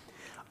ones.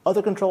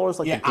 Other controllers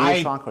like the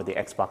DualShock or the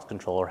Xbox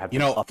controller have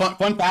been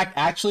fun fact,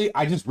 actually,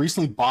 I just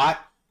recently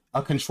bought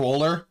a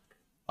controller.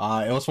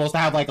 It was supposed to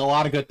have like a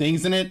lot of good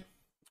things in it.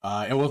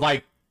 It was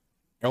like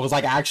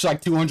actually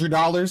like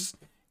 $200,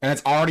 and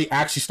it's already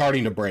actually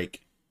starting to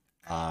break.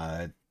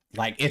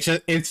 Like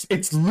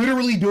it's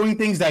literally doing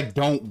things that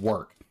don't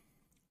work.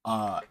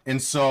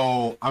 And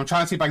so I'm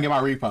trying to see if I can get my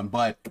refund,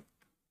 but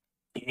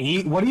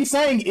what he's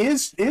saying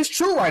is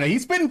true right now.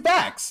 He's spitting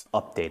facts.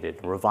 Updated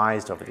and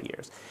revised over the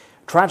years.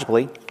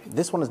 Tragically,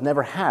 this one has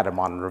never had a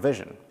modern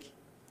revision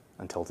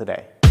until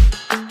today.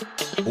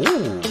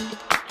 Ooh.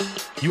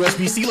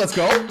 USB-C, let's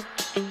go.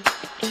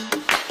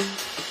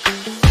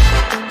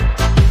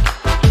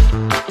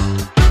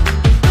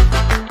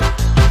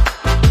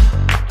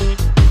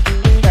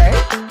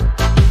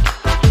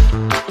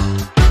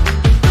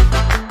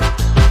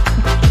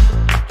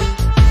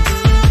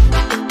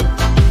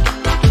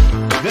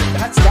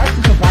 That's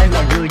providing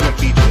like really good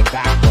feature, the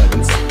back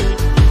buttons.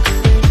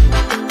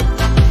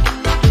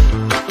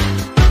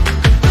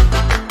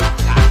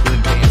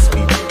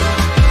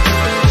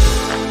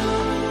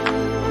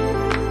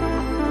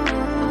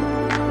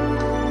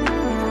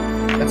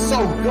 That's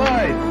so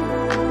good.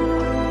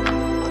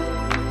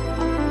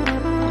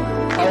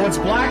 Oh, it's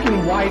black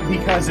and white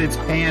because it's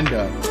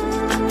Panda.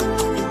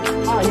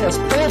 Ah, yes,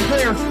 pro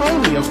player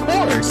Tony, of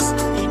course.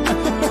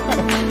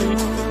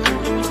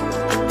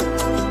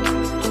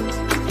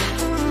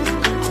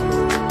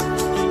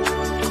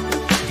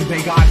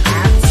 They got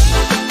hats.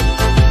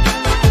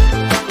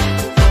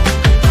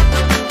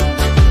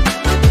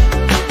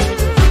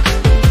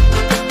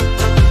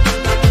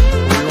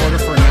 Reorder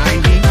for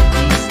 90.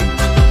 Easy.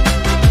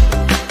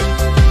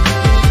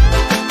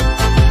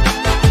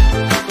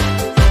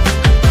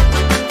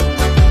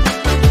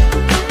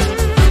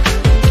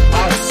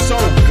 Oh, it's so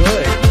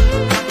good.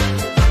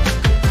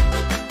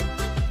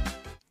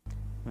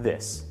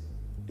 This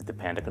is the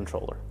Panda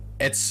controller.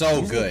 It's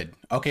so good.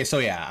 Okay, so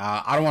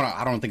yeah,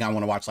 I don't think I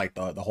want to watch like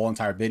the whole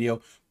entire video,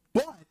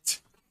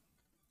 but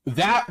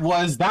that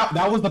was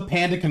the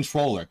Panda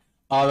controller.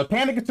 The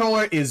Panda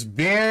controller is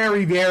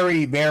very,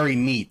 very, very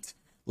neat.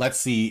 Let's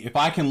see if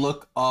I can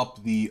look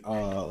up the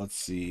let's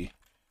see.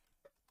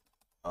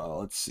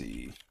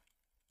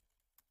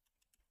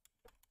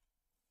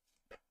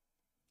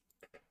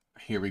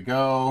 here we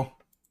go.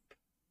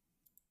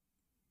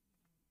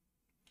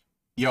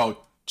 Yo,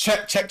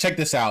 check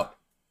this out.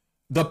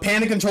 The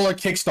Panda controller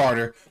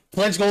Kickstarter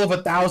pledge goal of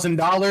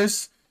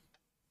 $1,000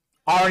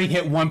 already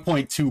hit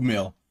 1.2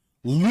 mil.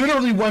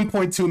 Literally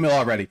 1.2 mil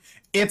already.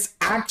 It's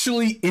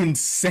actually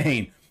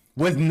insane.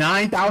 With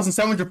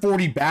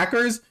 9,740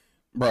 backers,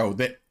 bro.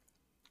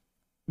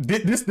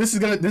 This is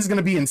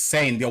gonna be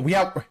insane. Yo,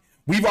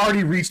 we've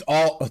already reached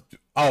all.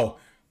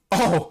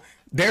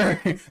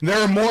 There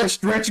are more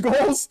stretch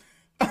goals.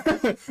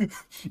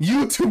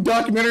 YouTube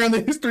documentary on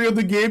the history of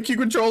the GameCube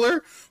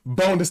controller.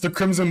 Bonus: the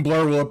Crimson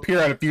Blur will appear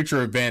at a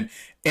future event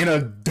in a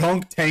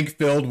dunk tank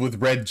filled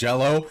with red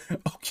jello.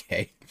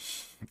 Okay.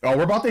 Oh,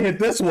 we're about to hit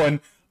this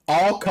one.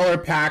 All color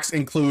packs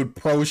include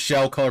pro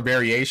shell color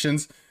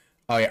variations.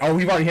 Oh yeah. Oh,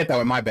 we've already hit that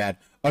one. My bad.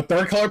 A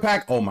third color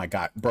pack. Oh my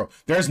god, bro.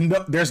 There's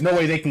no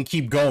way they can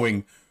keep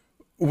going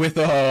with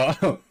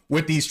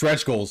with these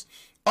stretch goals.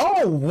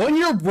 Oh,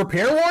 1-year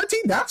repair warranty.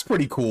 That's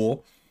pretty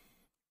cool.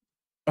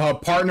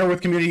 Partner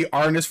with community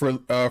artists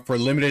for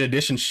limited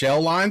edition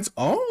shell lines.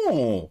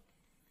 Oh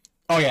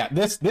yeah.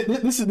 This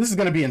is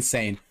gonna be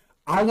insane.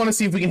 I want to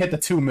see if we can hit the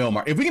 2 mil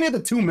mark. If we can hit the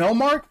 2 mil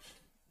mark,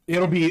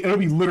 it'll be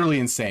literally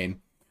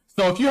insane.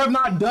 So if you have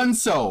not done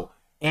so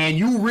and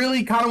you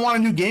really kind of want a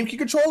new GameCube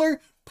controller,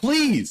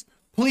 please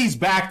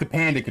back the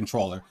Panda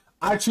controller.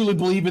 I truly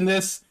believe in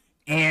this,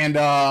 and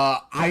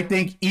I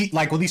think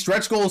like with these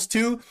stretch goals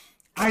too,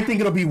 I think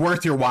it'll be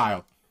worth your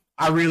while.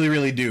 I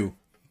really do.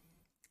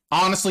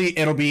 Honestly,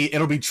 it'll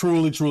be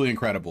truly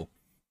incredible.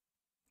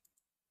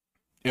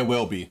 It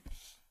will be.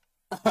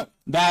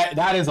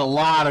 that is a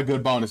lot of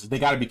good bonuses. They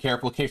got to be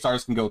careful.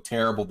 Kickstarters can go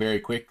terrible very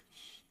quick.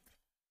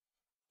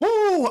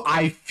 Ooh,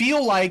 I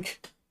feel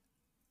like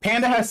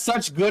Panda has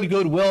such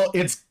goodwill.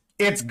 It's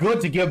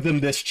good to give them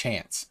this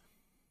chance.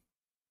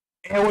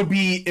 It would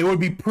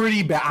be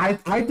pretty bad.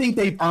 I think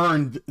they've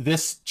earned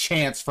this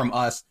chance from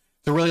us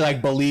to really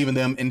like believe in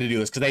them and to do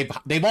this, because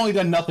they've only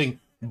done nothing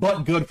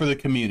but good for the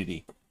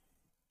community.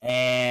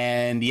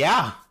 And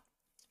yeah,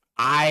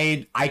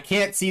 I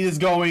can't see this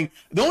going.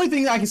 The only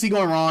thing I can see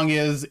going wrong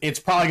is it's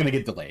probably going to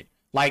get delayed.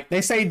 Like they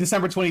say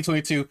December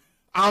 2022.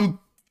 I'm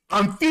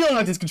feeling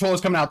like this controller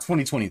is coming out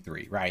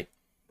 2023, right?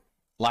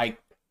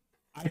 Like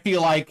I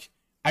feel like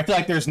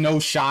there's no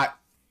shot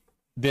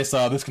this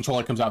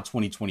controller comes out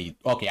 2020.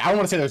 Okay, I don't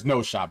want to say there's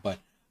no shot, but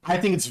I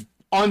think it's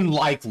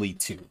unlikely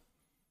to.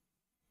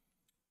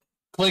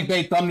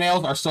 Clickbait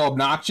thumbnails are so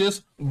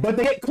obnoxious, but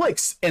they get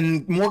clicks,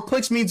 and more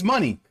clicks means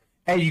money.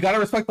 Hey, you gotta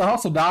respect the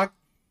hustle, doc.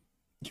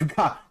 You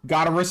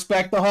gotta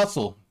respect the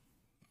hustle.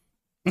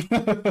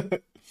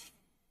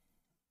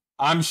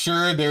 I'm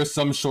sure there's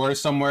some shortage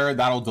somewhere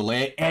that'll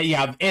delay it. And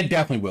yeah, it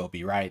definitely will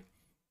be, right?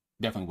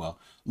 Definitely will.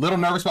 Little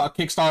nervous about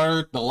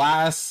Kickstarter. The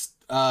last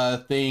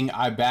thing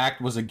I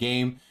backed was a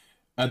game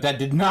that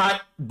did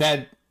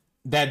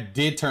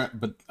turn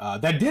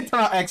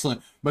out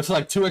excellent, but it's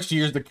like 2 extra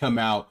years to come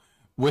out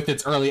with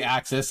its early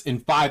access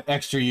and 5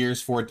 extra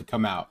years for it to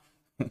come out.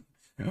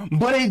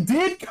 But it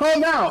did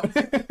come out.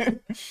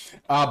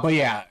 But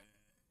yeah,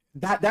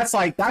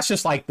 that's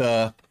just like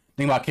the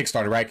thing about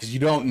Kickstarter, right? Because you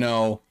don't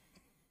know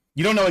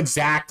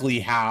exactly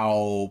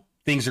how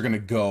things are gonna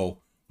go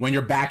when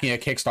you're backing a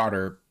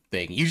Kickstarter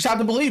thing. You just have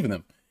to believe in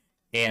them,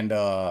 and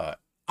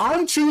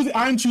I'm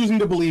choosing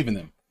to believe in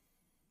them.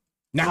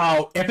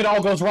 Now, if it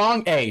all goes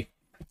wrong, hey,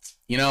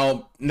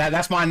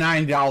 that's my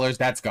 $90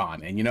 that's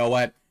gone, and you know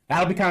what?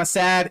 That'll be kind of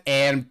sad.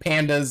 And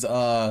Panda's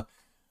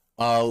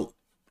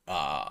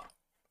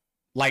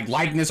like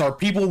likeness, or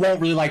people won't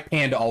really like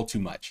Panda all too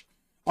much.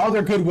 All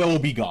their goodwill will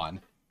be gone,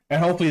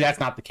 and hopefully that's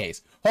not the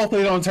case.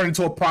 Hopefully they don't turn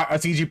into a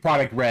CG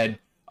product red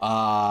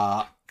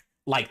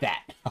like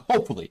that.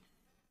 Hopefully.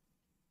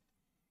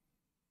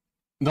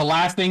 The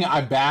last thing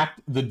I backed,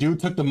 the dude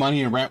took the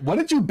money and ran. What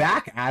did you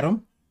back,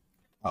 Adam?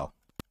 Oh.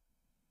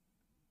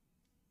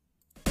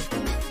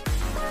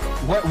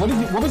 What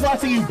was the last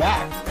thing you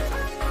backed?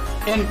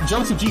 And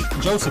Joseph,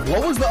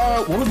 what was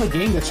the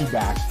game that you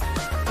backed?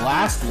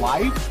 Last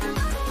Life?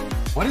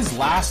 What is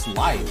Last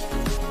Life?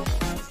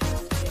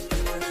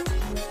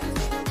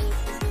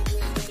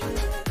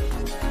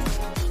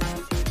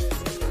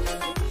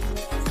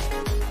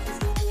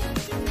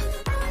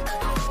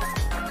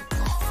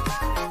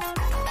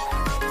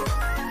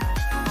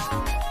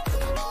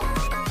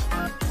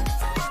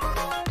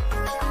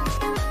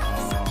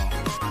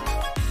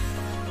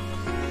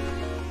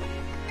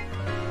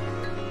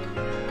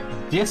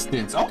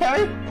 Distance.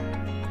 Okay.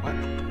 What?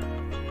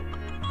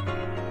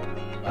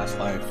 Last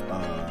Life.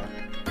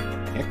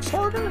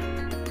 Kickstarter?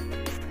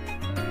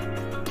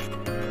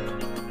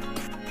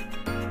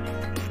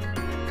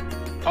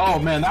 Oh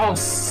man, that was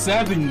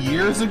 7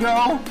 years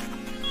ago?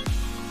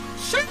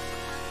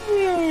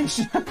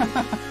 Sheesh.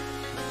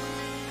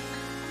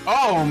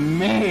 Oh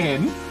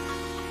man.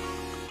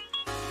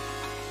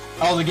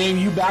 Oh, the game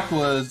you backed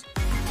was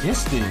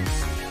Distance.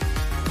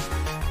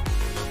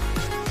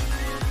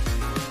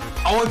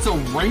 Oh, it's a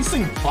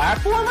racing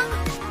platformer?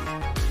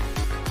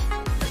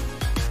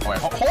 Oh, wait,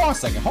 hold on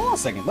a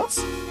second.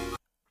 Let's...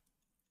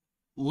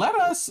 let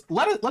us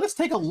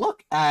take a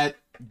look at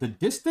the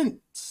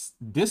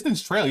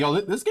distance trail.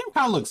 Yo, this game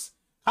kind of looks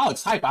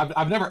hype.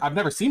 I've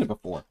never seen it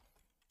before.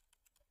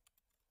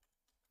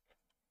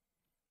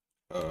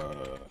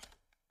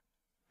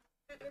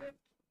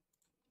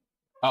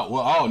 Oh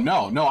well. Oh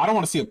no, I don't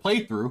want to see a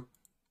playthrough.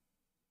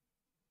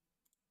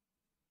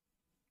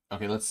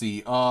 Okay, let's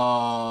see.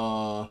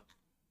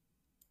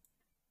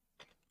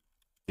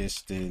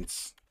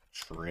 Distance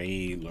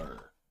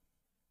trailer.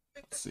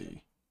 Let's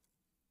see.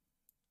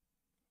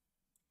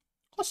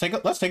 Let's take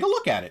a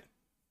look at it.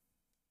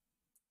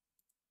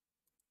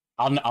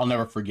 I'll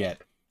never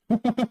forget.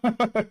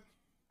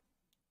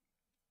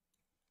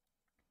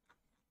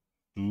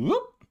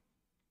 Whoop.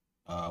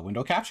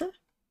 Window capture.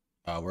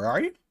 Where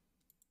are you?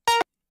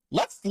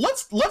 Let's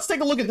take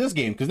a look at this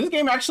game because this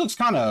game actually looks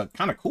kind of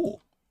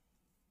cool.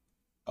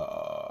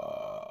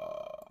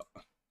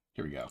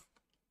 Here we go.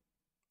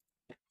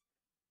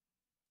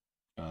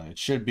 It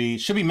should be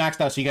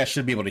maxed out, so you guys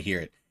should be able to hear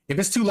it. If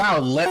it's too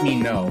loud, let me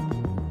know.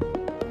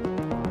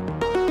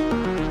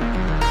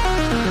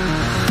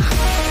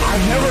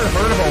 I've never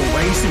heard of a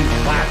racing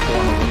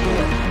platformer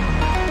before,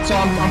 so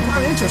I'm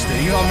kind of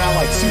interested. You know, I'm not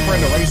like super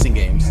into racing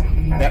games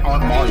that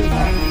aren't Mario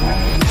Kart.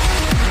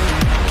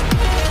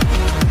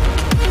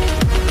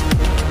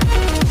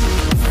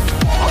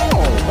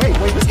 Oh, wait,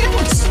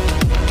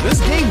 this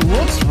game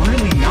looks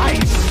really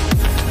nice.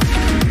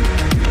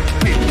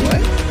 Wait,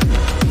 what?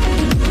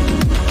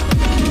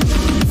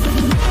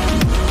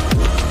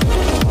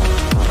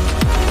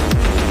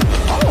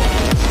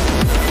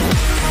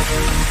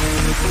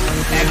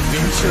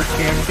 Adventure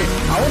campaign.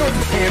 I wonder what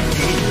the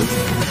campaign is.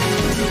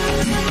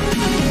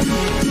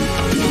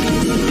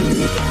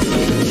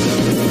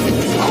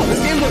 Oh,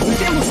 this game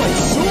looks like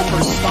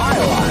super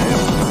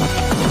stylized.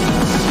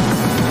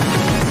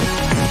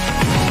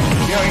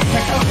 Yo, you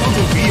check out those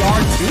in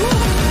VR too?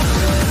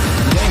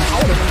 Man, I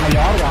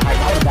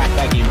would've backed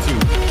that game too,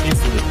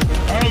 instantly.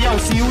 Hey, yo,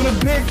 see you in a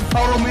bit,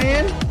 Photo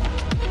Man.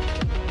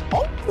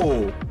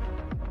 Oh.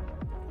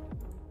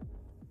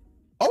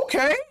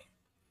 Okay.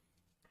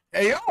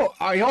 Hey, yo,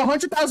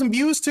 100,000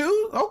 views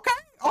too? Okay.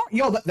 Oh,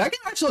 yo, that game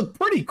actually looked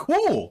pretty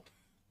cool.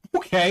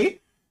 Okay.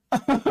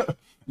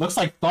 Looks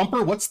like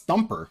Thumper. What's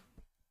Thumper?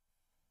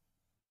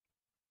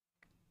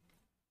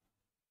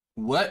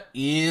 What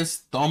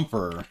is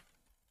Thumper?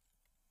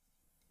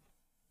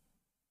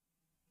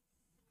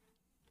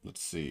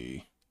 Let's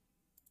see.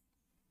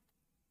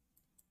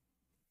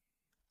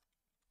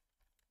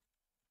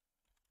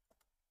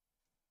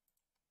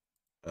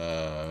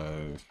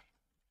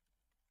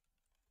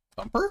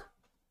 Thumper?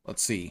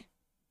 Let's see.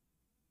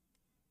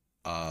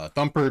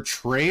 Thumper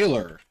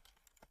trailer.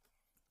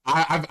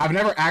 I've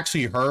never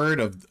actually heard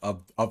of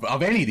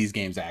any of these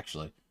games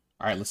actually.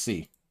 All right, let's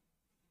see.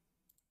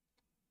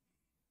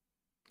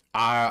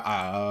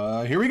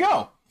 Here we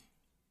go.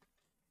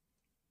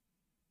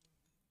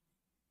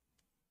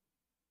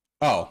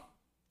 Oh.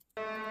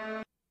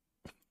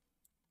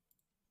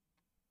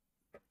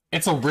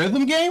 It's a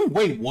rhythm game?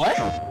 Wait, what?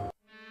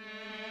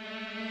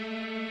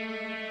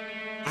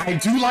 I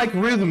do like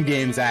rhythm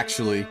games,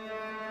 actually.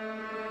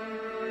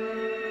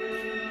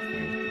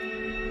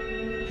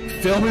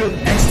 Fill me with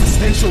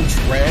existential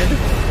dread?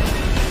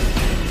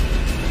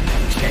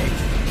 Okay.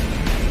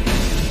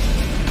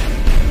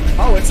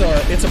 Oh, it's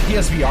a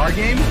PSVR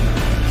game?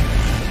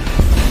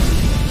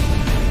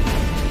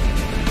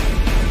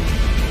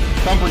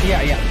 Thumper,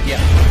 yeah.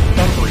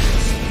 Thumper is.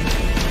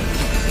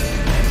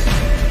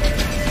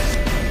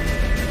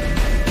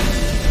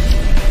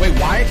 Wait,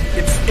 why?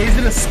 Is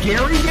it a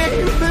scary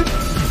game?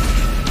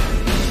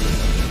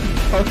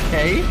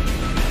 Okay.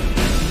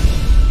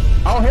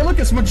 Oh, hey, look,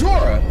 it's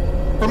Majora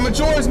from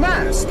Majora's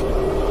Mask,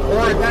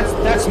 or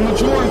that's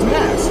Majora's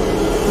Mask.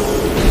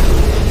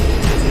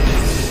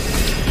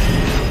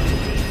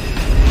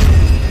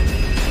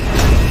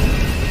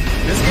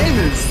 This game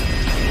is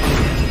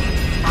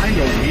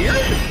kinda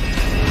weird.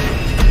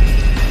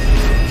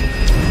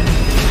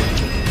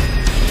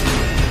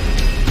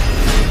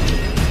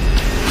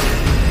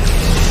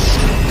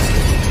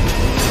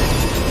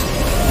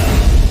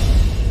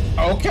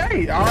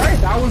 Okay, alright,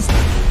 that was...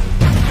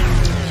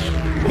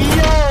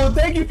 Yo,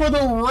 thank you for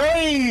the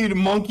raid,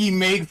 Monkey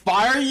Make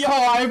Fire. Yo,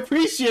 I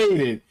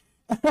appreciate it.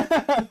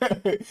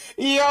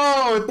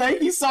 Yo,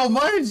 thank you so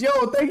much.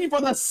 Yo, thank you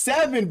for the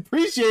 7.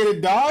 Appreciate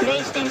it, dog.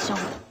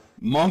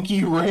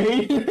 Monkey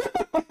raid?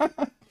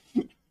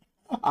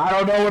 I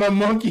don't know what a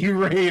monkey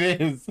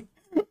raid is.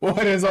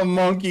 What is a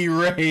monkey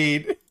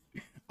raid?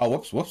 Oh,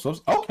 whoops.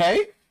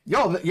 Okay.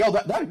 Yo, that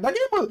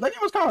game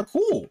was kind of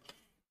cool.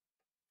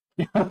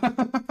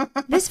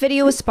 This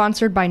video is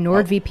sponsored by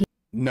NordVPN.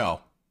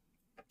 No.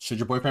 Should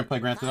your boyfriend play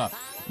Grand Theft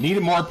Auto?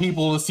 Needed more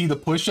people to see the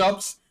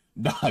push-ups?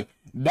 Dog.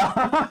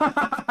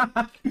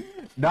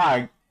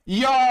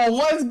 Yo,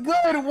 what's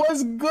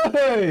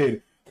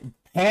good?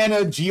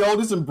 Hannah,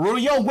 Geodis, and Bruno.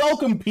 Yo,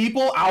 welcome,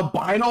 people.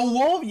 Albino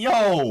Wolf.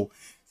 Yo.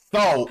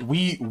 So,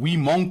 we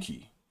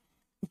monkey.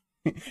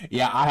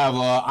 Yeah, I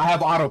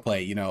have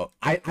autoplay, you know.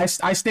 I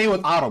stay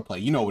with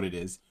autoplay. You know what it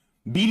is.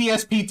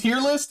 BDSP tier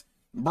list?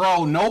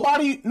 Bro,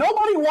 nobody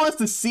wants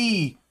to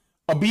see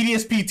a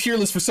BDSP tier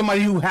list for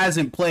somebody who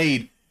hasn't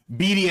played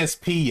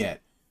BDSP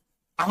yet.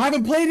 I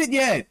haven't played it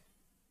yet.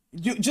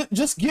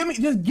 Just give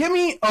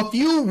me a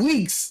few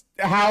weeks,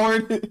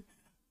 Howard.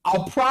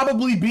 I'll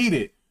probably beat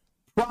it.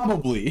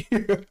 Probably.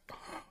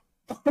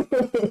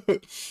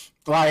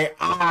 Like,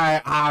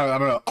 I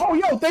don't know. Oh,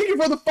 yo, thank you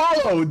for the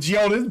follow,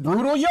 Jonas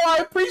Brutal. Yo, I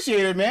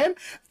appreciate it, man.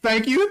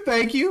 Thank you.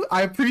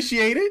 I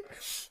appreciate it.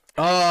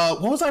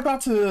 What was I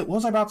about to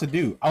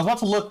do? I was about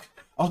to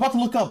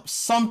look up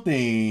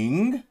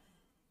something,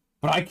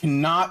 but I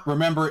cannot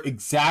remember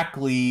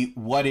exactly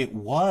what it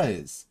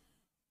was.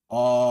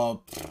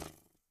 Oh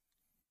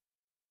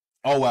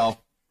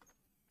well.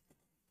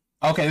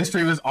 Okay, this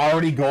stream is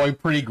already going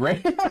pretty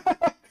great.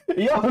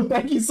 Yo,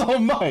 thank you so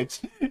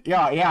much.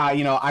 Yeah,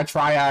 you know, I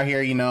try out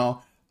here, you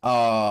know.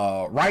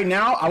 Right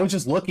now I was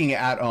just looking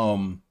at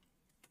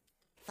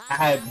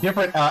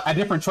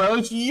different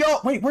trailers. Yo,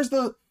 wait, where's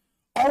the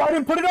I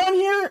didn't put it on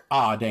here?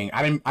 Ah, dang,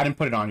 I didn't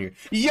put it on here.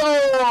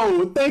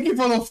 Yo, thank you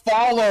for the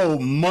follow,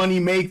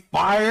 Money Make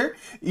Fire.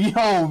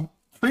 Yo,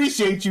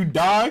 appreciate you,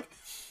 dog.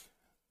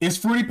 Is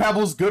Fruity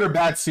Pebbles good or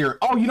bad cereal?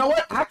 Oh, you know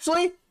what?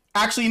 Actually,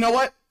 you know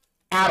what?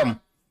 Adam,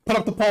 put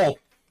up the poll.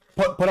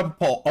 Put up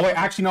the poll. Oh wait,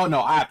 actually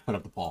no, I have to put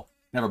up the poll.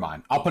 Never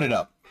mind. I'll put it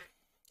up.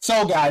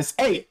 So guys,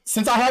 hey,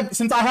 since I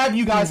have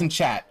you guys in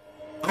chat,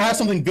 I have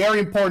something very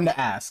important to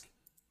ask.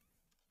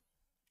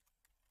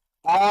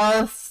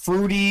 Are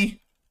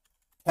Fruity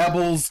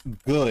Pebbles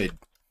good?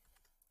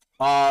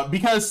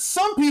 Because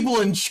some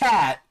people in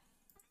chat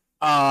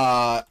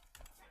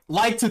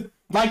like to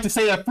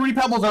say that Fruity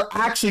Pebbles are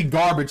actually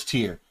garbage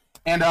tier.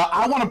 And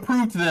I want to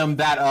prove to them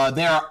that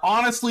they are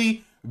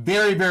honestly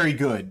very, very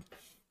good.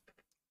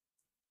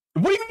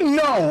 What do you mean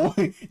no?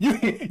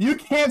 You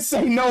can't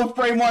say no,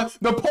 Frame One.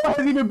 The poll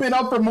hasn't even been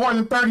up for more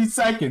than 30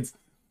 seconds.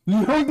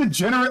 You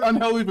degenerate,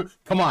 unhealthy.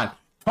 Come on,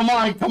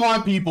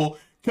 people.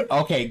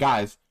 Okay,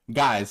 guys.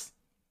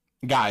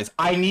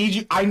 I need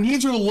you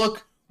to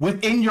look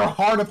within your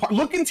heart of heart.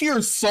 Look into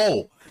your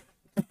soul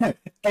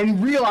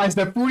and realize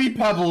that Fruity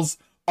Pebbles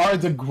are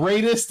the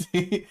greatest.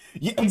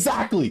 Yeah,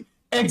 exactly.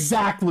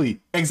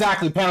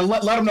 Panel,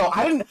 let them know.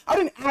 I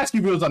didn't ask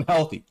you if it was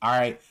unhealthy. All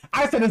right.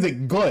 I said, is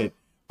it good?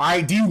 All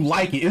right, do you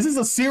like it? Is this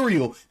a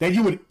cereal that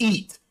you would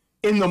eat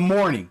in the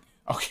morning?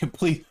 Okay,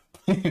 please.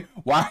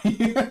 Why?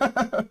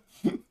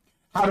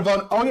 How to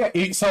vote? Oh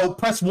yeah. So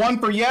press 1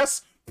 for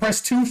yes.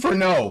 Press 2 for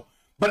no.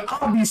 But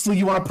obviously,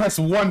 you want to press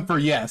 1 for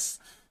yes.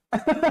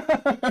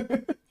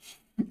 If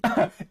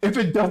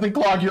it doesn't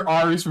clog your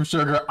arteries from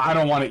sugar, I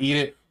don't want to eat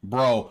it,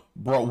 bro.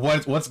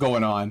 What's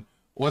going on?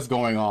 What's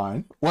going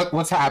on?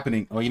 What's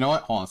happening? Oh, you know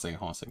what? Hold on a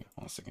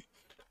second.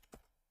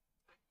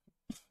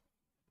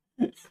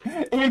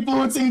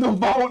 Influencing the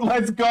vote.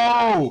 Let's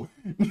go.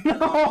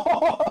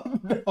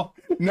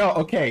 No.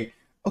 Okay.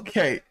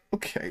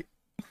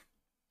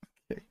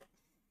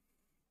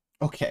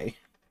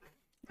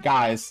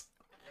 Guys,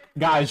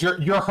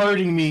 you're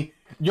hurting me.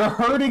 You're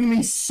hurting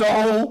me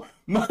so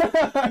much.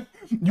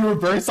 You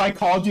reverse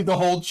psychology the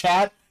whole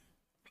chat.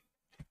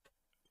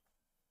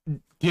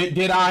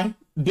 Did I?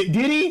 Did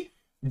he?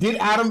 Did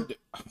Adam?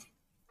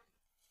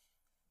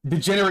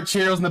 Degenerate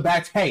Cheerios in the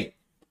back. Hey.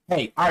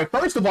 All right.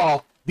 First of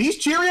all, these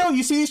Cheerios.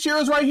 You see these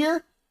Cheerios right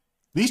here?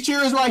 These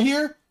Cheerios right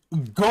here.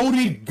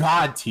 Goated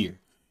God tier.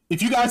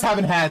 If you guys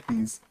haven't had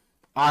these,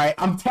 all right,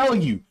 I'm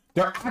telling you,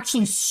 they're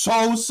actually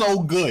so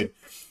good.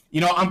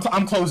 You know,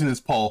 I'm closing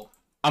this poll.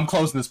 I'm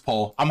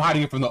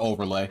hiding it from the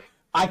overlay.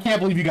 I can't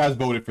believe you guys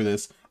voted for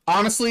this.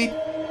 Honestly,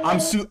 I'm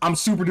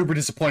super duper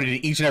disappointed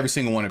in each and every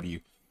single one of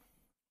you.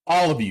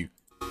 All of you.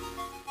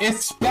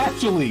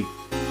 Especially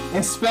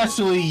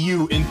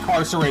you,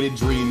 Incarcerated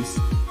Dreams.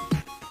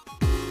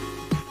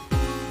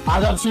 I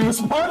got you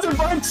sponsored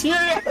by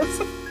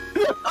Cheerios.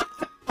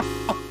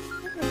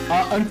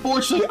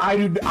 Unfortunately,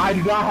 I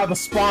do not have a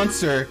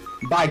sponsor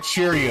by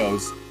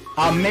Cheerios.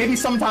 Maybe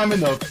sometime in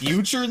the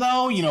future,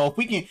 though, you know, if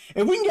we can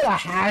get a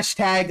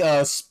hashtag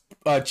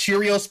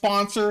Cheerio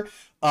sponsor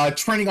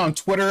trending on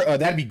Twitter,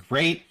 that'd be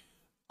great.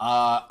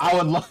 I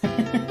would love.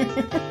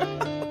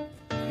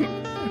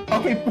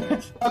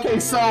 Okay.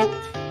 So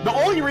the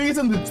only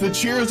reason the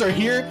Cheerios are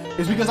here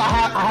is because I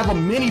have a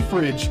mini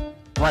fridge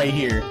right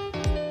here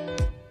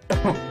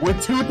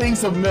with 2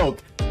 things of milk,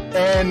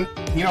 and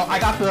you know I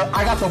got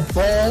the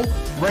bowl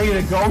ready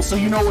to go, so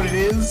you know what it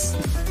is.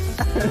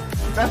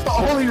 That's the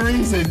only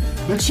reason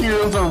the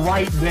Cheerios are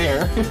right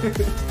there.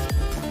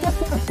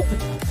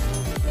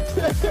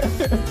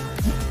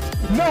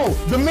 No,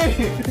 the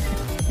minute.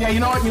 Yeah, you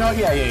know what?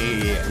 Yeah.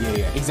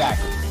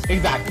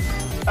 Exactly.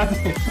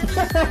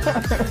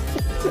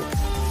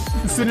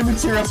 Cinnamon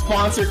Cheerio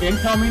sponsor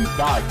incoming.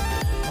 Dog.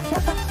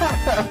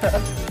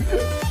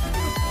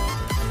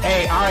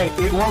 Hey, all right.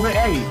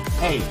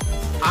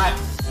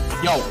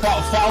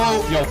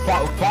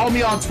 Follow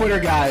me on Twitter,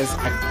 guys.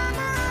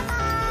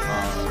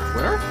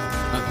 Twitter?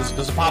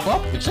 Does it pop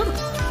up? It should.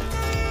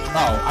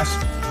 Oh,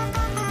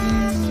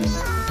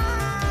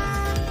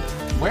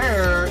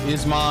 where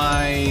is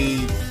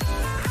my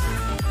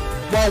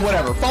well,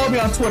 whatever. Follow me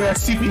on Twitter at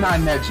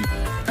CP9Neji.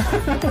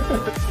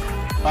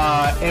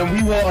 And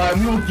we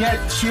will get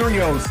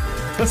Cheerios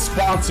to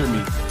sponsor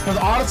me. Because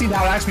honestly,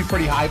 that would actually be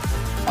pretty hype.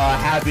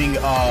 Having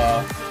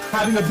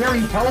a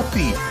very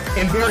healthy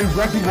and very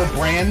reputable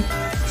brand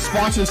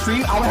sponsor the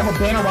stream. I would have a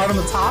banner right on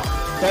the top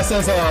that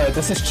says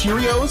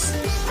Cheerios,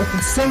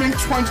 Cinnamon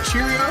Crunch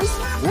Cheerios.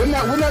 Wouldn't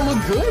that look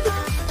good?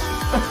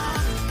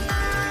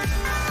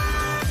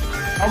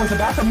 Oh, was the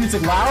background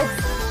music loud?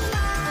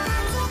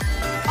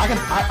 I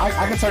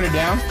can turn it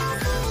down.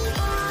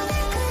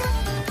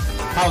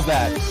 How's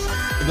that?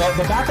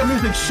 The background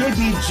music should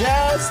be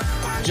just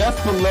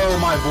below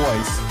my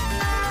voice.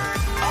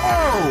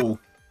 Oh!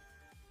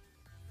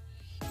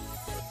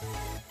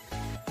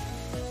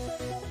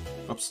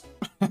 Oops.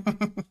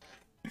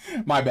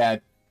 My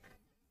bad.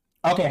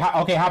 Okay,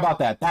 how about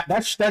that?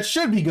 That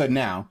should be good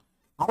now.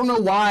 I don't know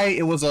why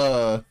it was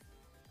a...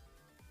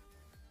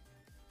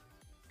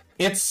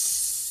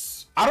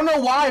 I don't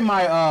know why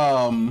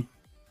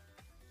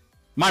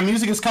my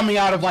music is coming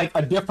out of like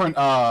a different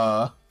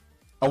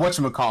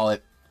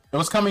whatchamacallit. It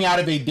was coming out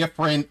of a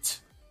different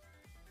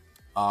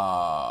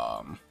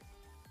audio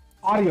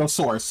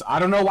source. I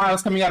don't know why it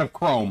was coming out of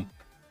Chrome.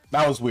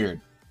 That was weird.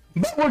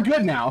 But we're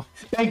good now.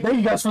 Thank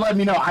you guys for letting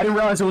me know. I didn't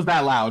realize it was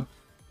that loud.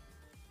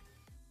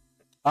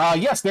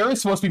 Yes, there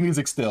is supposed to be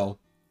music still.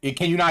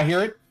 Can you not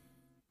hear it?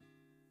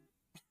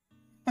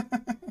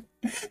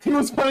 He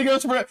was punishing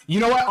us for...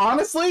 You know what?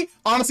 Honestly,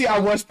 I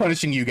was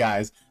punishing you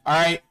guys. All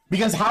right?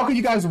 Because how could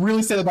you guys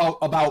really say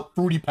about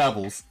Fruity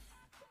Pebbles?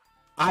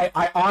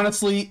 I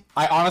honestly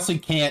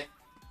can't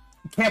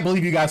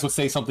believe you guys would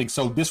say something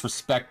so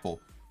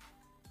disrespectful.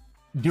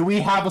 Do we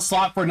have a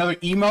slot for another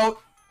emote?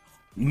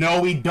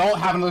 No, we don't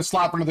have another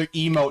slot for another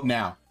emote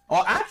now.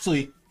 Well,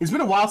 actually, it's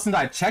been a while since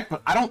I checked,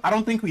 but I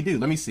don't think we do.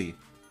 Let me see.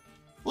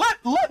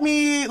 Let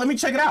me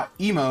check it out.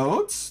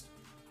 Emotes.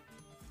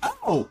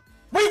 Oh,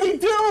 wait, we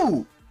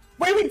do.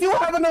 Wait, we do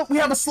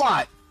have a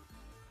slot.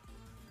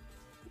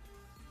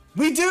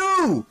 We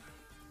do.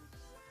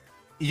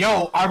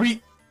 Yo, are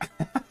we?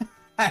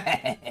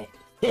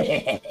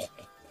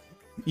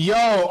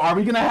 Yo, are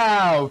we gonna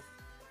have?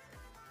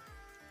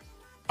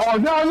 Oh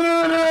no.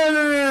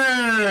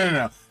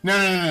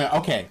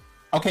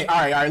 Okay,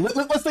 all right.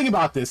 Let's think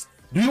about this.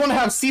 Do you want to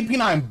have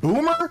CP9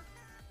 Boomer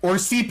or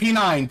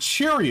CP9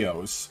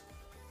 Cheerios?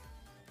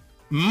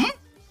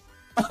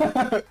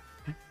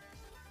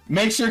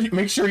 Make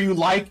sure you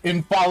like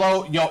and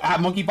follow at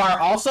MonkeyFire.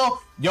 Also,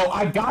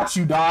 I got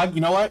you, dog.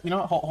 You know what?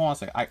 Hold on a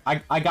second.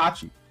 I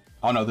got you.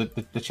 Oh no,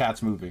 the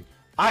chat's moving.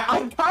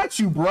 I got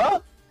you,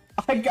 bruh.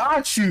 I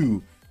got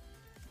you.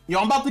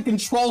 I'm about to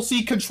Control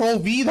C, Control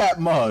V that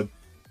mug.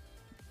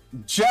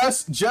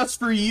 Just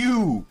for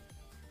you.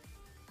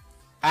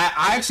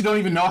 I actually don't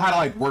even know how to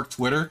like work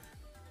Twitter.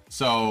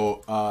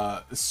 So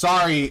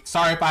sorry if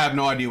I have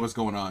no idea what's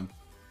going on.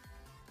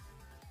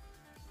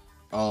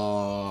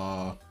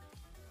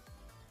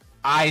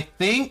 I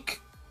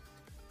think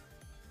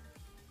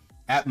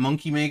at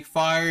Monkey Make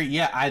Fire,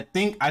 yeah, I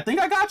think I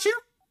got you.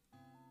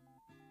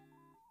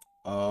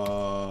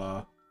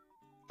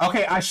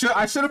 Okay, I should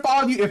have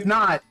followed you. If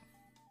not,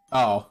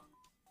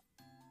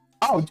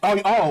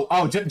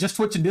 just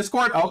Twitch and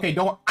Discord. Okay,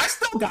 I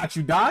still got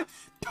you, dog.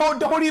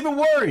 Don't even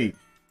worry.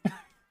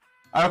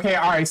 Okay,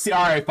 all right,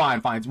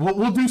 fine.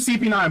 We'll do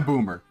CP9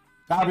 Boomer.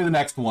 That'll be the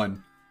next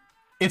one.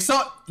 It's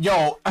so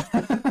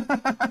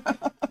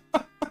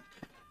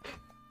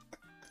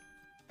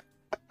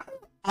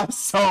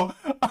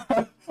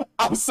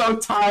I'm so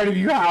tired of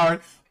you,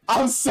 Howard.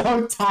 I'm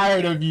so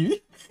tired of you.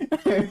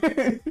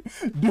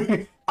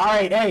 All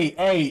right,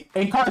 hey,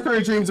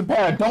 Incarcerated Dreams of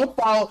Para, don't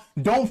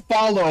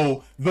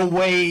follow the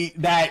way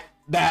that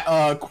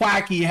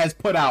Quacky has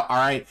put out. All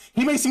right,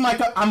 he may seem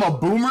like I'm a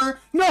boomer.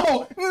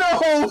 No,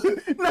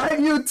 not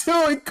you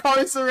too,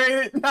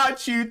 Incarcerated,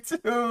 not you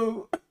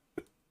too.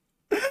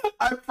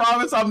 I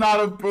promise I'm not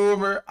a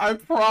boomer. I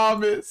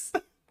promise,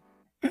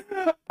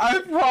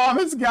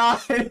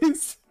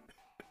 guys.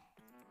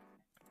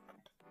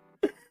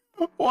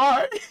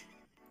 Why?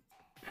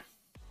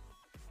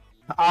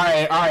 All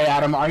right,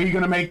 Adam. Are you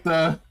gonna make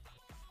the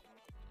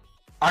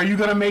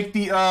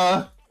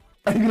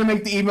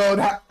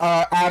emote,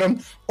 Adam,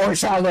 or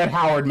shall I let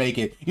Howard make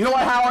it? You know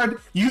what,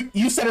 Howard?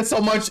 You said it so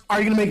much. Are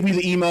you gonna make me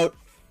the emote?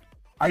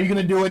 Are you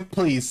gonna do it,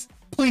 please?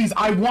 Please,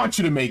 I want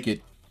you to make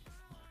it.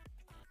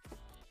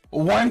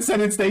 One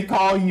sentence they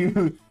call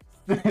you.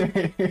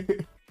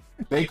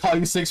 They call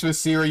you 6 for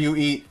cereal you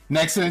eat.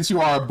 Next sentence, you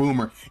are a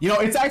boomer.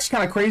 It's actually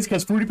kind of crazy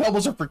because Fruity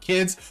Pebbles are for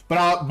kids,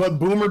 but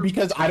boomer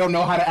because I don't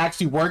know how to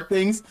actually work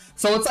things.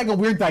 So it's like a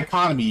weird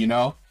dichotomy,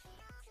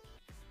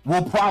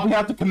 We'll probably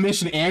have to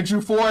commission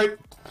Andrew for it.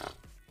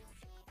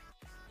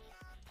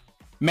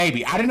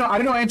 Maybe. I didn't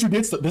know Andrew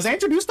did stuff. Does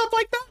Andrew do stuff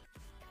like that?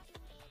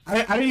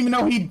 I didn't even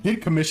know he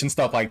did commission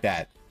stuff like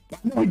that. I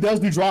know he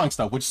does do drawing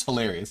stuff, which is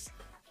hilarious.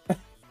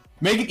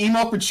 Make an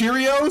email for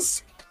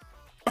Cheerios?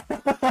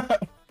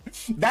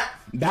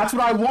 That's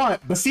what I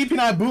want. But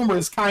CP9 Boomer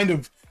is kind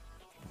of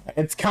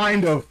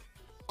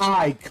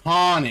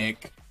iconic.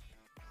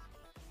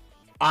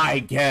 I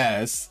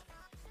guess.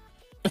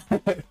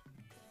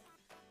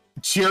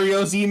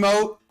 Cheerios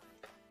emote.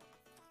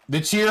 The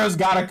Cheerios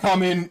gotta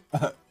come in.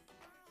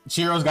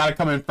 Cheerios gotta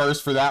come in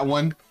first for that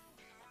one.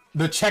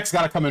 The checks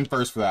gotta come in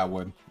first for that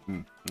one.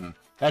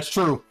 That's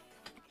true.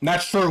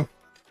 That's true.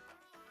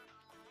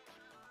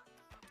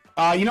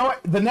 You know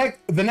what? The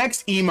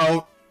next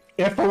emote,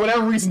 if for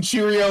whatever reason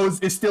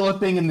Cheerios is still a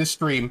thing in this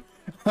stream,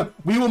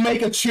 we will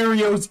make a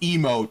Cheerios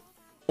emote,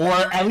 or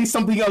at least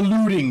something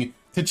alluding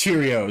to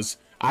Cheerios.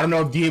 I don't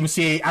know if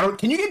DMCA.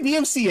 Can you get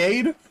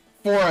DMCA'd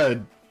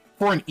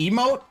for an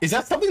emote? Is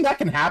that something that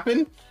can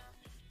happen?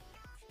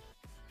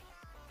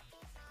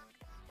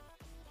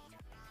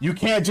 You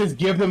can't just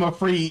give them a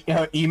free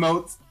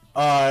emote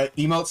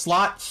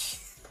slot.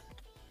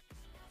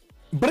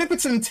 But if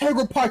it's an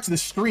integral part to the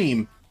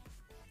stream,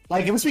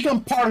 like if it's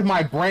become part of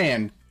my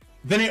brand,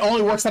 then it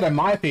only works out in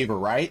my favor,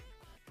 right?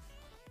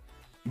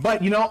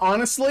 But you know,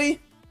 honestly,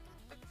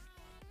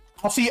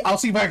 I'll see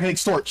if I can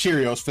extort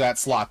Cheerios for that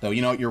slot, though.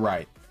 You know, you're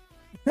right.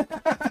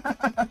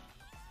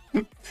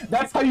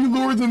 That's how you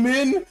lure them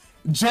in.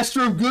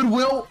 Gesture of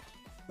goodwill.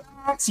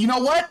 You know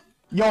what?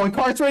 Yo,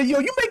 Incarcerated, yo,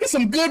 you making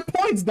some good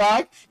points,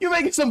 dog. You're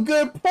making some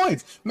good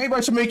points. Maybe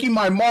I should make you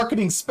my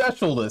marketing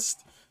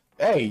specialist.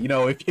 Hey, you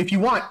know, if you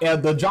want,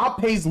 the job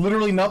pays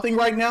literally nothing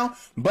right now,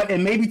 but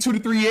in maybe 2 to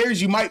 3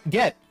 years, you might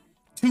get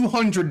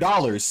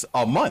 $200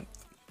 a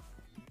month.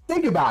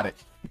 Think about it.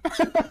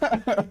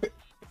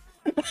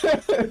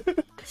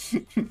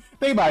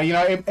 Think about it. You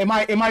know, it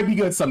might be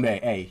good someday.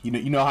 Hey, you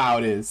know how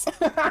it is.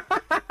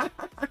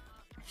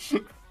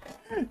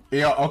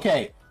 Yeah.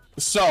 Okay.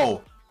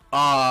 So,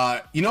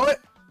 you know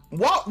what?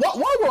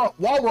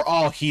 While we're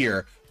all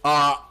here,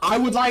 I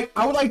would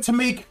like to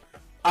make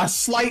a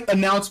slight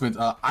announcement.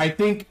 I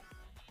think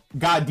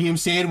got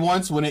DMCA'd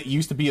once when it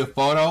used to be a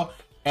photo,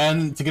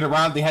 and to get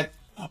around they had.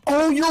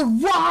 Oh, you're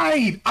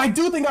right. I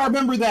do think I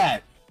remember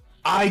that.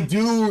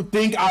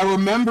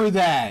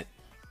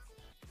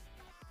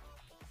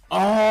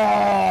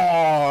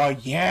 Oh,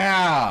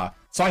 yeah.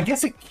 So I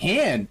guess it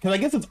can, because I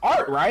guess it's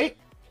art, right?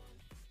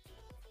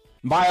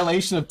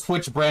 Violation of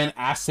Twitch brand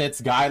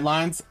assets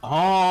guidelines.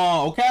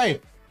 Oh, okay.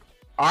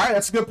 All right,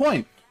 that's a good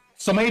point.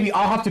 So maybe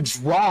I'll have to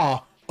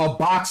draw a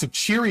box of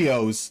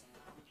Cheerios,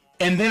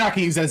 and then I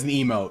can use it as an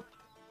emote.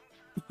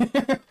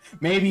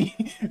 maybe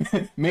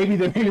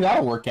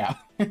that'll work out.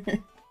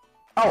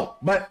 Oh,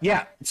 but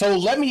yeah. So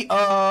let me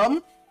I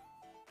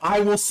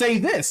will say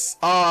this.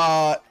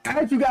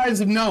 As you guys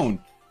have known,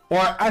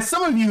 or as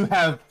some of you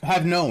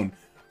have known,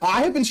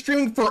 I have been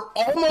streaming for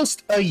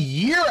almost a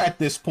year at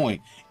this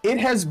point. It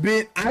has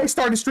been, I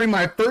started streaming,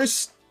 my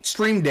first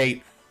stream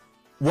date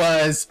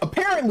was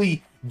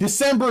apparently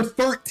December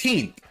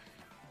 13th.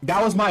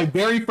 That was my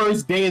very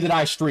first day that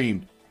I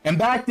streamed. And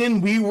back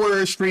then we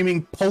were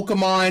streaming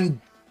Pokemon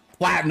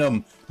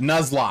Platinum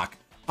Nuzlocke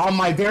on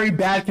my very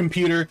bad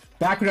computer.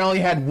 Back when I only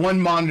had one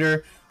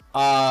monitor.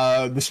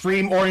 The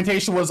stream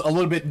orientation was a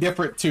little bit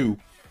different too.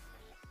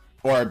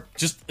 Or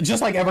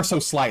just like ever so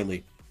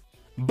slightly.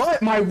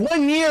 But my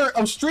 1 year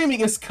of streaming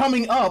is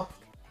coming up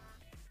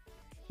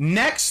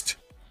next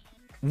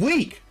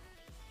week.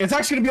 It's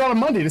actually gonna be on a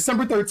Monday,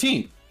 December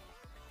 13th.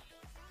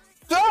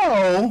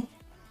 So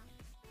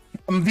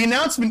the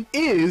announcement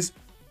is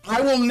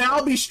I will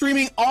now be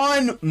streaming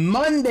on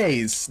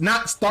Mondays.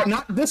 Not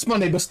this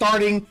Monday, but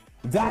starting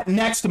that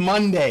next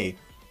Monday.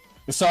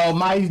 So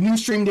my new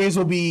stream days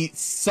will be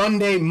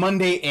Sunday,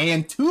 Monday,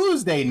 and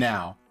Tuesday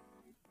now.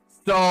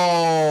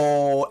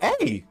 So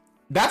hey,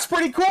 that's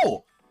pretty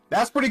cool.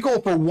 That's pretty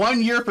cool for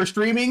 1 year for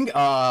streaming.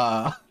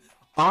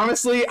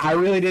 Honestly, I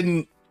really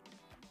didn't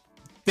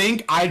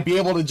think I'd be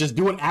able to just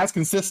do it as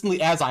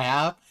consistently as I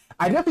have.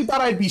 I definitely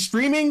thought I'd be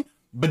streaming,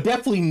 but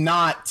definitely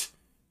not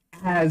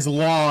as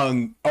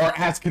long or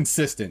as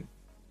consistent.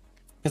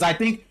 Because I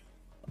think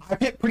I've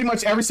hit pretty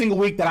much every single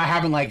week that I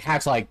haven't like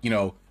had to like, you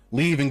know,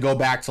 leave and go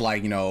back to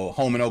like, you know,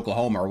 home in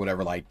Oklahoma or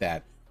whatever like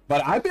that.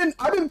 But I've been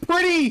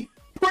pretty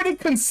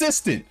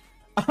consistent.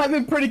 I've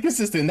been pretty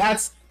consistent.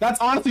 That's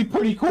honestly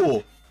pretty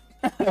cool.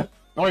 Oh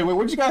wait,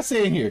 what you guys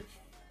saying here?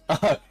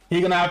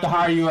 He gonna have to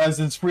hire you as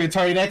his free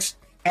attorney next?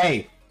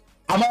 Hey,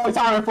 I'm always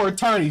hiring for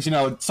attorneys, you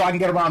know, so I can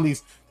get around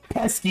these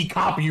pesky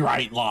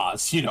copyright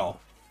laws, you know.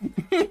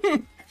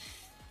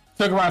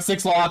 Took around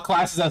 6 law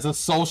classes as a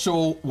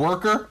social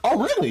worker. Oh,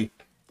 really?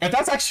 If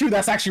that's actually true,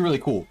 that's actually really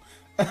cool.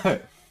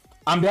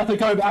 I'm definitely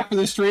coming back for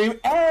this stream.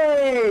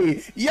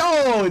 Hey,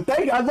 yo,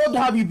 thank you. I'd love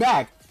to have you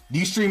back. Do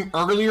you stream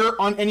earlier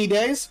on any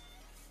days?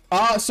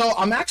 So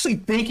I'm actually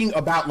thinking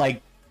about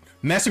like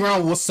messing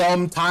around with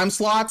some time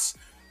slots.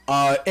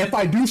 If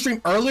I do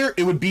stream earlier,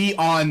 it would be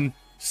on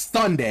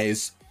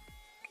Sundays.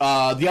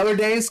 The other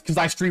days, because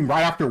I stream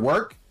right after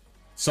work,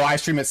 so I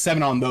stream at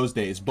 7 on those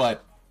days.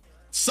 But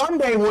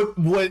Sunday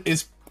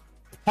is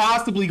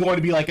possibly going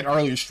to be like an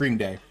earlier stream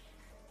day.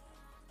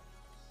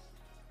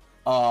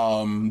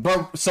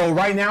 But so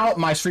right now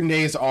my stream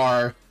days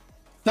are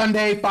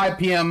Sunday 5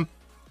 p.m.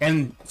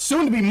 and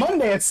soon to be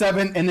Monday at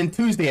 7 and then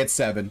Tuesday at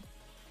 7.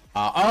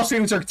 All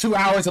streams are 2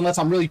 hours unless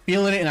I'm really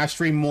feeling it and I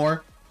stream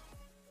more.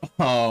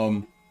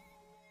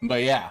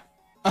 But yeah,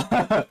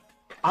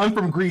 I'm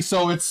from Greece,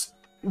 so it's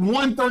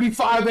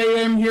 1:35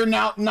 a.m. here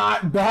now.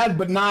 Not bad,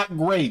 but not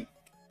great.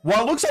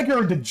 Well, it looks like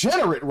you're a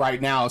degenerate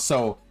right now,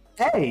 so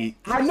hey,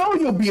 I know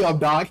you'll be up,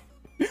 dog.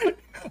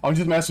 I'm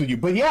just messing with you,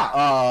 but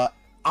yeah,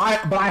 I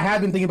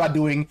have been thinking about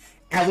doing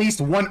at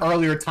least one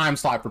earlier time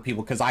slot for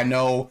people because I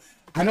know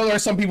there are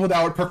some people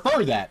that would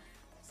prefer that.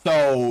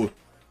 So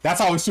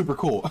that's always super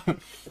cool.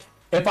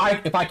 If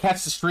I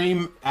catch the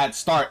stream at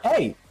start,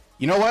 hey,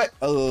 you know what?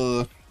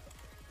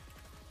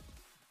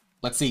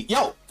 Let's see.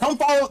 Yo, come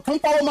follow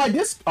my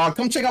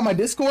come check out my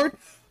Discord.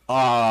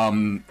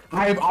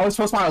 I always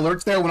post my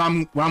alerts there when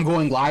I'm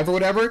going live or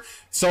whatever.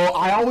 So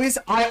I always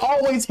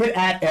hit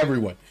at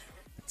everyone.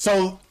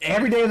 So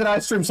every day that I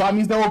stream, so that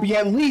means there will be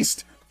at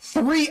least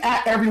 3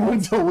 at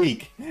everyone's a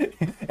week.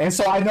 And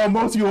so I know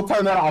most of you will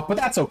turn that off, but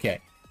that's okay.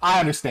 I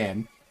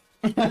understand.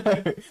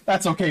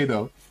 That's okay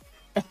though.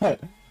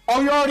 Oh,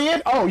 you're already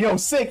in? Oh, yo,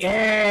 sick.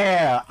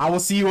 Yeah. I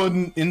will see you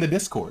in the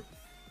Discord.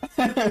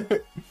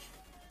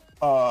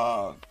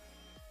 Yo,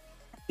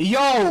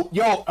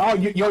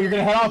 you're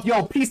gonna head off.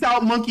 Yo, peace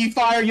out, Monkey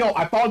Fire. Yo,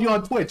 I followed you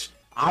on Twitch.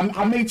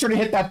 I made sure to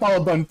hit that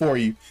follow button for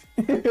you.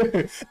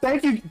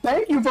 Thank you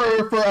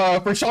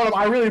for showing up.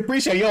 I really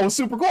appreciate it. Yo, it was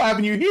super cool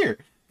having you here.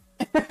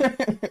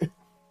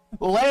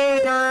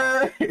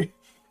 Later.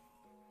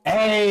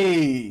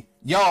 Hey,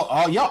 yo,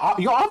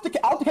 I'll have to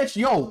catch.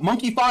 Yo,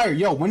 Monkey Fire.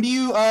 Yo, when do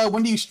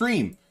you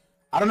stream?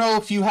 I don't know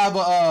if you have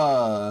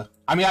I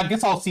mean, I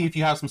guess I'll see if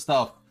you have some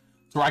stuff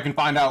so I can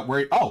find out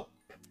where. Oh,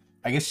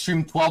 I guess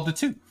stream 12 to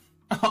 2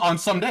 on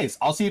some days.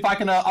 I'll see if I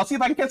can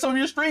get some of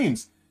your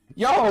streams.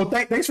 Yo,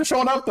 thanks for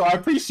showing up though. I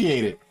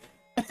appreciate it.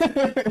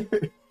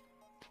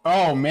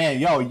 Oh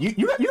man, yo, you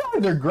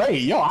guys are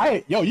great. Yo,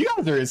 you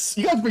guys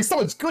bring so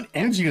much good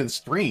energy to the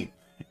stream.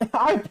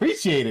 I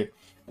appreciate it.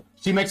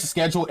 She makes a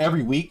schedule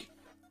every week,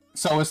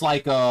 so it's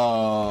like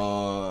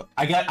I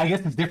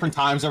guess it's different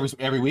times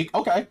every week.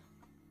 Okay,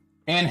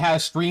 and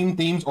has stream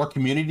themes or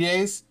community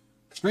days.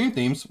 Stream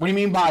themes? What do you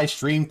mean by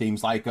stream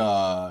themes? Like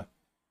I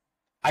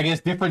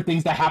guess different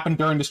things that happen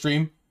during the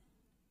stream.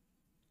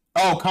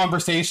 Oh,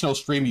 conversational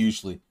stream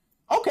usually.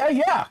 Okay,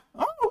 yeah.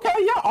 Oh, okay,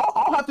 yeah.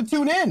 I'll have to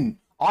tune in.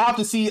 I'll have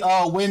to see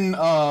when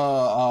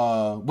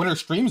her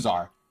streams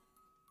are.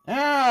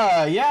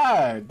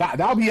 Yeah.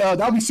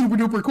 That'll be super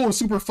duper cool,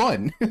 super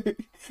fun.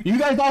 You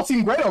guys all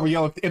seem great over,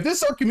 yo. If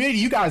this is our community,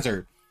 you guys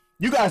are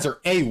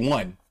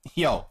A1.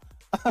 Yo.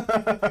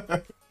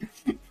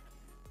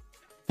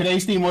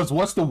 Today's theme was,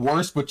 what's the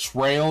worst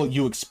betrayal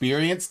you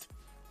experienced?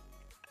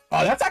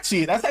 Oh, that's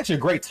actually a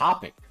great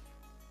topic.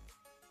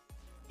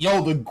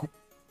 Yo,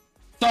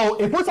 so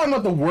if we're talking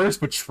about the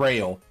worst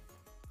betrayal,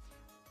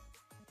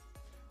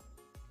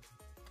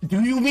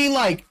 do you mean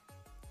like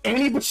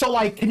any betrayal?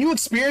 Like, can you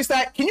experience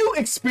that? Can you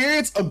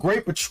experience a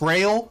great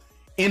betrayal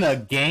in a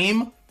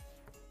game?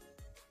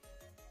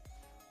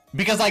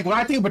 Because like when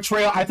I think of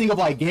betrayal, I think of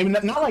like gaming,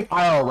 not like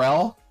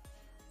IRL.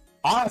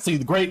 Honestly,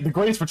 the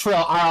greatest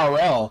betrayal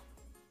IRL.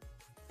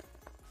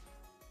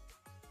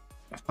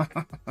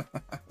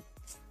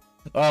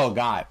 Oh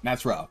god,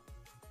 that's rough.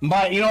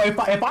 But you know, if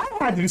I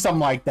had to do something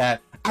like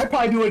that, I'd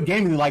probably do it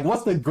gaming. Like,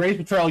 what's the greatest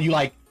betrayal you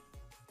like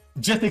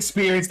just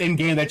experienced in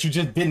game that you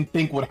just didn't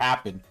think would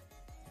happen?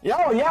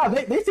 Oh yeah,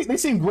 they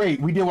seem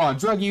great. We did one on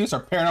drug use or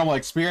paranormal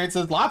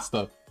experiences, lots of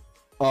stuff.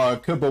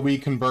 But we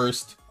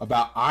conversed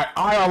about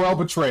IRL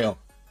betrayal.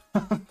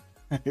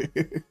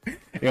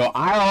 Yo,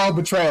 IRL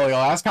betrayal, yo,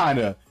 that's kind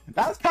of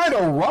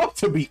rough,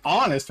 to be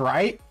honest,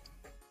 right?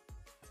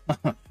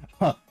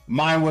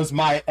 Mine was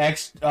my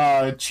ex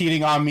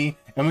cheating on me,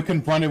 and we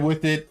confronted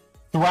with it,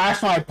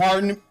 thrashed my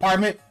apartment.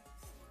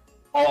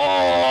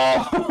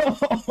 Oh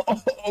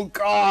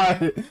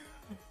god.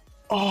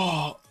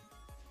 Oh,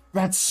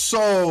 that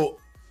sounds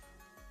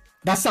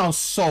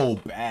so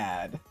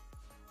bad.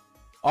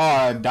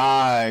 Oh,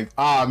 dog.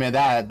 Oh man,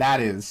 that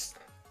is.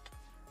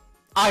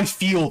 I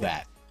feel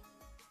that.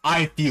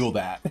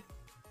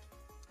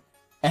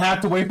 And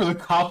have to wait for the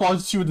cop while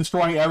she was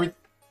destroying everything.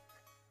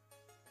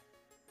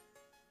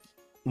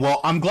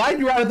 Well, I'm glad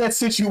you're out of that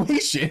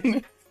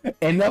situation,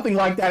 and nothing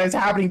like that is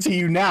happening to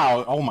you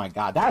now. Oh my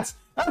god, that's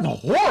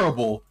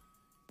horrible.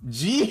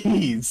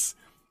 Jeez,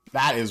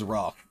 that is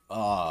rough.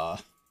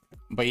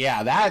 But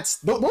yeah,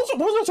 those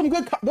are some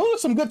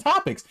good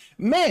topics,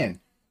 man.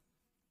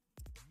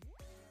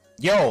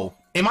 Yo,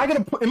 am I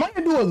gonna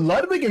do a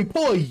Ludwig and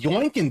pull a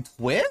yoink and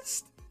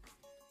twist?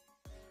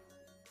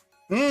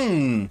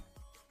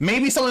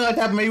 Maybe something like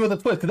that, maybe with a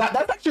twist, because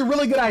that's actually a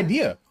really good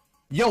idea.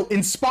 Yo,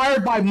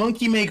 inspired by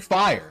Monkey Make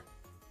Fire.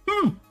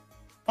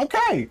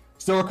 Okay.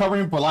 Still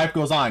recovering, but life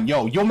goes on.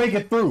 Yo, you'll make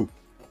it through.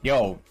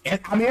 Yo,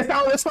 I mean, it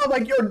sounds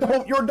like you're a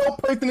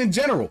dope person in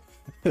general.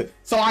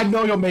 So I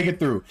know you'll make it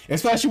through,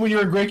 especially when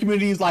you're in great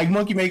communities like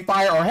Monkey Make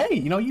Fire, or hey,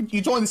 you know,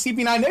 you join the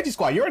CP9 Edgy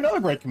Squad. You're another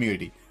great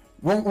community.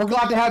 We're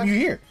glad to have you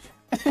here.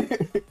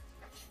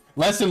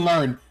 Lesson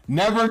learned: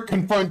 never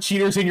confront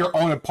cheaters in your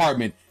own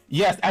apartment.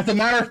 Yes, as a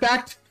matter of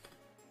fact,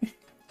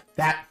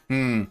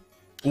 well,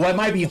 it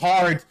might be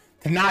hard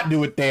to not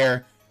do it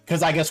there,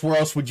 because I guess where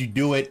else would you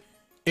do it?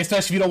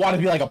 especially if you don't want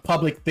to be like a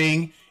public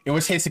thing, in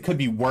which case it could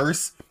be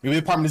worse. Maybe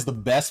the apartment is the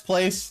best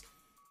place.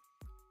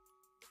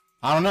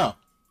 I don't know.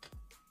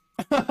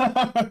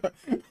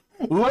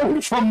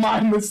 Learn from my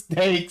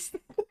mistakes.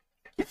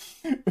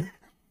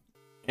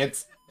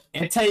 It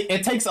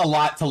takes a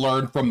lot to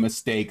learn from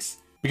mistakes,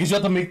 because you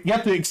have to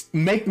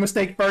make the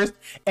mistake first,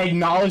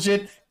 acknowledge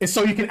it, and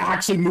so you can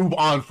actually move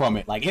on from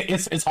it. Like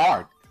it's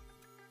hard.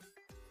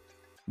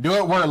 Do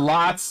it where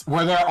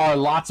there are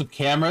lots of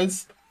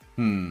cameras.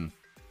 Where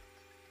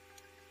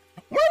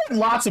would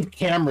lots of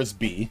cameras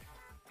be?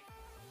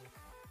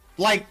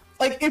 Like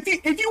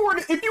if you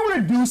were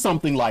to do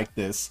something like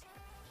this,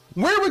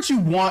 where would you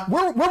want?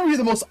 Where would be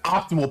the most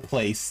optimal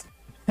place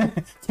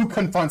to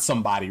confront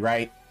somebody,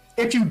 right?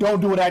 If you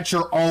don't do it at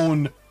your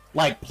own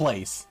like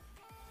place.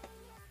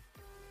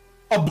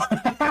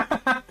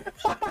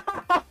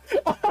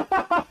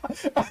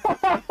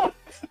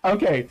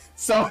 Okay,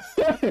 so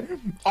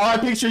on a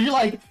picture, you're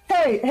like,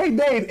 hey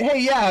babe, hey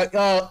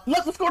yeah,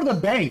 let's go to the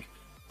bank.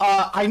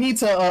 I need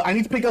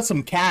to pick up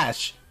some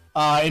cash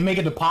and make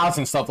a deposit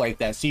and stuff like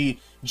that. So you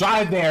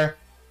drive there,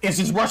 it's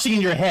just rushing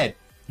in your head.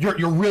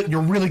 You're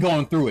really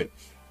going through it,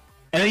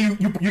 and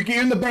then you get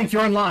in the bank,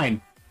 you're in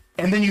line,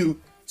 and then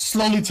you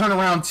slowly turn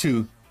around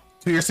to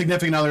your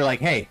significant other, like,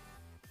 hey,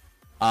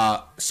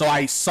 so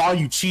I saw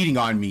you cheating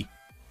on me.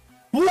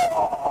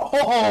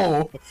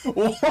 Whoa!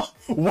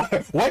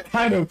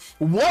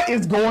 What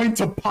is going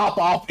to pop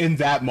off in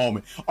that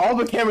moment? All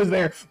the cameras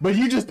there, but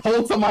you just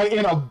told somebody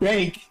in a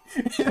bank,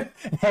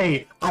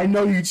 hey, I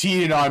know you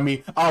cheated on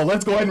me. Oh,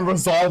 let's go ahead and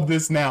resolve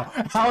this now.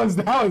 How is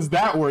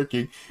that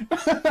working?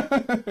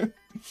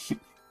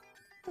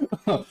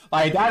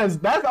 Like that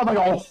sounds like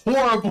a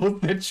horrible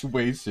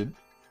situation.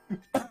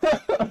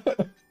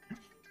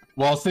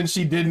 Well, since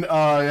she didn't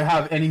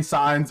have any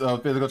signs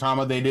of physical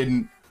trauma, they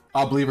didn't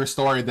believe her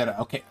story. That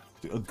okay,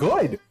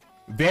 good,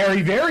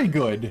 very, very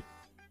good.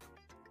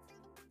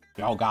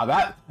 Oh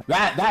god,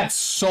 that's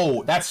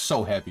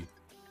so heavy.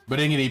 But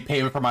I didn't get any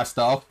payment for my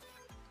stuff.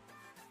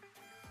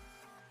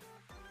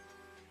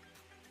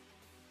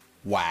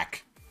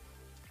 Whack.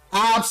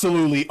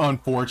 Absolutely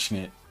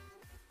unfortunate.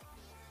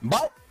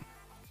 But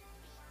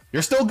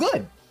you're still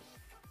good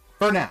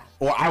for now,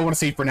 or I want to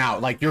say for now.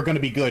 Like you're gonna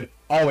be good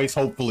always,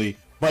 hopefully.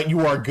 But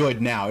you are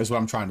good now, is what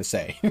I'm trying to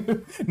say.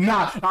 I'm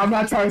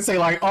not trying to say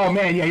like, oh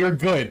man, yeah, you're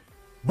good,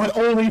 but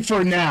only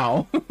for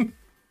now.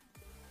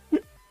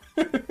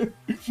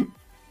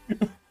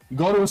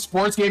 Go to a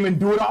sports game and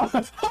do it all.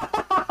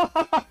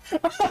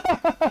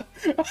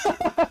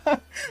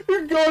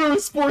 Go to a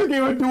sports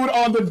game and do it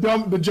on the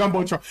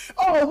jumbotron.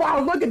 Oh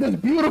wow, look at this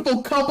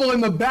beautiful couple in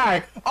the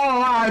back. Oh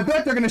wow, I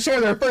bet they're gonna share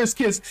their first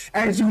kiss.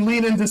 As you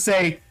lean in to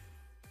say,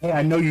 hey,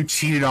 I know you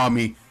cheated on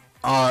me.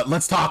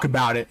 Let's talk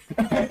about it.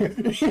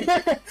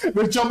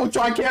 The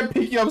jumbotron can't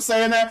pick you up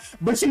saying that,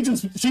 but she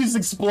just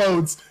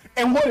explodes.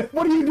 And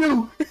what do you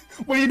do?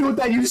 What do you do with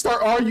that? You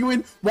start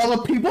arguing while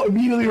the people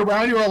immediately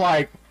around you are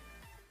like,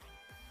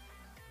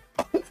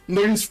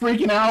 they're just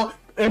freaking out.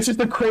 It's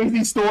just a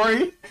crazy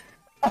story.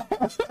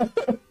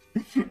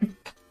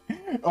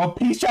 Oh,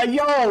 peace chat,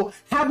 yo.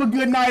 Have a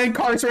good night,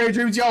 Incarcerated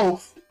Dreams,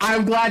 yo.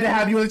 I'm glad to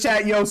have you in the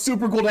chat, yo.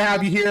 Super cool to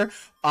have you here.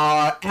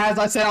 As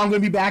I said, I'm gonna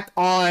be back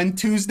on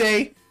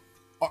Tuesday.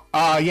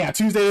 Yeah,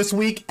 Tuesday this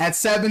week at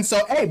 7.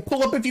 So, hey,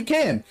 pull up if you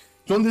can.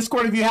 Join the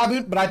Discord if you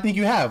haven't, but I think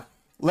you have.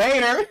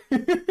 Later.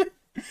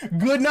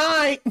 Good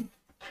night.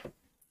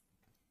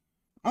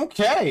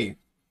 Okay.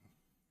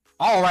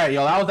 All right,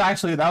 yo. That was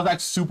actually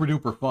super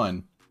duper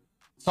fun.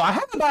 So I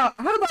had about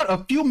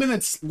a few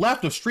minutes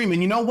left of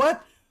streaming. You know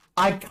what?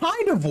 I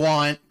kind of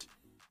want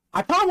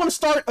to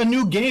start a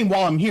new game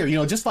while I'm here. You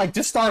know, just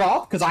start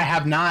off because I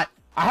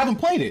haven't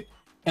played it.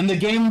 And the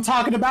game I'm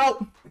talking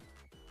about.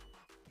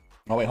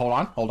 Oh wait, hold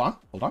on.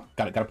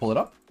 Gotta pull it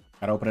up.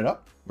 Gotta open it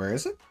up. Where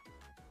is it?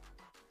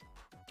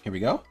 Here we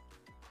go.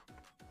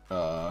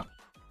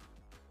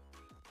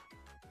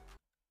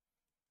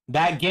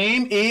 That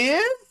game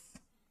is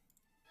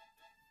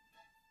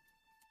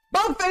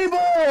Bug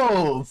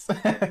Fables.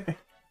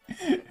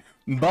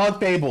 Bug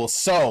Fables.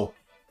 So,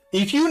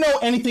 if you know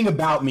anything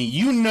about me,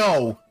 you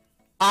know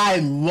I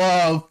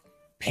love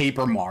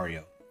Paper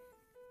Mario,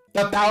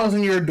 the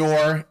 1,000-Year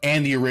Door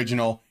and the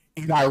original.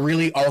 And I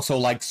really also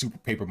like Super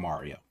Paper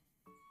Mario.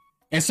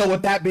 And so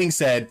with that being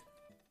said,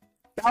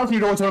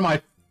 1,000-Year Door is one of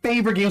my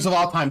favorite games of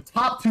all time.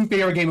 Top 2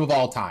 favorite game of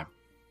all time.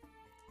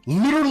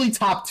 Literally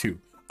top 2.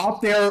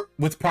 Up there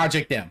with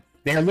Project M.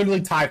 They are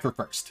literally tied for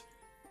first.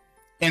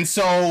 And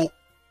so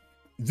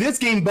this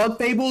game, Bug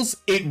Fables,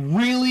 it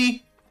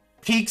really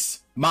piques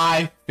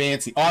my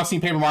fancy. Oh, I've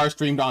seen Paper Mario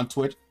streamed on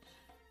Twitch.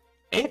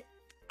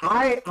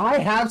 I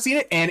have seen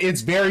it, and it's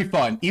very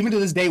fun. Even to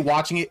this day,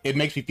 watching it, it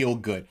makes me feel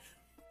good.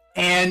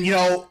 And, you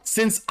know,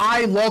 since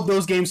I love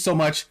those games so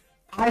much,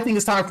 I think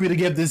it's time for me to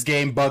give this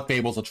game, Bug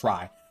Fables, a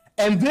try.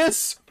 And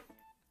this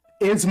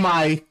is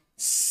my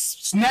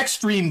next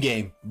stream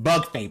game,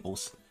 Bug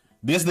Fables.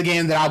 This is the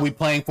game that I'll be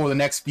playing for the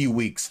next few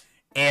weeks.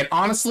 And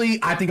honestly,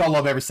 I think I'll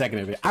love every second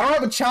of it. I don't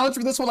have a challenge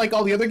for this one like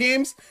all the other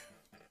games.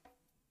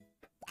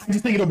 I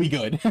just think it'll be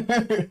good.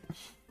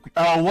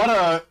 What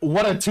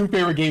a two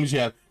favorite games you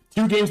have.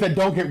 Two games that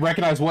don't get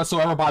recognized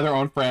whatsoever by their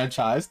own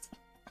franchise.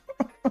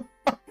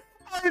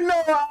 I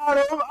know,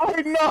 Adam.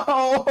 I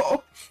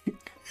know.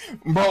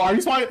 Bro, are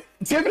you sponsored?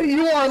 Tiffany,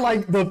 you are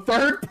like the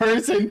third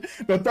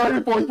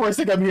or fourth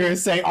person come here and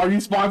say, are you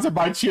sponsored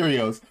by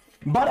Cheerios?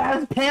 But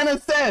as Panna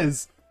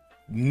says,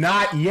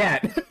 not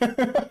yet.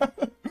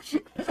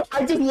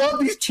 I just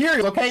love these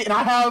Cheerios, okay? And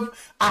I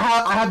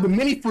have the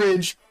mini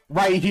fridge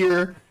right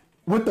here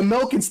with the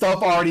milk and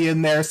stuff already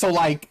in there. So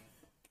like,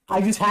 I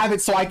just have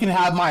it so I can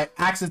have my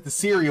access to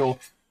cereal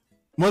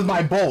with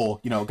my bowl.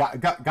 You know,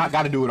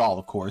 got to do it all,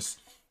 of course.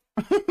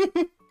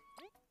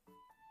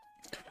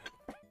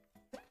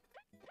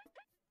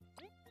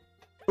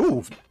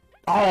 Ooh,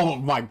 oh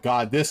my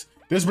God! This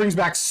brings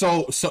back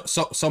so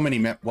many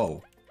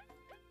whoa,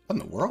 what in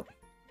the world?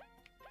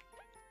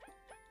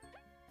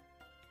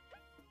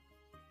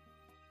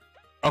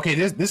 Okay,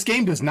 this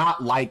game does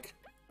not like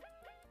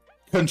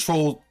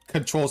control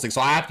stick,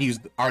 so I have to use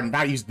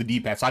not use the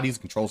D-pad, so I have to use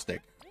the control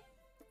stick.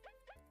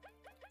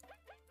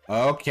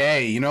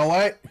 Okay, you know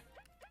what?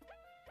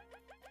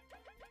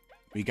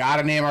 We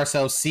gotta name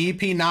ourselves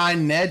CP9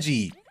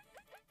 Neji.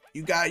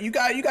 You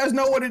guys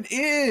know what it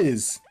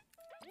is.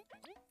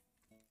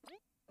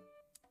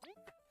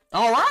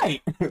 All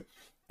right.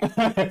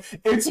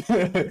 It's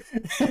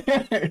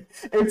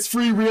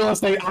free real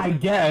estate, I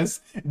guess.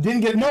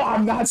 No,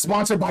 I'm not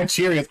sponsored by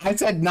Cheerios. I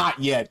said not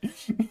yet.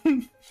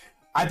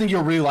 I think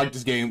you'll really like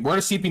this game. Where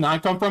does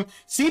CP9 come from?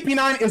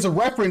 CP9 is a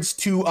reference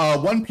to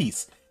One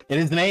Piece. It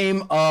is the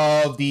name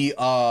of the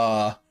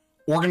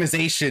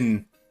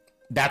organization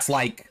that's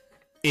like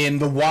in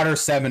the Water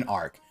 7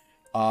 arc.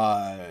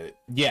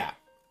 Yeah.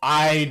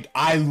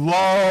 I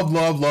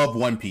love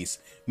One Piece.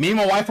 Me and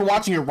my wife are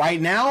watching it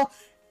right now.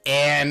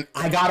 And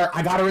I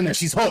got her in there.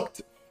 She's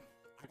hooked.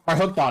 I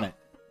hooked on it.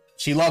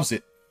 She loves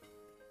it.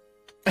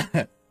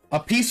 A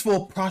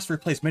peaceful,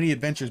 prosperous place, many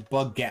adventures,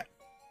 bug get.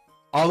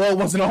 Although it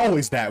wasn't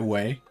always that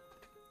way.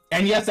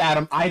 And yes,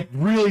 Adam, I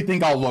really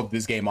think I'll love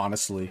this game,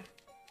 honestly.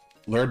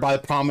 Lured by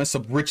the promise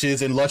of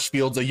riches and lush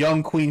fields, a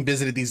young queen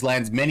visited these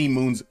lands many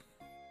moons.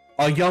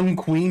 A young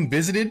queen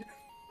visited?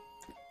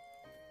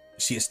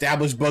 She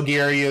established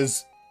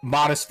Bulgaria's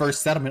modest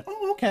first settlement.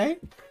 Oh, okay.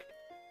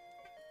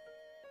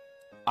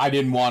 I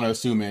didn't want to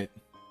assume it.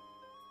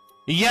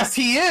 Yes,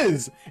 he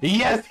is.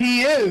 Yes,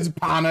 he is,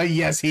 Pana.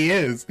 Yes, he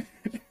is.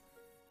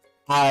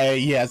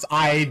 I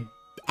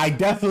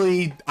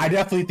definitely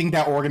think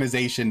that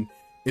organization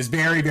is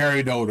very,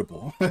 very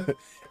notable.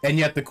 And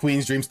yet the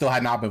queen's dream still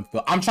had not been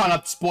fulfilled. I'm trying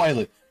not to spoil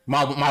it.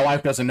 My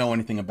wife doesn't know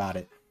anything about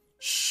it.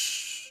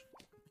 Shh.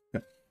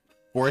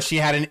 Or she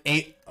had an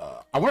 8.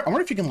 I wonder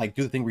if you can like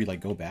do the thing where you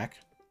like go back.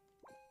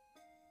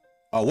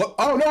 Oh, what?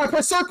 Oh no, I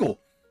pressed circle.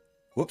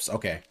 Whoops.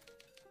 Okay.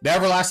 The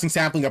everlasting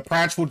sampling of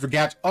Pranchwood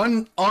regates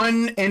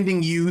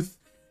unending youth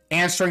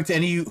and strength to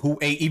any who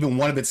ate even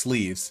one of its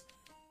leaves.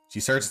 She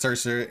searched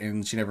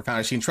and she never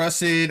found it. She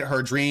entrusted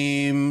her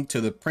dream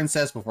to the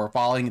princess before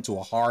falling into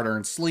a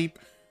hard-earned sleep.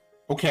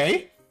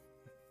 Okay.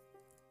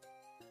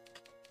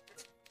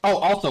 Oh,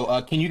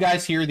 also, can you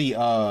guys hear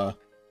the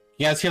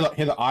hear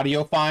the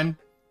audio fine?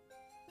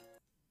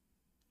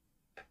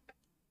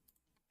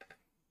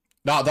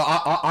 No, the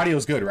audio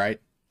is good,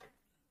 right?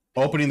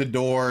 Opening the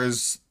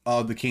doors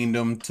of the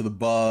kingdom to the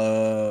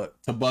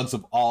bugs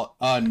of all.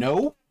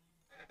 No.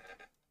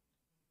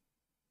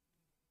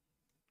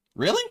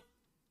 Really?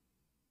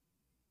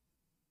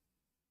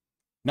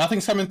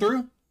 Nothing's coming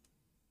through?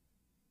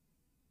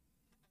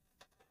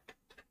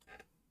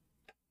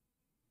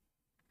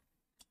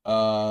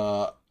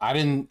 I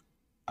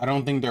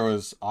don't think there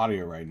was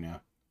audio right now.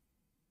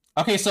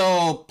 Okay,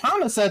 so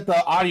Pounda said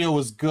the audio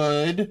was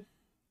good.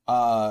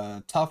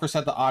 Tougher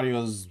said the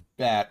audio is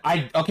bad.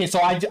 Okay, so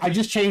I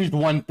just changed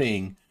one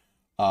thing.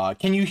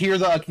 Can you hear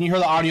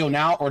the audio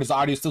now, or does the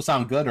audio still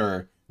sound good,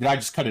 or did I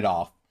just cut it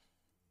off?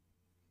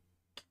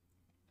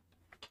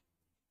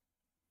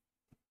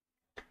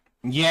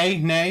 Yay,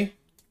 nay,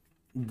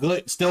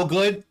 good, still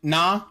good,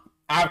 nah,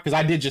 because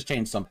I did just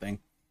change something.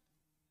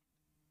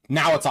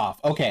 Now it's off.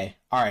 Okay,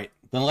 all right,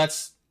 then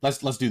let's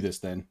do this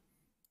then.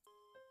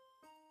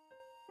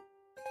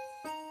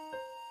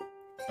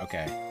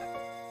 Okay.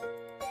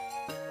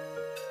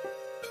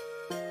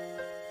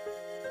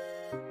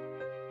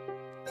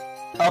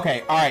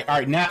 Okay, all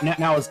right.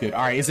 Now it's good.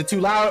 All right, is it too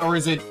loud, or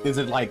is it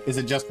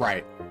just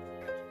right?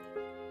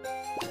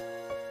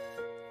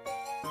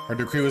 Her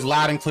decree was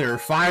loud and clear.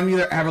 Find me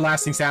the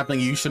everlasting sapling.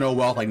 You should know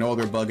wealth like no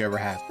other bug ever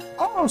has.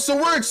 Oh, so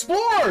we're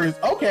explorers.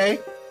 Okay.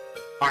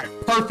 All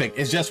right, perfect.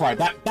 It's just right.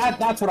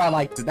 That's what I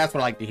like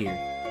to hear.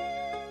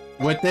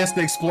 With this,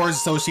 the Explorers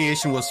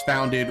Association was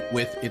founded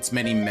with its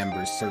many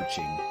members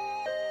searching.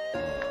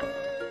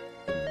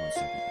 Give me 1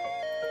 second.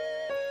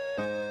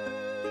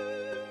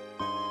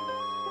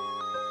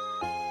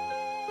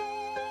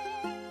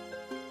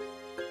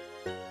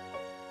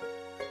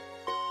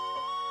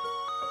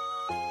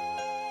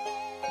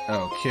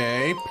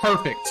 Okay,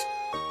 perfect.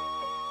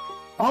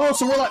 Oh,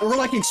 so we're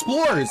like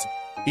explorers.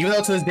 Even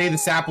though to this day the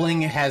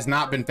sapling has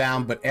not been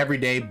found, but every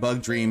day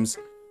bug dreams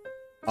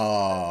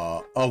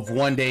of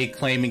one day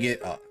claiming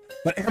it.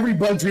 But every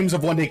bug dreams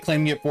of one day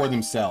claiming it for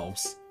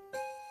themselves.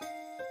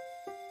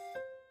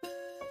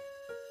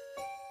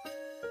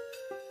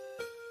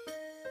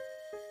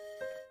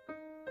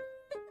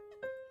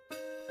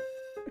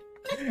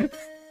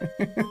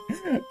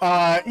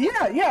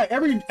 Yeah,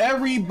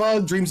 every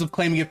bug dreams of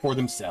claiming it for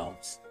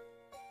themselves.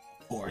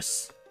 Of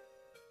course.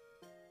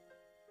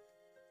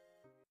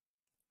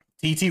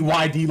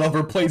 TTYD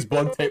lover plays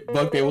bug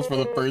tables for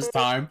the first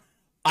time.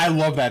 I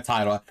love that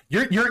title.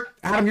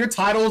 Adam, your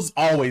titles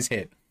always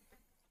hit.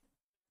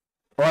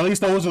 Or at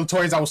least those are the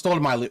toys I was stolen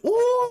in my list.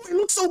 Ooh, it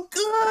looks so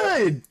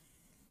good!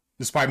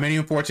 Despite many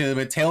unfortunate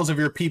events, tales of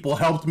your people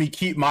helped me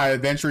keep my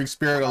adventuring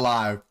spirit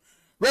alive.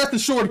 Rest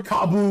assured,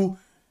 Kabu,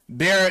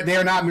 they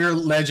are not mere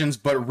legends,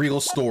 but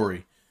real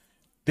story.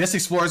 This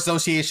Explorers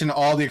Association,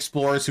 all the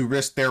explorers who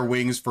risked their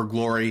wings for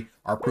glory,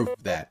 are proof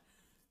of that.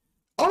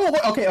 Oh,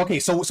 okay,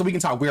 so we can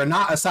talk. We are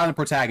not a silent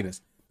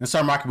protagonist. And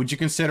sorry, Maki, would you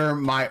consider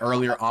my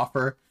earlier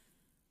offer?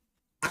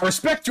 I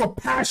respect your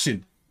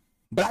passion,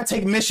 but I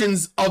take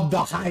missions of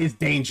the highest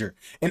danger.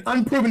 An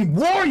unproven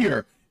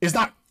warrior is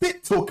not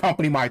fit to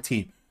accompany my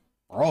team.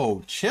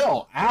 Bro,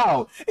 chill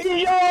out.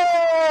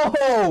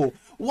 Yo!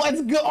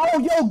 What's good? Oh,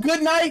 yo,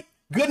 good night.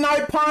 Good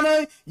night,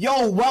 Pana.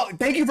 Yo, well,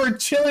 thank you for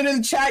chilling in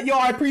the chat. Yo,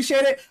 I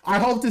appreciate it. I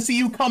hope to see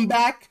you come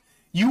back.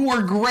 You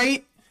were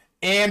great.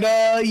 And,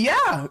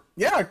 yeah.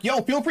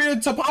 Yo, feel free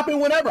to pop in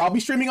whenever. I'll be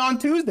streaming on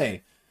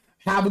Tuesday.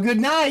 Have a good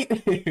night.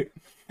 And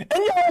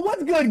yo,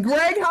 what's good,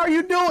 Greg? How are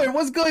you doing?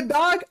 What's good,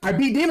 dog? I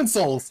beat Demon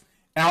Souls.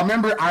 And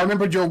I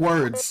remembered your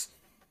words.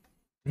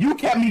 You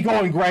kept me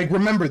going, Greg.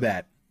 Remember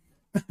that.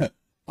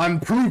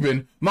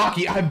 Unproven.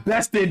 Maki, I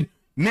bested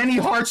many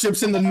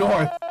hardships in the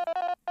north.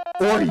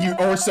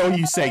 Or so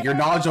you say. Your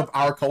knowledge of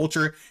our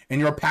culture and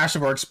your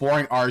passion for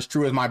exploring are as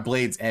true as my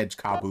blade's edge,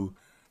 Kabu.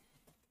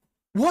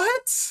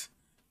 What?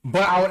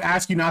 But I would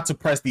ask you not to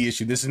press the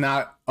issue. This is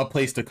not a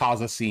place to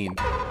cause a scene.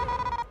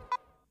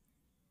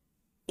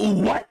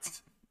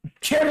 What?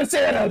 Can I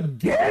say it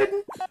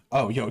again?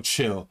 Oh, yo,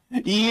 chill.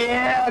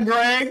 Yeah,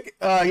 Greg.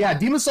 Yeah,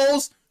 Demon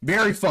Souls,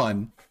 very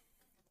fun.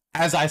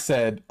 As I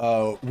said,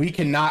 we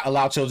cannot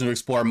allow children to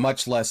explore,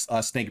 much less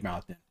Snake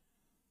Mountain.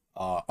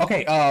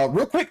 Okay,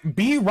 real quick,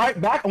 be right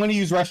back. I'm gonna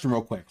use restroom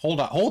real quick. Hold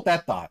on, hold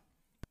that thought.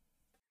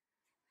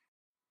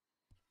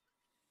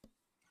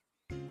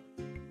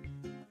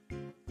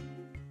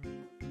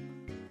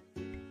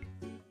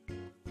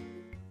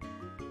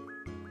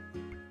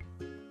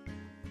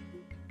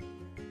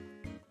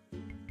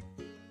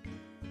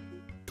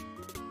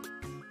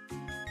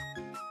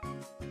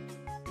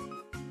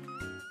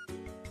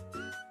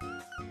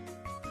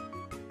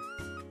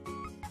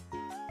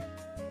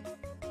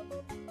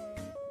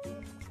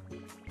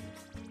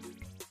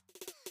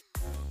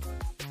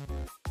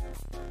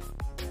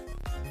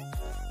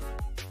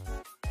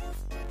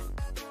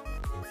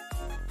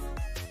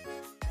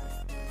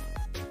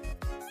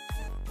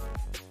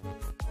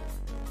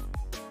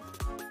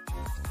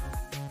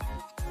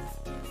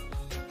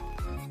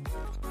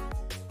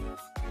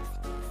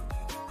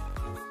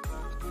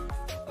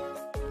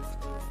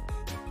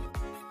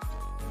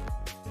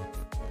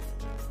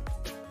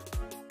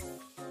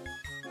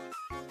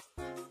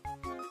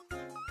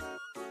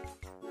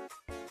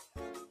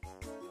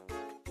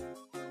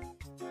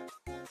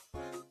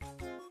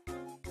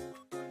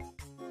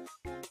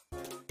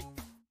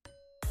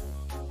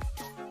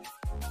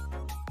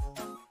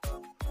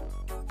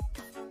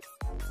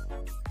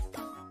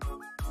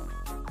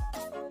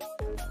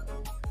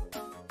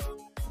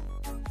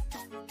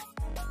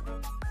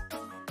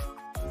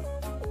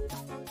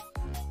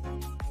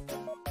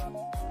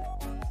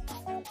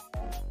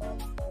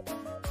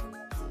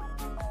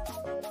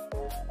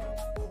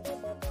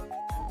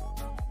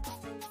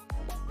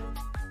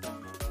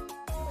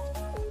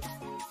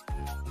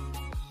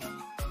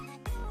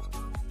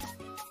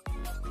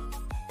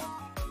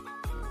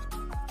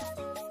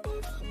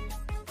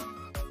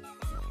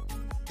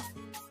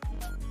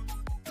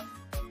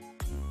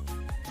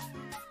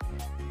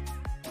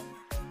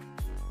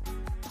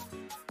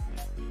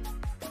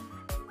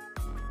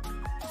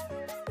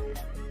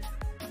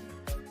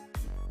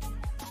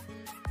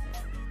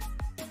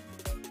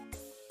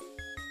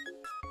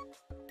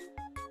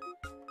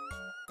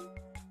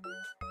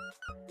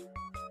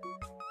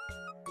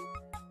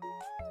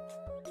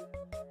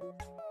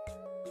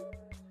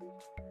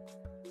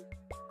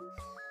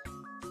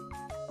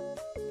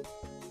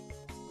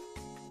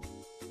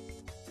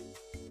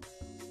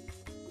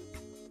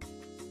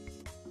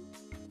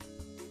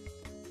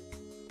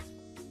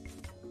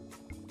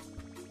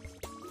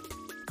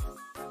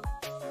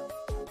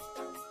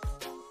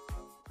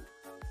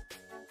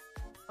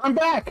 I'm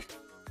back.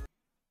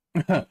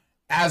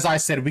 As I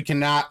said, we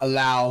cannot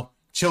allow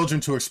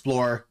children to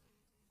explore.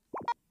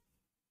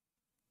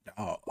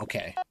 Oh,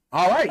 okay.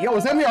 All right. Yo,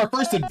 is that me, our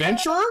first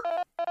adventurer?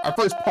 Our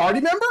first party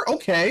member?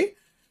 Okay.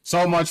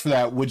 So much for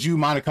that. Would you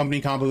mind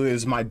accompanying Convoluted? It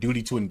is my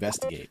duty to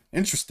investigate.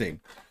 Interesting.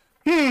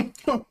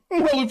 Well,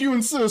 if you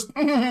insist.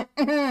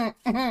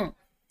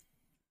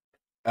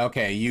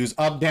 Okay, use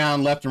up,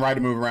 down, left, and right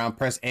to move around.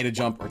 Press A to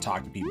jump or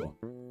talk to people.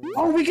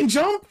 Oh, we can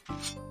jump?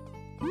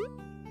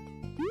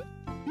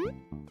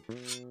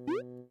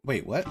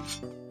 Wait, what?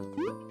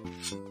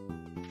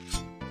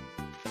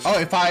 Oh,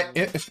 if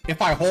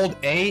I hold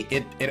A,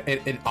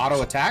 it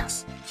auto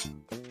attacks?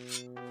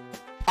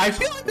 I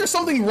feel like there's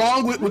something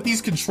wrong with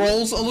these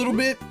controls a little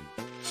bit,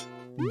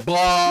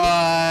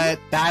 but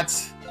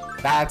that's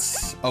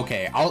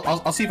okay.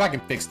 I'll see if I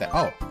can fix that.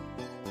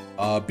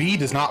 Oh, B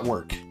does not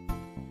work.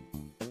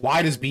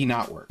 Why does B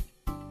not work?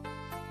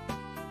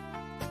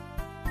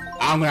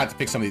 I'm gonna have to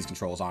fix some of these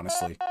controls,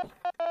 honestly.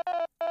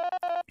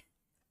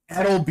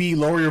 Adult B,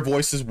 lower your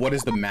voices. What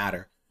is the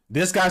matter?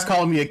 This guy's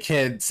calling me a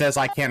kid, says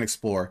I can't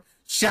explore.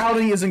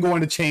 Shouting isn't going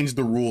to change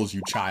the rules,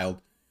 you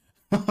child.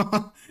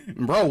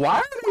 Bro, why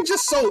are they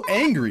just so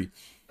angry?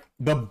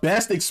 The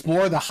best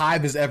explorer the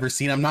Hive has ever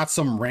seen. I'm not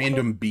some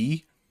random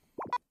bee.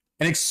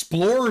 An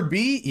explorer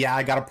bee? Yeah,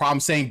 I got a problem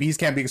saying bees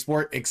can't be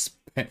explored.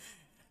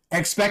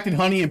 Expected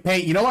honey and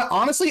paint. You know what?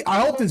 Honestly, I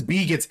hope this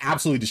bee gets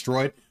absolutely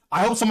destroyed.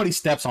 I hope somebody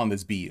steps on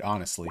this bee,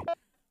 honestly.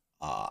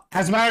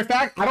 As a matter of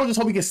fact, I don't just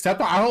hope he gets stepped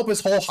on. I hope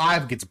his whole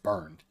hive gets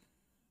burned.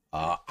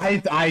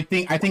 I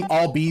think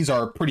all bees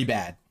are pretty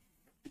bad.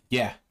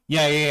 Yeah.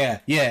 I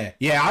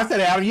said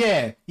it out.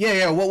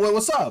 Yeah.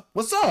 What's up?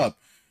 What's up?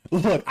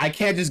 Look, I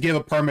can't just give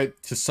a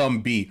permit to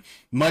some bee,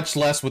 much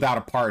less without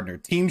a partner.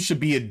 Teams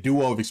should be a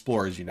duo of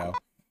explorers, you know.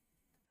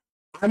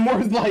 I'm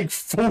more like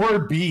 4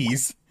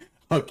 bees.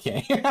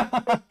 Okay.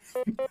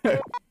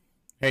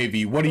 Hey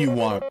V, what do you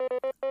want?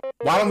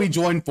 Why don't we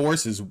join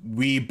forces?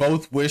 We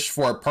both wish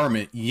for a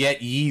permit,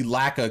 yet ye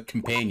lack a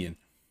companion.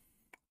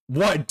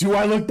 What? Do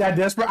I look that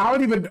desperate? I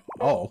don't even...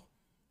 Oh.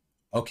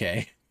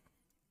 Okay.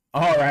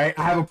 Alright,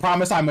 I have a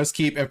promise I must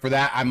keep, and for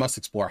that, I must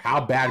explore.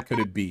 How bad could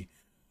it be?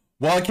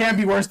 Well, it can't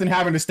be worse than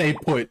having to stay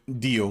put.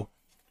 Deal.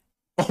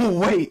 Oh,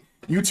 wait.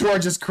 You two are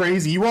just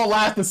crazy. You won't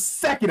last a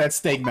second at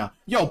stake now.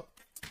 Yo.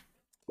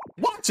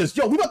 Watch us.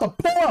 Yo, we about to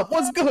pull up.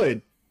 What's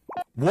good?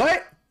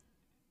 What?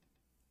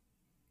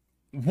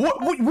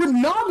 What? We're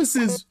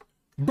novices.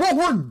 Bro,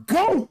 we're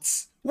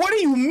goats. What do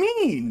you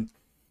mean?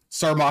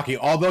 Sir Maki,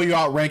 although you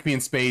outrank me in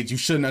spades, you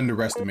shouldn't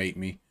underestimate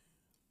me.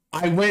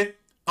 I went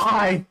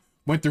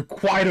through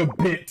quite a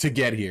bit to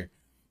get here.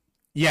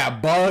 Yeah,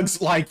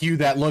 bugs like you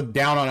that look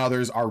down on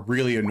others are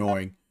really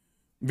annoying.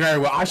 Very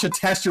well. I should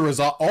test your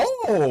result.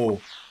 Oh,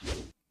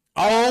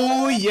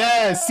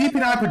 yes.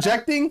 CP9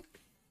 projecting?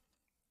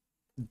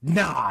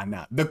 Nah.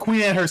 The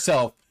queen and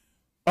herself,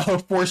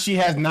 for she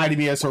has knighted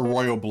me as her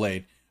royal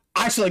blade.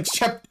 I shall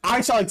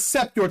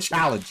accept your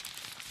challenge.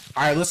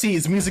 All right, let's see.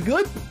 Is the music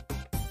good?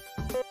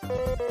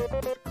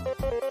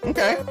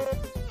 Okay.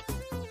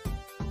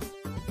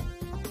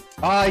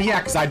 Yeah,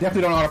 because I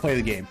definitely don't know how to play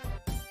the game.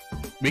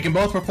 We can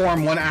both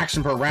perform one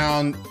action per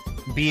round,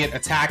 be it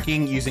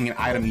attacking using an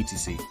item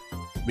etc.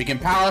 We can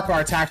power up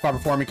our attacks by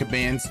performing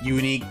commands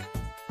unique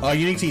to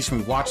each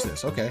move. Watch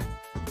this. Okay.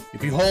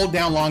 If you hold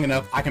down long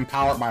enough, I can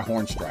power up my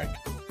horn strike.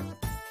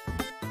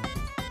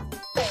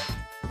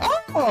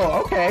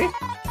 Oh, okay.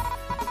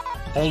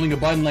 Holding a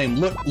button lane.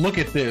 Look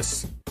at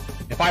this.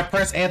 If I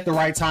press A at the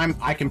right time,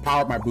 I can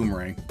power up my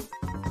boomerang.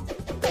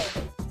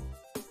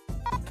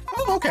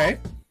 Oh, okay.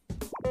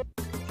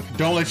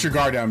 Don't let your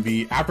guard down,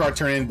 V. After our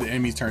turn in, the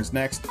enemy's turns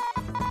next.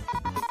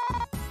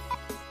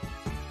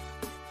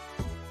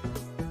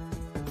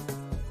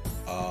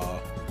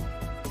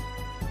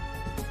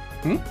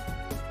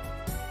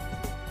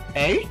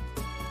 A?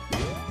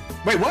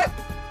 Wait, what?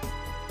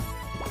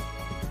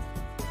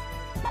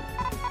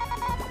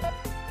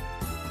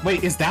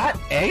 Wait, is that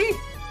A?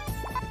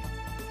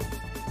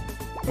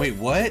 Wait,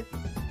 what?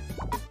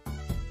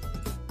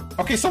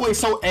 Okay, so wait,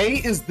 so A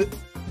is the...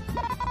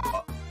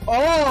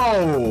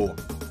 Oh!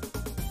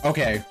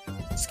 Okay.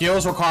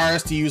 Skills require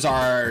us to use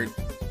our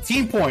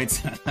team points.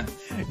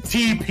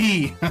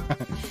 TP.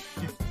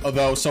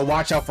 Although, so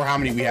watch out for how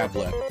many we have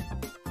left.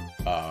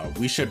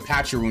 We should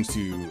patch your wounds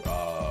to,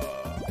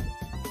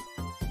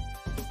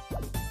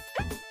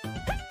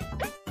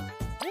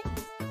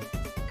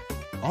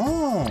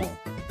 Oh.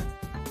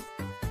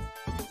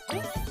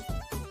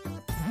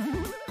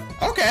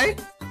 Okay.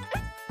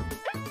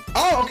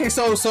 Oh, okay,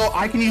 so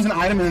I can use an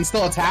item and then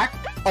still attack?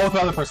 Oh, with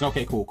the other person.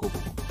 Okay, cool.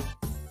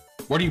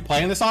 What are you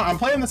playing this on? I'm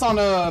playing this on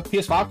a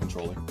PS5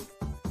 controller.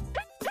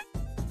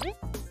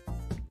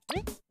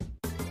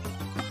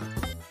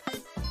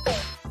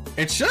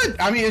 It should.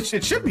 I mean,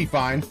 it should be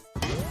fine.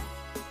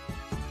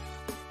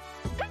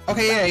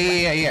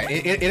 Okay, yeah.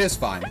 It is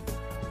fine.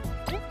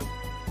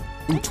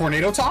 Ooh,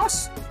 tornado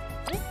toss?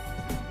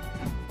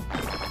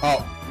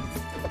 Oh.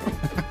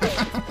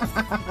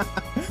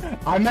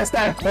 I messed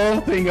that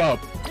whole thing up.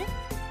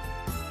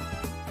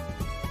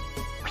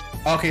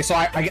 Okay, so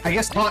I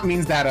guess taunt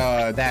means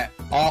that that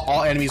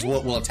all enemies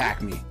will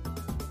attack me.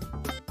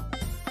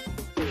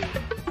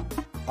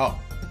 Oh,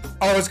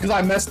 it's because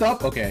I messed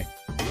up? Okay.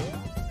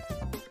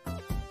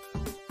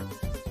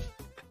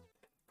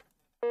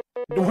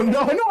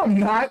 No, I'm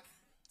not.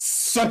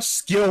 such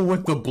skill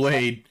with the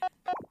blade.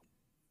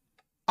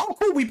 Oh,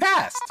 cool, we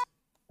passed.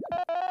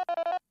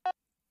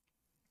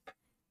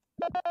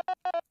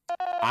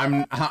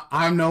 I'm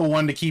no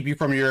one to keep you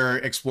from your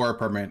explorer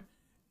permit.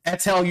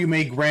 Etel, you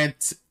may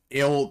grant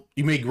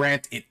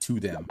it to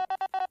them.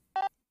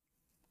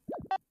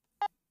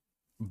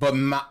 But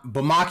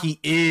Maki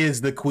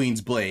is the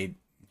Queen's blade.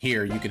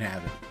 Here, you can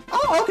have it.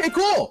 Oh, okay,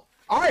 cool.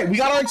 All right, we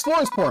got our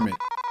explorer's permit.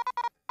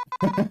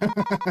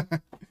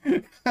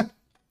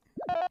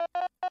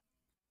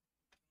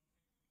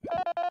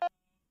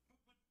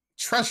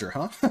 Treasure,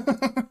 huh?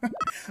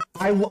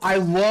 I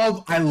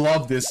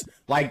love this.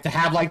 Like to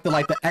have like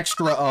the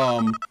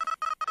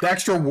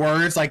extra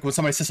words, like when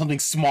somebody says something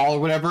small or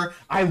whatever.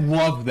 I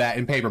love that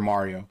in Paper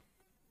Mario.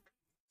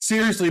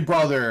 Seriously,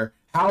 brother,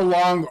 how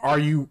long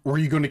were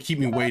you going to keep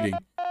me waiting?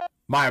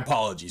 My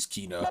apologies,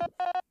 Kina.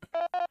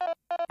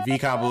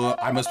 V-Cabo,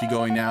 I must be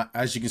going now.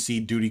 As you can see,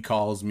 duty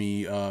calls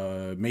me.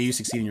 May you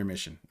succeed in your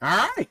mission.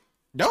 All right,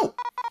 dope.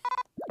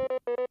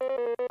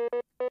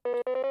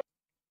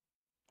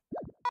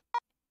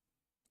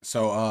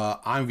 So,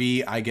 I'm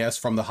V, I guess,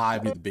 from the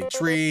hive near the big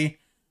tree.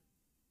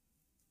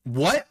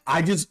 What?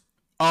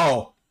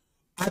 Oh,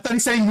 I thought he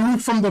said he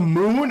moved from the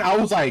moon. I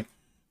was like,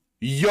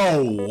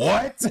 yo,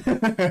 what?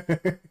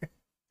 That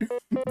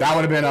would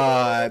have been,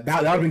 that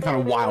would have been kind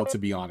of wild, to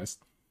be honest.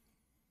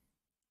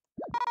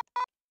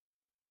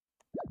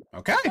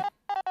 Okay.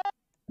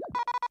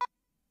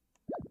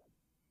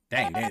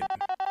 Dang it.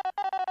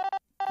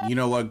 You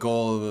know what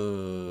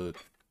goal?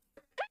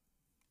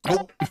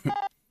 Oh.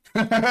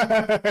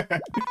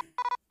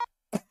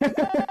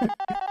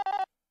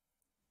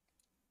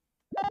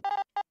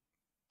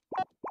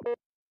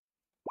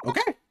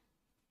 Okay.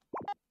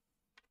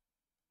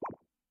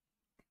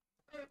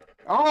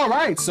 All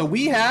right, so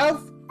we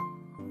have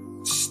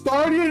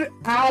started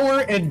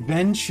our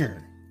adventure.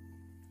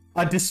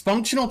 A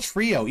dysfunctional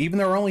trio, even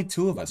though there are only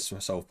 2 of us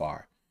so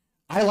far.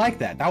 I like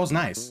that. That was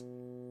nice.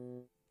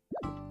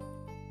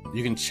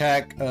 You can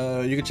check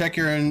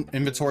your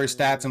inventory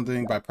stats and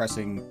things by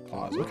pressing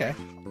pause. Okay.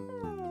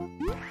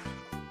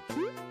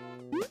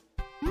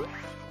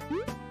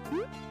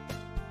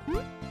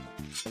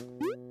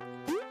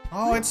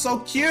 Oh, it's so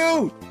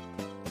cute.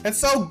 It's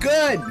so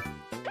good.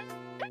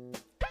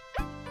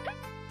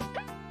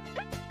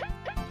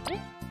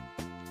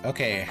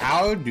 Okay,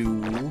 how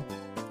do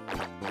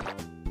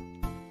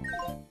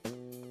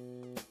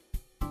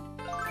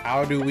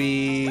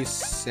we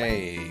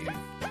save?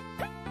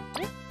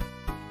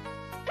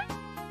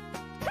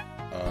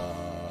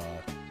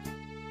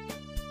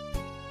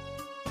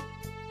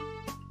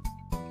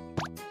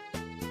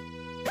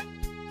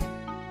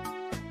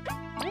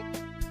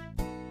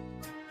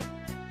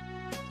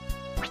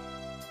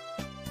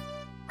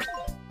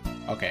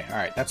 Okay, all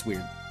right, that's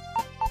weird.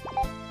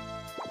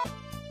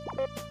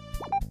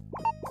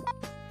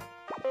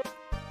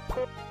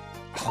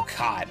 Oh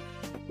God.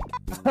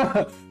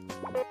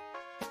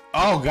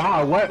 Oh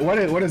God,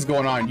 what is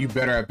going on? You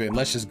better have been.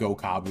 Let's just go,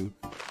 Kabu.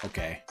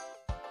 Okay.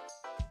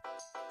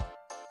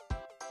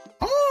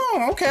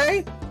 Oh,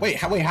 okay. Wait,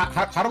 how do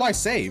I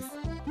save?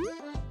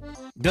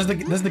 Does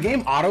the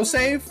game auto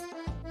save?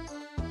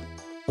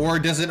 Or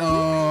does it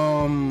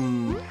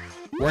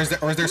or is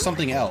there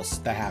something else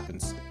that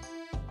happens?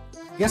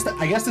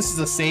 I guess this is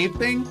a save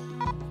thing.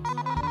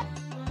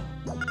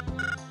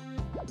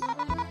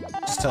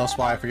 Just tell us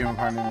why. Forgive my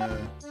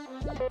pardon.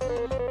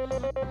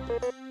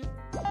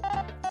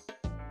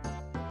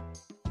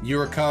 You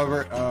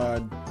recover.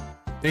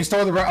 They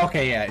store the.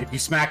 Okay, yeah. If you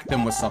smack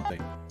them with something.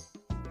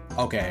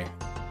 Okay.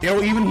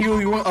 They'll even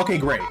heal you. Okay,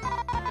 great.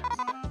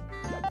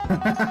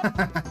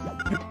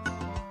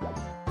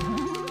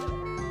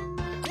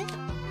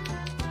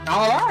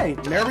 All right,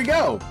 there we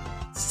go.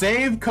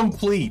 Save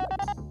complete.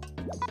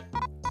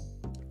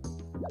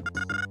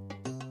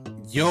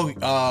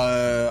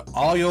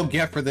 All you'll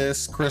get for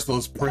this,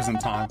 Crystal's prison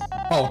time.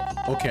 Oh,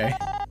 okay.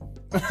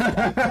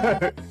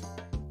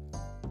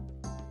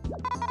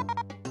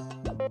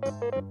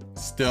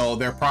 Still,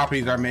 their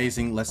properties are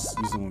amazing. Let's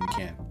use them when we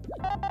can.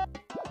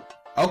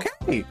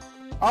 Okay.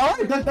 All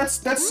right,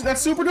 that's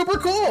super duper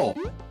cool.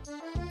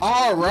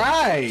 All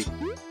right.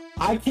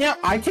 I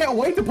can't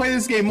wait to play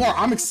this game more.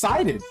 I'm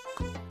excited.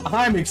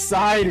 I'm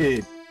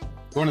excited.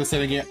 Going to the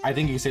setting again. I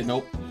think you said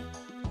nope.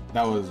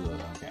 That was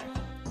okay.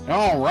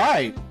 All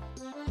right.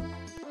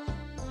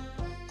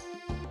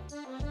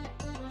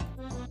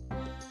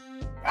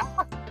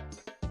 Ah.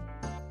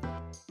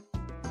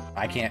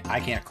 I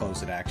can't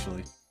close it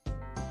actually.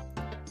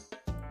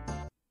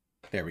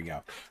 There we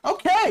go.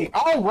 Okay.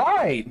 All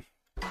right.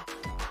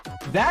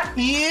 That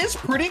is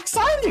pretty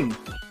exciting.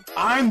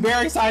 I'm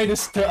very excited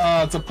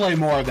to play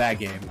more of that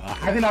game.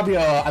 I think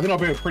that'll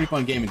be a pretty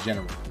fun game in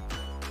general.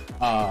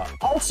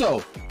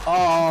 Also,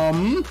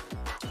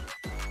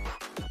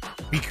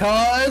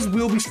 because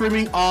we'll be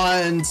streaming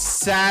on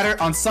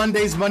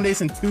Sundays,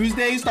 Mondays, and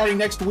Tuesdays starting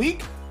next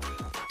week.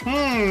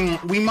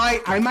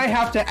 I might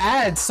have to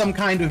add some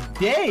kind of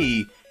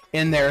day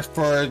in there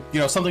for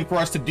something for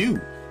us to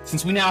do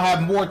since we now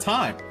have more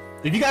time.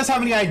 If you guys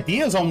have any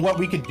ideas on what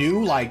we could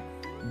do, like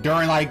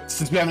during, like,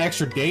 since we have an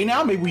extra day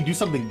now, maybe we do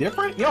something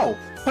different? Yo,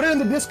 put it in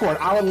the Discord.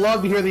 I would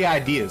love to hear the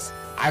ideas.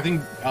 I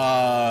think,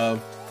 I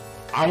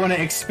want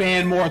to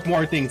expand more with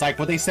more things, like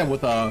what they said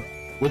with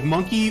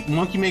Monkey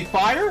Make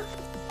Fire.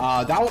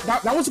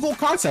 That was a cool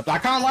concept. I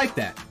kind of like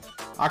that.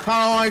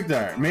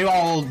 Maybe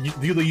I'll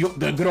do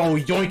the good old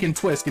yoink and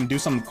twist and do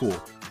something cool.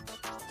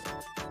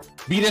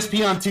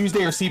 BDSP on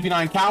Tuesday or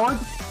CP9 Coward?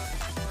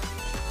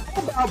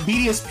 How about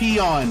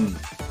BDSP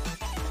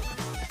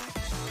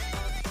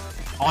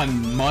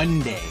on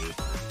Monday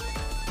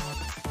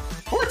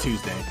or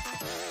Tuesday?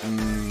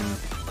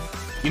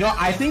 You know,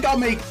 I think I'll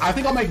make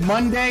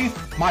Monday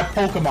my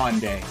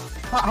Pokemon day.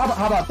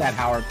 How about that,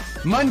 Howard?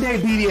 Monday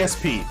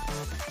BDSP.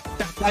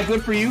 That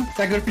good for you?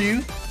 That good for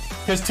you?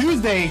 Because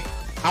Tuesday,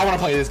 I want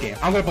to play this game.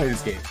 I'm gonna play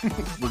this game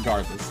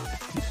regardless.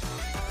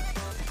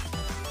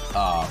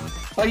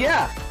 But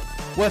yeah,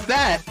 with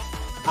that,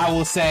 I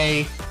will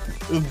say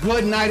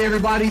good night,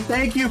 everybody.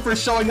 Thank you for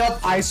showing up.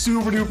 I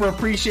super duper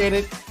appreciate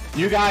it.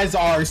 You guys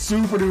are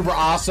super duper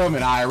awesome,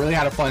 and I really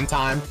had a fun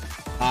time.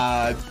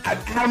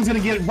 Adam's gonna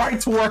get right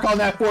to work on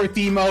that 4th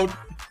emote.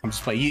 I'm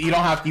just playing. You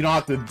don't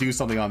have to do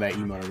something on that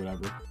emote or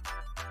whatever.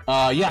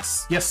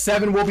 Yes,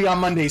 7 will be on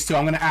Mondays too.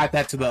 I'm gonna add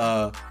that to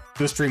the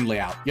stream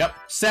layout. Yep,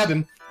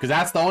 7, because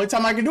that's the only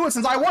time I can do it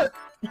since I work.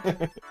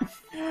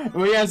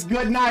 Well, yes,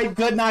 good night,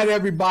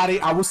 everybody.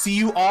 I will see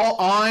you all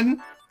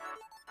on,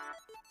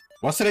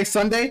 what's today,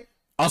 Sunday?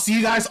 I'll see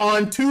you guys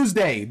on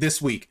Tuesday this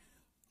week.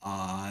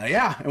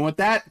 Yeah, and with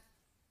that,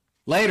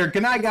 later.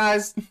 Good night,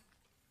 guys.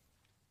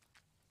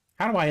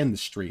 How do I end the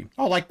stream?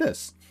 Oh, like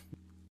this.